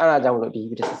အဲ့ဒါကြောင့်မလို့ဒီ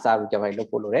disaster recovery လုပ်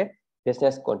ဖို့လိုတယ်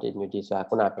business continuity ဆိုတာ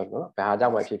ခုနပြောလို့ဘယ်ဟာကြော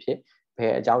င့်ပဲဖြစ်ဖြစ်ဘ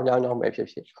ယ်အကြောင်းကြောင့်ပဲဖြစ်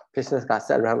ဖြစ် business က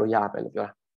set run လို့ရမယ်လို့ပြော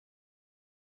တာ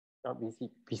နော်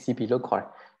BCP လို့ခေါ်တယ်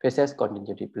business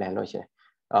continuity plan လို့ရှိရင်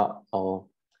ဟို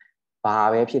ဘာ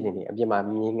ပဲဖြစ်နေအပြင်မှာ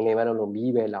မြင်ကလေးပဲလို့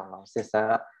မီးပဲလောင် system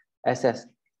က access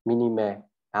minimal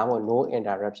ဒါမှမဟုတ် no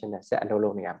interruption နဲ့ set အလုပ်လု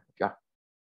ပ်နေရမှာပြော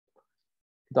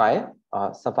တော့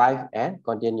survive and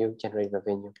continue generate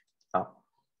revenue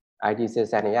IT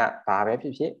system တွေကဘာပဲဖြ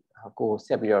စ်ဖြစ်ကိုဆ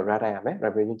က်ပြီးတော့ run ရမယ်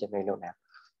revenue generate လုပ်နေရ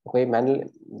အခုရန်ကုန်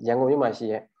မြို့မှာရှိ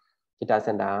တဲ့ data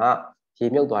center ကရေ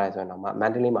မြုပ်သွားတယ်ဆိုရင်တော့မ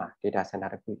န္တလေးမှာ data center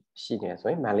တစ်ခုရှိနေဆို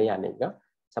ရင်မန္တလေးကနေပြီးတော့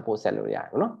support ဆက်လို့ရတယ်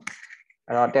နော်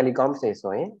အဲ့တော့ telecom တွေ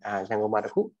ဆိုရင်ရန်ကုန်မှာတ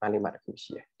စ်ခုမန္တလေးမှာတစ်ခု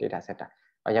ရှိတယ် data center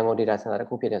ရန်ကုန် data center တစ်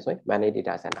ခုဖြစ်တယ်ဆိုရင်မန္တလေး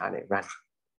data center နဲ့ run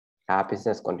ဒါ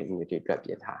business continuity အတွက်ပြ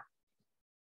င်ထား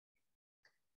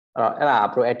အဲ့ဒါ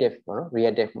proactive ပေါ့နော်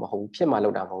reactive မဟုတ်ဘူးဖြစ်မှလု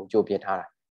ပ်တာမဟုတ်ဘူးကြိုပြင်ထားတာ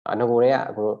ငကိုတွေက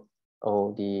အခုဟို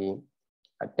ဒီ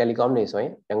telecom တွေဆိုရ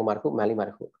င်ရန်ကုန်မှာတစ်ခုမန္တလေးမှာ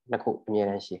တစ်ခုနှစ်ခုအမြဲ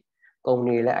တမ်းရှိကုမ္ပ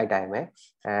ဏီတွေလည်းအဲ့တိုင်းပဲ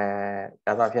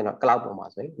ဒါဆိုဖြစ်တော့ cloud ပေါ်မှာ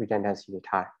ဆိုရင် redundancy တွေ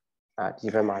ထားဒီ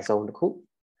ဘက်မှာ zone တစ်ခု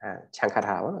ခြံခတ်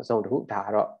ထားတာပေါ့နော် zone တစ်ခုဒါက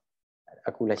တော့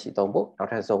အခုလက်ရှိသုံးဖို့နော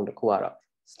က်ထပ် zone တစ်ခုကတော့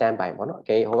stand by ပေါ့နော်အက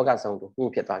ယ်ဟိုဘက်က zone တစ်ခု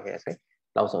ဖြစ်သွားခဲ့ဆိုရင်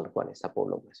နောက် zone တစ်ခုကနေ support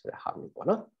လုပ်မယ်ဆိုတဲ့ဟာမျိုးပေါ့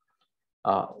နော်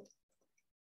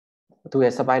သူ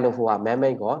ရဲ့ supply လုပ်ဖို့က man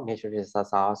made ကို natural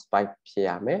disaster supply ဖြစ်ရ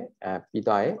မယ်ပြီး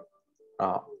တော့ရင်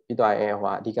ဟို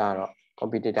အဓိကတော့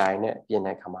competitor တွေနဲ့ပြင်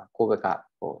တဲ့အခါမှာကိုယ့်ဘက်က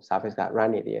ဟို service က run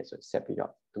နေသေးရဆိုဆက်ပြီး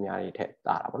တော့သူများတွေထည့်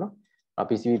တာပါနော်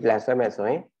PCB plan ဆွဲမယ်ဆို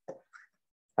ရင်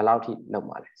ဘယ်လောက်ထိလုပ်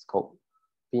မှာလဲ scope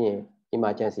ပြီးရင်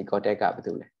emergency contact ကဘာ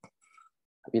တူလဲ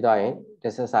ပြီးတော့ရင်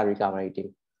disaster recovery team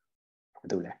ဘာ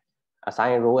တူလဲ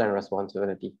assign role and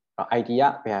responsibility IT က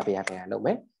ဘယ်ဟာလုပ်မ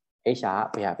ယ် HR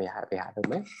ကဘယ်ဟာလုပ်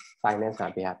မယ် finance က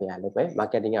ဘယ်ဟာလုပ်မယ်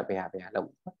marketing ကဘယ်ဟာလုပ်မ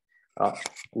ယ်တော့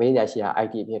မေးရရှိတာ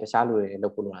IT အပြင်တခြားလူတွေလု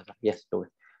ပ်ဖို့လိုတာဆို yes လို့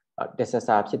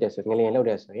disaster ဖြစ်တယ်ဆိုငလျင်လုပ်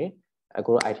တယ်ဆိုရင်အ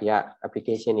ခု IT က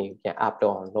application တွေပြန် up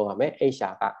တော့လုပ်ရမယ်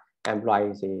HR က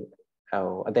employees တွေဟို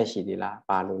အသက်ရှိသေးလား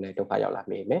ဘာလို့လဲဒုက္ခရောက်လာ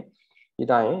မေးမယ်ပြီး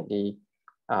တော့ရင်ဒီ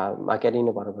marketing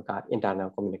တို့ဘာလို့က internal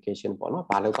communication ပေါ့နော်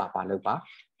ဘာလုပ်ပါကျွန်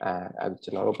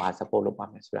တော်တို့ဘာ support လုပ်ပါ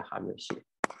မယ်ဆိုတဲ့ဟာမျိုးရှိတယ်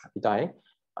ပြီးတော့ရင်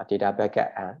data backup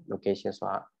and location ဆို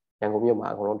တာရန်ကုန်မြို့မှာ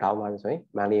အကုန်လုံး down ပါပြီဆိုရင်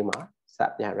မန္တလေးမှာဆ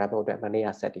က်ပြန် wrap up အတွက်မန္တလေးက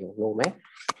set တွေကိုလုပ်မယ်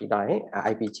ပြီးတော့ရင်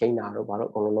IP chain တာတို့ဘာလို့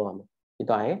အကုန်လုံးလုပ်ရမယ်ပြီး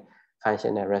တော့ရင်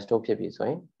functional restore ဖြစ်ပြီဆိုရ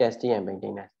င် testing and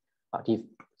maintenance ဒီ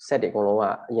set တွေအကုန်လုံးက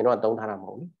အရင်တော့သုံးထားတာမ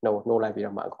ဟုတ်ဘူးနှိုးလိုက်ပြီး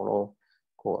တော့မှအကုန်လုံး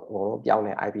ပြောင်း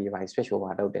တဲ့ IP device switch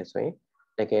over လုပ်တယ်ဆိုရင်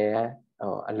cái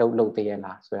lâu lâu tiền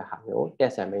là rồi hàng nhiều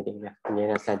test and meeting này như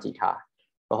là sản chỉ thả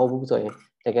và không rồi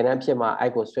cái này khi mà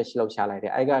ai có stretch lâu trả lại thì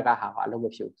ai cái hàng hóa lâu một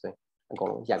xíu rồi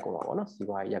còn giá của nó xí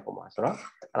vào giá của nó rồi đó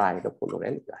lại được phụ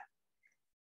đấy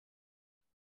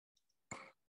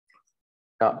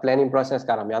planning process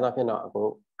cả làm nhau thì nó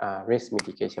có risk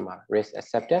mitigation mà risk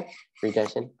acceptance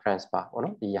retention transfer nó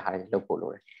đi hai lâu phụ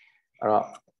đấy rồi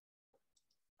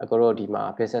rồi đi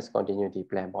mà business continuity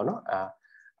plan bỏ nó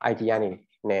idea này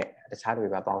nè sát với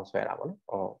bà bóng xoay là bỏ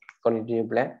nó continuity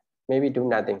plan maybe do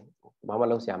nothing mà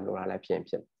lâu xem luôn là phiền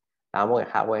là một cái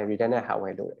hardware return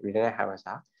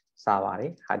hardware server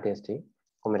đấy hard disk đấy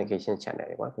communication channel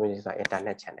đấy communication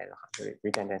internet channel đó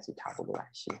redundancy thao luôn là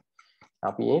gì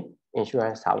nào bây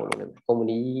insurance thao luôn đấy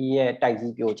company đại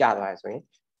diện biểu trả rồi rồi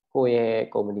cô ấy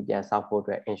companyပြန် support အ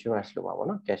တွက် insurance လုပ်ပါဘော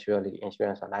နော် casualty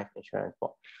insurance or life insurance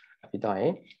ပေါ့ပြီးတော့ရ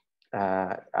င်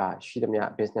ရှိသမျှ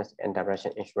business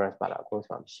interruption insurance ပါတော့အခု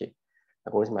ဆိုမှရှိအ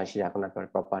ခုဆိုမှရှိတာခုနက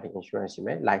property insurance ရှိမ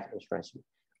ယ် life insurance ရှိမယ်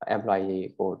employee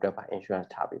ကိုအတွက်ပါ insurance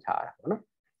ထားပေးထားရတာပေါ့နော်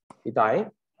ပြီးတော့ရင်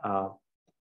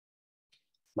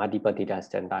multiple data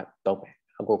standard တော့ပဲ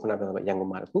အခုခုနပြောရန်ကု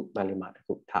န်မှာတစ်ခုမန္တလေးမှာတစ်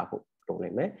ခုထားဖို့လုပ်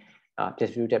နိုင်မယ်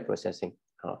distributed processing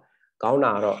ကောင်း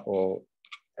တာတော့ဟို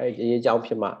အဲဒီအကြောင်း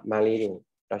ဖြစ်မှမန္တလေးကို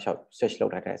တော့ရှောက် search လု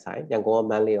ပ်ထားတဲ့အဆိုင်ရန်ကုန်က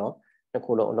မန္တလေးရောတစ်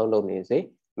ခုလုံးအလုပ်လုပ်နေစေ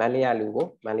မန္တလေးကလူကို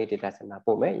မန္တလေး data center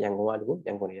ပို့မယ်ရန်ကုန်ကလူကိုရ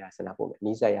န်ကုန် data center ပို့မယ်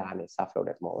နီးစပ်ရာနဲ့ serve လုပ်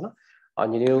တဲ့ပုံပေါ့နော်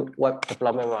ညီလေး web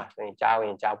development မှာဆိုရင်ကြားဝ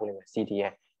င်ကြားပို့လိမ့်မယ်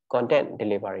CDN content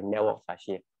delivery network ဆိုတာ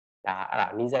ရှိတယ်ဒါအဲ့ဒါ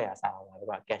နီးစပ်ရာ server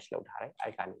မှာက cache လုပ်ထားတယ်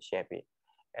အဲ့ကနေ share ပေး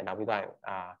နောက်ပြီးတော့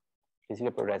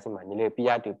physical processing မှာညီလေး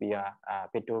peer to peer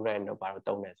BitTorrent တို့ဘာလို့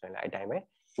တုံးတယ်ဆိုရင်လည်းအဲ့တိုင်းပဲ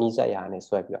နီးစပ်ရာနဲ့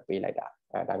ဆွဲပြီးတော့ပေးလိုက်တာ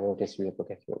ဒါမျိုး distributed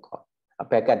processing ကိုခေါ်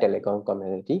backup telecom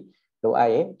community လိုအပ်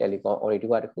ရင် telecom audio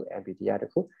ကတခု MPT ကတ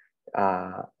ခု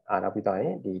နောက်ပြီးတော့ရ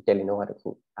င်ဒီ telenor ကတခု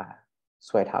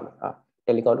ဆွဲထားမယ်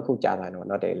telecom တခုကြာသွားတော့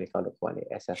နောက် telecom တခုကနေ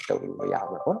access လုပ်လို့ရအောင်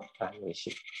ပေါ့ဒါမျိုး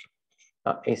ရှိ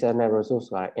external resource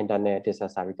ဆိုတာ internet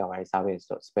disaster recovery service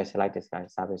ဆို specialized disaster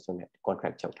service ဆိုနဲ့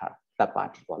contract ချုပ်ထားတာ third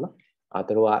party ပေါ့နော်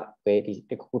သူတို့ကပဲဒီ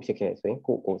တစ်ခုဖြစ်ခဲ့ဆိုရင်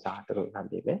ကိုစားသူတို့လုပ်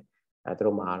ပေးမယ်သူ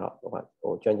တို့မှာတော့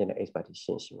ဟိုကျွမ်းကျင်တဲ့ expertise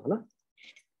ရှိမှာနော်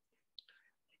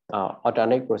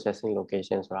alternate processing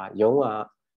location ဆိုတာရုံးက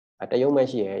တရုံးမ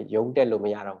ရှိရရုံးတက်လို့မ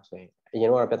ရတော့ဘူးဆိုရင်အရင်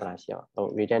တော့ပြဿနာရှိအောင်ဟို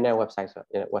redundant website ဆို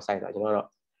ကျွန်တော်တို့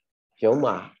ရုံး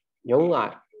က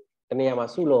တနေရာမှာ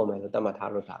စုလို့မယ်လို့သတ်မှတ်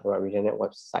ထားလို့ဒါက redundant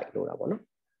website လို့တာပေါ့နော်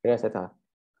ဒါနဲ့ဆက်တာ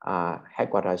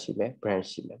headquarter ရှိမယ် branch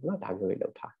ရှိမယ်နော်ဒါမျိုးတွေလု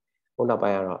ပ်ထားခုနောက်ပို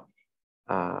င်းကတော့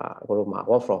အခုတို့မှာ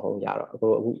work from home ရတော့အခု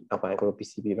နောက်ပိုင်းအခုတို့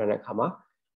PCB ရတဲ့အခါမှာ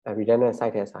redundant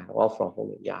site ထဲဆိုင် work from home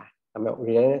တွေရတယ်ဒါပေမဲ့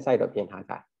redundant site တော့ပြင်ထား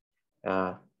ကြ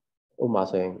ဥပမာ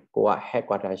ဆိုရင်ကိုက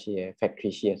headquarter ရှိရ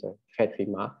factory ရှိရဆိုရင် factory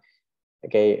မှာအ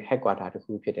ကယ် headquarter တစ်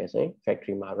ခုဖြစ်တယ်ဆိုရင်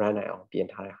factory မှာ run နိုင်အောင်ပြင်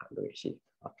ထားတဲ့ဟာမျိုးရှိ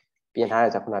ပြင်ထား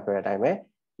တဲ့ဆိုခုနပြောတဲ့အတိုင်းပဲ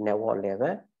network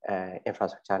level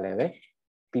infrastructure level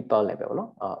people level ပေါ့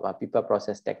နော်people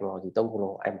process technology သုံးခု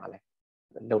လုံးအဲ့မှာလဲ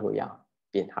လုပ်လို့ရအောင်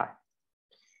ပြင်ထား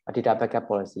တယ် data backup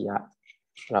policy က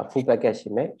full backup ရှိ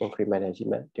မယ် incremental ရှိ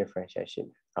မယ် differential ရှိမ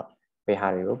ယ်ဘယ်ဟာ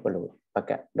တွေကိုဘယ်လို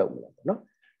backup လုပ်မလဲပေါ့နော်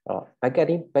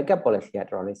backup policy ကတော်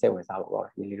တော်လေးစိတ်ဝင်စားဖို့ကောင်းတ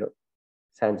ယ်ဒီလိုလို့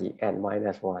စမ်းကြည့် n-1 ပါ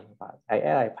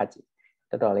အဲ့ဖတ်ကြည့်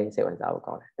တော်တော်လေးစိတ်ဝင်စားဖို့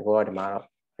ကောင်းတယ်ဒီကတော့ဒီမှာတော့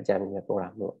အကြံဉာဏ်ပြောတာ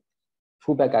မျိုး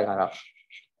full backup ကတော့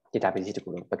database တခု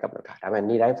လုံး backup လုပ်တာဒါပေမဲ့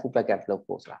နေ့တိုင်း full backup လုပ်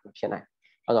ဖို့ဆိုတာမဖြစ်နိုင်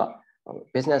အဲ့တော့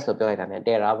business လို့ပြောလိုက်တာနဲ့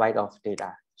terabyte of data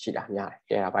ရှိတာများ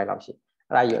တယ် terabyte လောက်ရှိ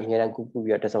အဲ့ဒါကြီးအများအားကူ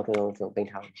ပြီးတော့တစုံသိမ်း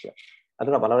ထားလို့ရှိတယ်အဲ့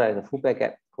တော့ဘာလုပ်လဲဆို full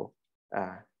backup ကို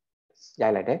ရို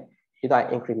က်လိုက်တယ်ပြီးတော့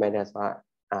incremental ဆို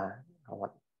တာ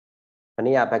မ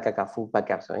နေ့က backup က full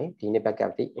backup ဆိုရင်ဒီနေ့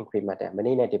backup တိ incremental မ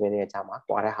နေ့နဲ့ဒီနေ့ကြားမှာ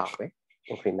ကွာတဲ့ဟာပဲ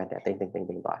incremental သိမ်း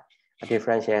သွားတယ်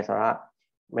differential ဆိုတာ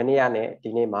မနေ့ကနဲ့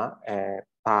ဒီနေ့မှာ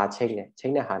ဘာချိန်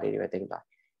တဲ့ဟာလေးတွေပဲသိမ်းသွား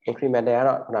incremental က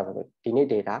တော့ခုနကပြောဒီနေ့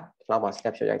data လောက်မှာ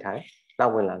snapshot ရိုက်ထားတယ်နော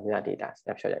က်ဝင်လာတဲ့ data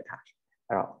snapshot ရိုက်ထားတယ်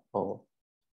အဲ့တော့ဟို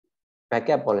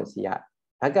backup policy က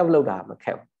backup လုပ်တာမခ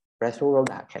က်ဘူး restore လုပ်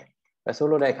တာခက် restore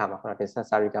လုပ်တဲ့အခါမှာခုန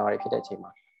disaster recovery ဖြစ်တဲ့အချိန်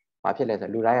မှာဘာဖြစ်လဲဆို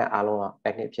လူတိုင်းကအားလုံးက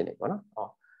panic ဖြစ်နေပေါ့နော်ဟို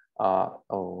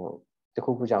တ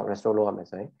ခုခုကြောင့် restore လုပ်ရမယ်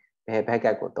ဆိုရင်ဘယ်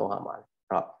backup ကိုသုံးရမှာလဲအဲ့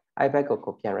တော့အဲ့ backup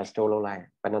ကိုပြန် restore လုပ်လိုက်ရင်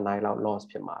ဘယ်နှစ်နိုင်လောက် loss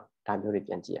ဖြစ်မှာလဲဒါမျိုးတွေ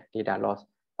ပြန်ကြည့်ရ data loss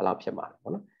ဘယ်လောက်ဖြစ်မှာလဲ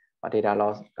ပေါ့နော်data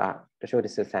loss ကတချို့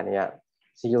system တွေက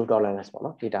0 tolerance ပေါ့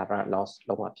နော် data loss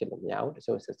လုံးဝဖြစ်လို့မရဘူးတ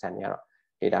ချို့ system တွေကတော့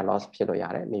data loss ဖြစ်လို့ရ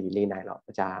တယ် maybe 4 နိုင်လောက်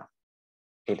အကြ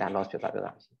data loss ဖြစ်သွား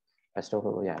တာရှိ restore လု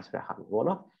ပ်လို့ရတယ်ဆိုတဲ့ဟာမျိုးပေါ့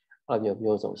နော်အဲ့လို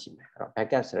မျိုးစုံရှိမယ်အဲ့တော့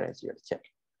backup strategy ကိုတစ်ချက်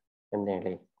နည်းနည်း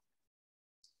လေး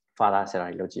further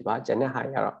strategy လုပ်ကြည့်ပါကျန်တဲ့ဟာ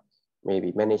တွေကတော့ maybe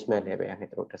management level နဲ့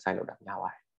တို့ design လုပ်တာများပါ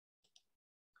တယ်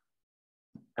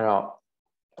အဲ့တော့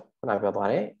ခုနပြောသွား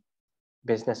တယ်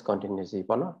business continuity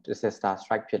ပေါ့နော် disaster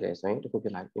strike ဖြစ်တယ်ဆိုရင်တခုဖြ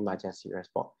စ်လာ emergency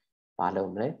response ဘာလု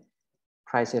ပ်မလဲ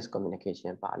crisis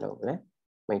communication ဘာလုပ်မလဲ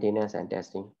maintenance and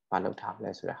testing ဘာလုပ်ထားမ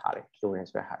လဲဆိုတဲ့ဟာတွေလိုတယ်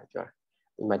ဆိုတဲ့ဟာတွေပြောတယ်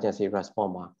emergency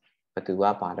response မှာဘယ်သူက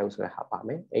ဘာလုပ်ဆိုတဲ့ဟာပါမ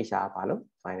ယ် HR ဘာလုပ်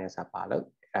finance ဘာလုပ်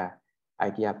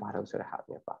IT ဘာလုပ်ဆိုတဲ့ဟာ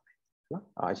မျိုးပါမယ်နော်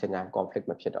အချိန်တိုင်း conflict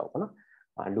မဖြစ်တော့ဘူးနော်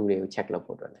လူတွေကို check လုပ်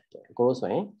ဖို့အတွက်လည်းကိုတို့ဆို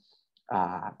ရင်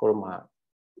ကိုတို့မှာ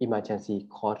emergency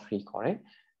call 3 ခေါ်တယ်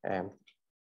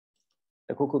တ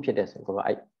ခုဖြစ်တဲ့ဆိုရင်ကိုတို့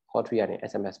အဲ့ call 3ကနေ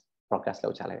SMS broadcast လု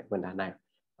ပ်ချလိုက်တယ်ဝန်ထမ်းတိုင်း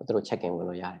သူတို့ check in ဝင်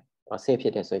လို့ရတယ်safe ဖြ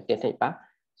စ်တယ်ဆိုရင်technique ပါ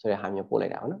ဆိုတဲ့ဟာမျိုးပို့လို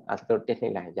က်တာပေါ့နော်အဲ့ဒါတို့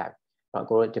technique လိုက်ရပြီ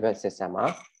ကိုတို့ device system မှာ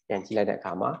ပြန်ကြည့်လိုက်တဲ့အ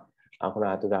ခါမှာခုန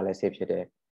ကသူကလည်း safe ဖြစ်တယ်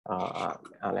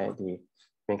လည်းဒီ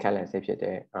main cat လည်း safe ဖြစ်တ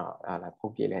ယ်လည်းဖု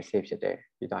န်းပြေလည်း safe ဖြစ်တယ်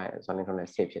ပြီးတော့ zoning လ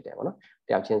ည်း safe ဖြစ်တယ်ပေါ့နော်တ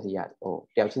ယောက်ချင်းစီက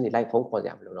တယောက်ချင်းစီ live ဖုန်းခေါ်ကြ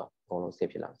မလို့တော့အကုန်လုံး safe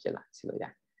ဖြစ်လာစီလို့ရတ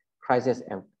ယ် crisis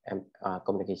and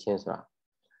communication ဆိုတာ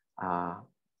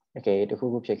တခု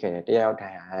ခုဖြစ်ခဲ့တယ်တယောက်ထို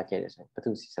င်ရခဲ့တယ်ဆိုရင်ဘယ်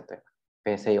သူစီဆက်သွယ်ဘ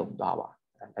ယ်ဆေးရုံသွားပါ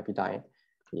အဲ့ပြီးတော့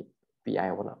ဒီ PI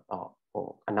ပေါ့နော်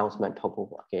announcement ထုတ်ဖို့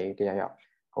ပေါ့တယောက်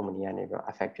company ကနေပြီးတော့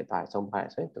affect ဖြစ်သွားဆုံးပါတ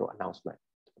ယ်ဆိုရင်သူတို့ announcement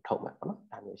ထုတ်မှာပေါ့နော်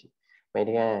ဒါမျိုးရှိ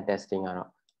maintenance testing ကတော့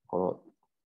ကိုတို့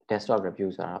desktop review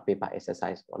ဆိုတာ paper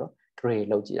exercise ပေါ့နော် grade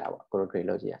လုပ်ကြည့်တာပေါ့ကိုတို့ grade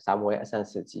လုပ်ကြည့်တာစာမွေးအဆင့်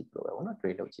စစ်ကြည့်လို့ပဲပေါ့နော်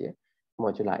grade လုပ်ကြည့်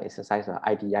modular exercise ဆိုတာ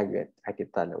IT ရရွယ် IT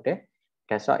တက်လုပ်တယ်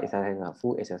desktop exercise ဆိုတာ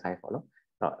full exercise ပေါ့နော်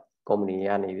အဲ့တော့ company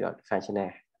ကနေပြီးတော့ functional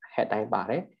head တိုင်းပါ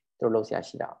တယ်သူတို့လုပ်ဆရာ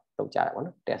ရှိတာလုပ်ကြတယ်ပေါ့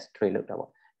နော် test trade လုပ်တာပေါ့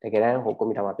တကယ်တမ်းကွန်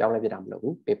ပျူတာမှာပြောင်းလဲပြတာမလုပ်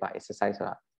ဘူး paper exercise ဆို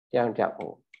တာတယောက်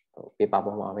paper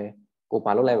ပေါ်မှာပဲကို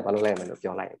ဘာလုပ်လိုက်မယ်လို့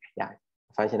ပြောလိုက်ရတယ်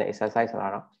functional exercise ဆိုတာ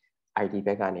တော့ IT ဘ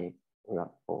က်ကနေ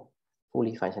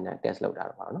fully functional test လုပ်တာ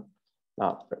တော့ပါနော်နော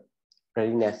က်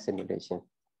readiness simulation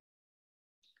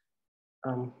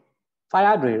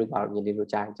fire drill လို့ပါတော့ညီလေးတို့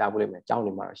ကြားဖို့လိမ့်မယ်ကြောင်း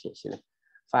နေမှာတော့ရှိတယ်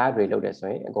fire drill လုပ်တယ်ဆို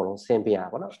ရင်အကုန်လုံးဆင်းပေးရတာ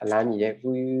ပေါ့နော်အလမ်းကြီးရဲ့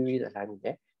ကွီးအလမ်းကြီး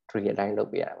ရဲ့ drill အတိုင်းလုပ်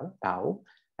ပေးရတာပေါ့နော်ဒါကို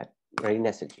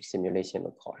readiness simulation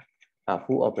လို့ခေါ်တယ်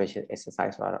full operation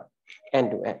exercise ဆိုတော့ end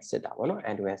to end စစ်တာပေါ့နော်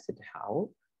end to end စစ်တဲ့ဟာကို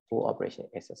full operation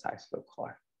exercise လို့ခေါ်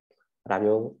တယ်ဒါ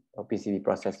မျိုး PCB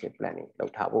process planning လု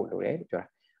ပ်ထားဖို့လိုတယ်ပြောတာ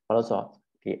ဘာလို့ဆိုတော့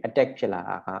ဒီ attack ဖြစ်လာ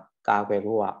တာကကာကွယ်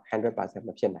ဖို့က 100% မ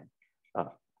ဖြစ်နိုင်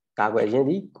ကာကွယ်ခြင်း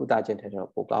ဒီကုသခြင်းထက်တော့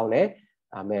ပိုကောင်းတယ်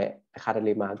ဒါပေမဲ့တစ်ခါတ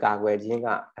လေမှာကာကွယ်ခြင်းက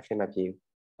အဆင်မပြေ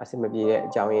တဲ့အ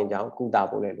ကြောင်းရင်းကြောင့်ကုသ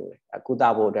ဖို့လည်းလိုတယ်ကုသ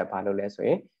ဖို့အတွက်ဘာလုပ်လဲဆိုရ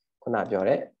င်ခုနပြော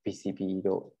တဲ့ BCP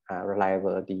တို့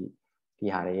reliability ဒီ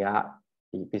ဟာတွေက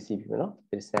ဒီ BCP ပေါ့နော်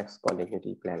business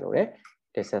continuity plan လို့ရတယ်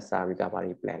disaster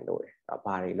recovery plan လို့ရတယ်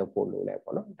ဘာတွေလုပ်ဖို့လိုလဲ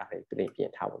ပေါ့နော်ဒါတွေပြ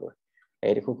င်ထားဖို့လိုတ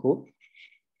ယ်တခု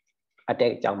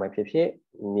attack ကြောင့်ပဲဖြစ်ဖြစ်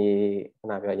နေခု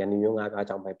နပြောရန်သူမျိုးငါးပါး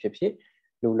ကြောင့်ပဲဖြစ်ဖြစ်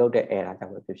လူလုပ်တဲ့ error ကြော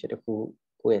င့်ပဲဖြစ်ဖြစ်တခု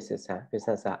ကိုယ့်ရဲ့ system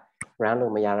business က run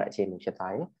လို့မရတဲ့အခြေအနေဖြစ်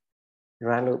သွားရင်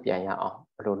run လို့ပြန်ရအောင်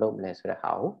ဘယ်လိုလုပ်မလဲဆိုတဲ့ဟာ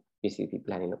ကို BCP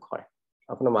planning လို့ခေါ်တယ်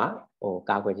ခုနမှာ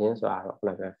ကာကွယ်ခြင်းဆိုတာတော့ခု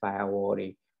နပြော firewall တွေ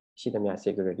ရှိသမျှ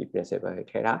security principle တွေ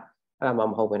ထည့်တာအဲ့ဒါမှ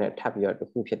မဟုတ်ဘဲနဲ့ထပ်ပြီးတော့တ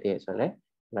ခုဖြစ်တဲ့ဆိုရင်လည်း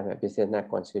ခုနပြော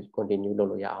business continue လုပ်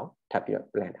လို့ရအောင်ထပ်ပြီးတော့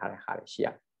plan ထားတဲ့ဟာတွေရှိရတ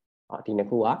ယ်ဒီနှစ်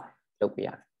ခုကလုပ်ပြရ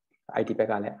တယ် IT ဘက်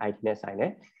ကလည်း IT နဲ့ဆိုင်တ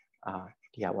ယ်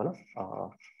ဒီဟာပေါ့နော်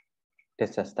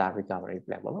disaster recovery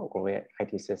plan ပေါ့နော်ကိုယ့်ရဲ့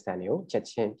IT system တွေကိုချက်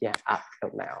ချင်းပြန် up လု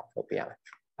ပ်နိုင်အောင်လုပ်ပြရမယ်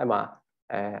အဲ့မှာ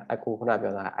အခုခုန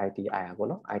ပြောတာ ITI ပေါ့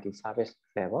နော် IT service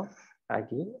level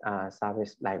IT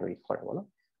service library ခေါ်တယ်ပေါ့နော်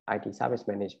IT service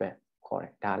management ခေါ်တ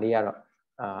ယ်ဒါလေးကတော့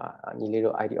ညီလေး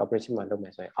တို့ IT operation မှာလုပ်မ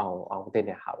ယ်ဆိုရင်အောင်သိ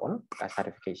တဲ့ဟာပေါ့နော်ဒါ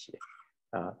certificate ရှိတယ်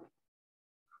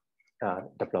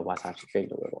developer certificate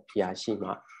လို့ပဲပေါ့ဒီဟာရှိမှ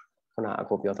ခုနအ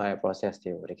ခုပြောထားတဲ့ process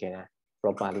တွေကိုတကယ်တမ်း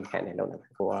properly handle လုပ်နိုင်မ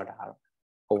ယ်ကိုကတော့ဒါကတော့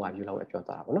overview လောက်ပဲပြော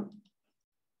ထားတာပေါ့နော်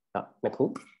နှစ်ခု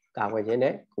ကာကွယ်ခြင်း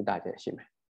နဲ့ကုသခြင်းရှိမယ်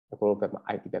အခုဘက်မှာ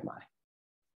IT ဘက်မှာလေ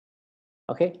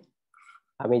okay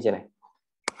အမေးချင်တယ်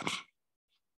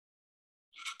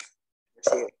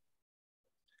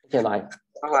ကျန်ပါ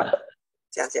ဟုတ်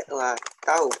ကျန်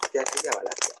တောက်ပြန်ကြည့်ရပါ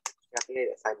လားညကလေး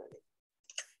ဆိုင်မယ်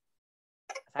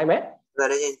ဒါ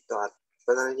လည်းရင်တော့ဘ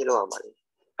ယ်လိုကြည့်လို့အောင်ပါလဲ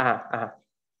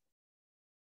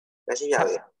ပြန်ရှင်းပြ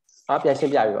ပြီပြန်ရှ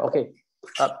င်းပြပြီ okay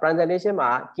presentation မှာ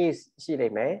case ရှိလိ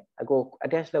မ့်မယ်အခု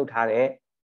attach လုပ်ထားတဲ့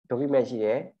document ရှိတ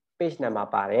ယ် page number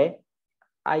ပါတယ်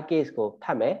i case ကိုဖ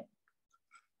တ်မယ်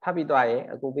ဖတ်ပြီးသွားရင်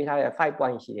အခုပေးထားတဲ့ 5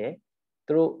 point ရှိတယ်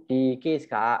သူတို့ဒီ case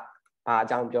ကဘာအ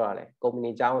ကြောင်းပြောတာလဲ company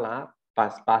အကြောင်းလား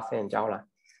person အကြောင်းလား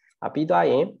ပြီးသွား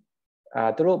ရင်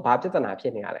သူတို့ဘာပြဿနာဖြ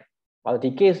စ်နေရလဲဘာလို့ဒီ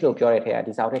case လို့ပြောတဲ့ထဲက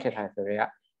ဒီစာအုပ်ထဲထည့်ထားတယ်ဆိုတော့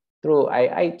သူတို့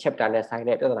အဲ့ chapter နဲ့ဆိုင်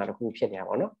တဲ့ပြဿနာတစ်ခုဖြစ်နေတာ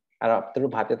ပေါ့နော်အဲ့တော့သူ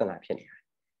တို့ဘာပြဿနာဖြစ်နေလဲ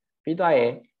ပြီးသွားရ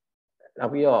င်နော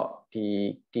က်ပြီးတော့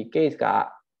ဒီ case က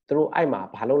သူတို့အဲ့မှာ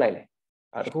ဘာလုပ်လိုက်လဲ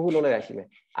တခုခုလုပ်လိုက်တာရှိမယ်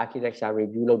architecture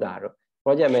review လုပ်တာတော့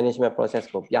project management process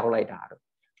ကိုပြောင်းလိုက်တာတော့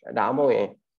ဒါမှမဟုတ်ရင်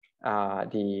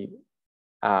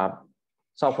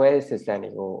software system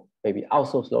တွေကို maybe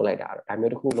outsource လုပ်လိုက်တာဒါ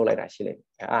မျိုးတစ်ခုလုပ်လိုက်တာရှိလိမ့်မယ်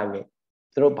အဲ့ဒါမျိုး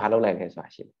သူတို့ဘာလုပ်လိုက်လဲဆိုတာ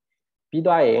ရှိတယ်ပြီး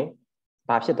တော့ရင်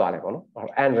ဘာဖြစ်သွားလဲပေါ့နော်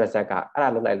end result ကအဲ့ဒါ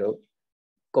လုပ်လိုက်လို့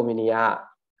company က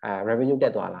revenue တ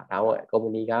က်သွားလားဒါမှမဟုတ်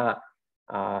company က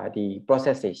ဒီ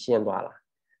process တွေရှင်းသွားလား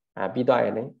ပြီးတော့ရ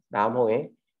င်ဒါမှမဟုတ်ရင်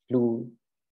လူ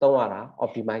သုံးရတာ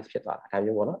optimize ဖြစ်သွားတာဒါ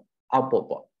မျိုးပေါ့နော် output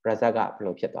ပေါ့ result ကဘယ်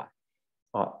လိုဖြစ်သွား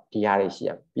ဟောဒီဟာတွေရှိရ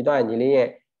ပြီးတော့ညီလေးရဲ့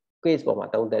case ပေါ်မှာ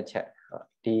သုံးသက်ချက်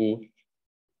ဒီ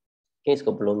case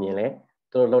ကိုဘယ်လိုမြင်လဲ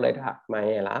သူတို့လုပ်လိုက်တာမှန်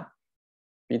ရဲ့လား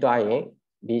ပြီးတော့ရင်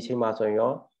ဒီအချိန်မှာဆိုရင်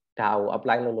ရောဒါကို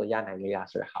apply လုပ်လို့ရနိုင်လေလား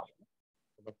ဆိုတဲ့ဟာပေါ့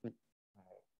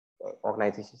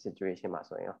organization situation မှာ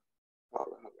ဆိုရင်ရော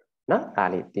နော်ဒါ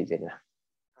လေးသိချင်လား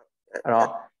အဲ့တော့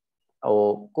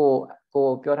ကို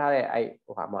ပြောထားတဲ့အဲ့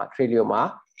ဟိုဟာမှာ Trilio မှာ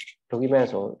document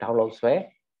ဆို download ဆွဲ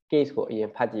case ကိုအရင်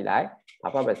ဖတ်ကြည့်လိုက်ဘာ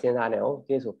မှမစဉ်းစားနဲ့အောင်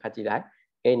case ကိုဖတ်ကြည့်လိုက်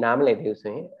နားမလည်သေးဘူး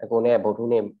ဆိုရင်အကုန်နဲ့ဗုဒ္ဓ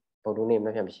နေ့မ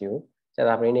ဖြစ်မရှိဘူးဆက်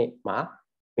တာပရင်းနေ့မှာ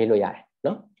မေးလို့ရတယ်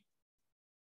နော်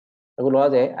အခုလော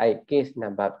ဆယ်အဲ့ case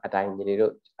number အတိုင်းညီ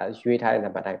တို့ရွေးထားတဲ့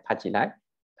number အတိုင်းဖတ်ကြည့်လိုက်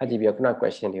ဖတ်ကြည့်ပြီးတော့ခုန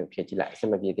question တွေကိုဖြေကြည့်လိုက်အဆ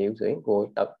င်မပြေသေးဘူးဆိုရင်ကို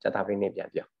ဆက်တာပရင်းနေ့ပြန်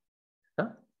ပြောနော်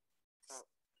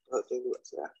ဟုတ်တယ်လို့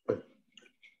ဆရာ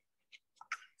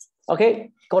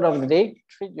Okay, code of the day,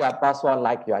 treat your password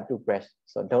like your toothbrush.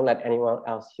 So don't let anyone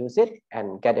else use it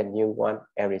and get a new one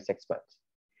every 6 months.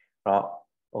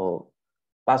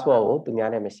 Password ကိုသူများ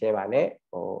နဲ့မ share ပါနဲ့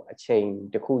အချိန်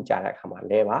တစ်ခုကြာတဲ့အခါမှာ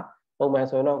လဲပါပုံမှန်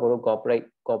ဆိုရင်တော့ကိုတို့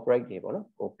corporate တွေပေါ့နော်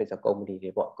ကို Facebook company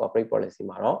တွေပေါ့ corporate policy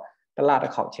မှာတော့တစ်လတ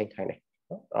စ်ခေါက်ချိန်ခိုင်းတယ်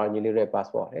နော်ညီလေးတွေ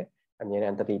password တွေအမြဲတ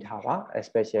မ်းသတိထားပါ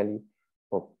especially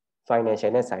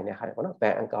financial နဲ့ဆိုင်တဲ့ဟာတွေပေါ့နော်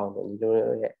bank account တို့ညီလေး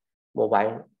ရဲ့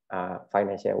mobile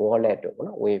financial wallet တို့ပေါ့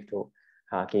နော် wave တို့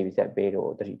KBZ pay တို့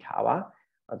သတိထားပါ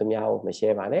သူများကိုမ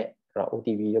share ပါနဲ့အဲ့တော့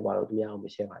OTP တို့ပါလို့သူများကိုမ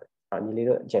share ပါနဲ့ညီလေး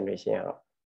တို့ generation ကတော့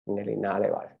နည်းနည်းလေးနားလဲ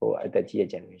ပါတယ်ဟိုအသက်ကြီးရဲ့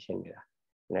generation နေတာ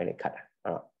နည်းနည်းလေးခတ်တာ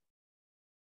အဲ့တော့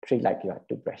treat like your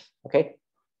toothbrush okay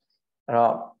အဲ့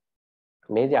တော့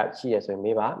မေးကြရှိရဆိုရင်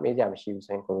မေးပါမေးကြမရှိဘူး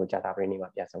ဆိုရင်ကိုလိုကြာတာပြင်းနေမှာ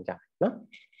ပြန်ဆောင်ကြမယ်နော်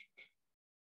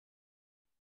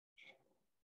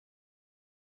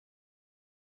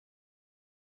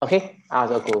Okay အား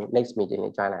ဆိုကို next meeting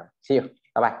လေး join လိုက် see you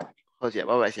bye bye ဟုတ်ကဲ့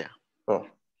bye bye ဆရာ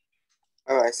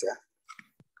bye bye ဆရာ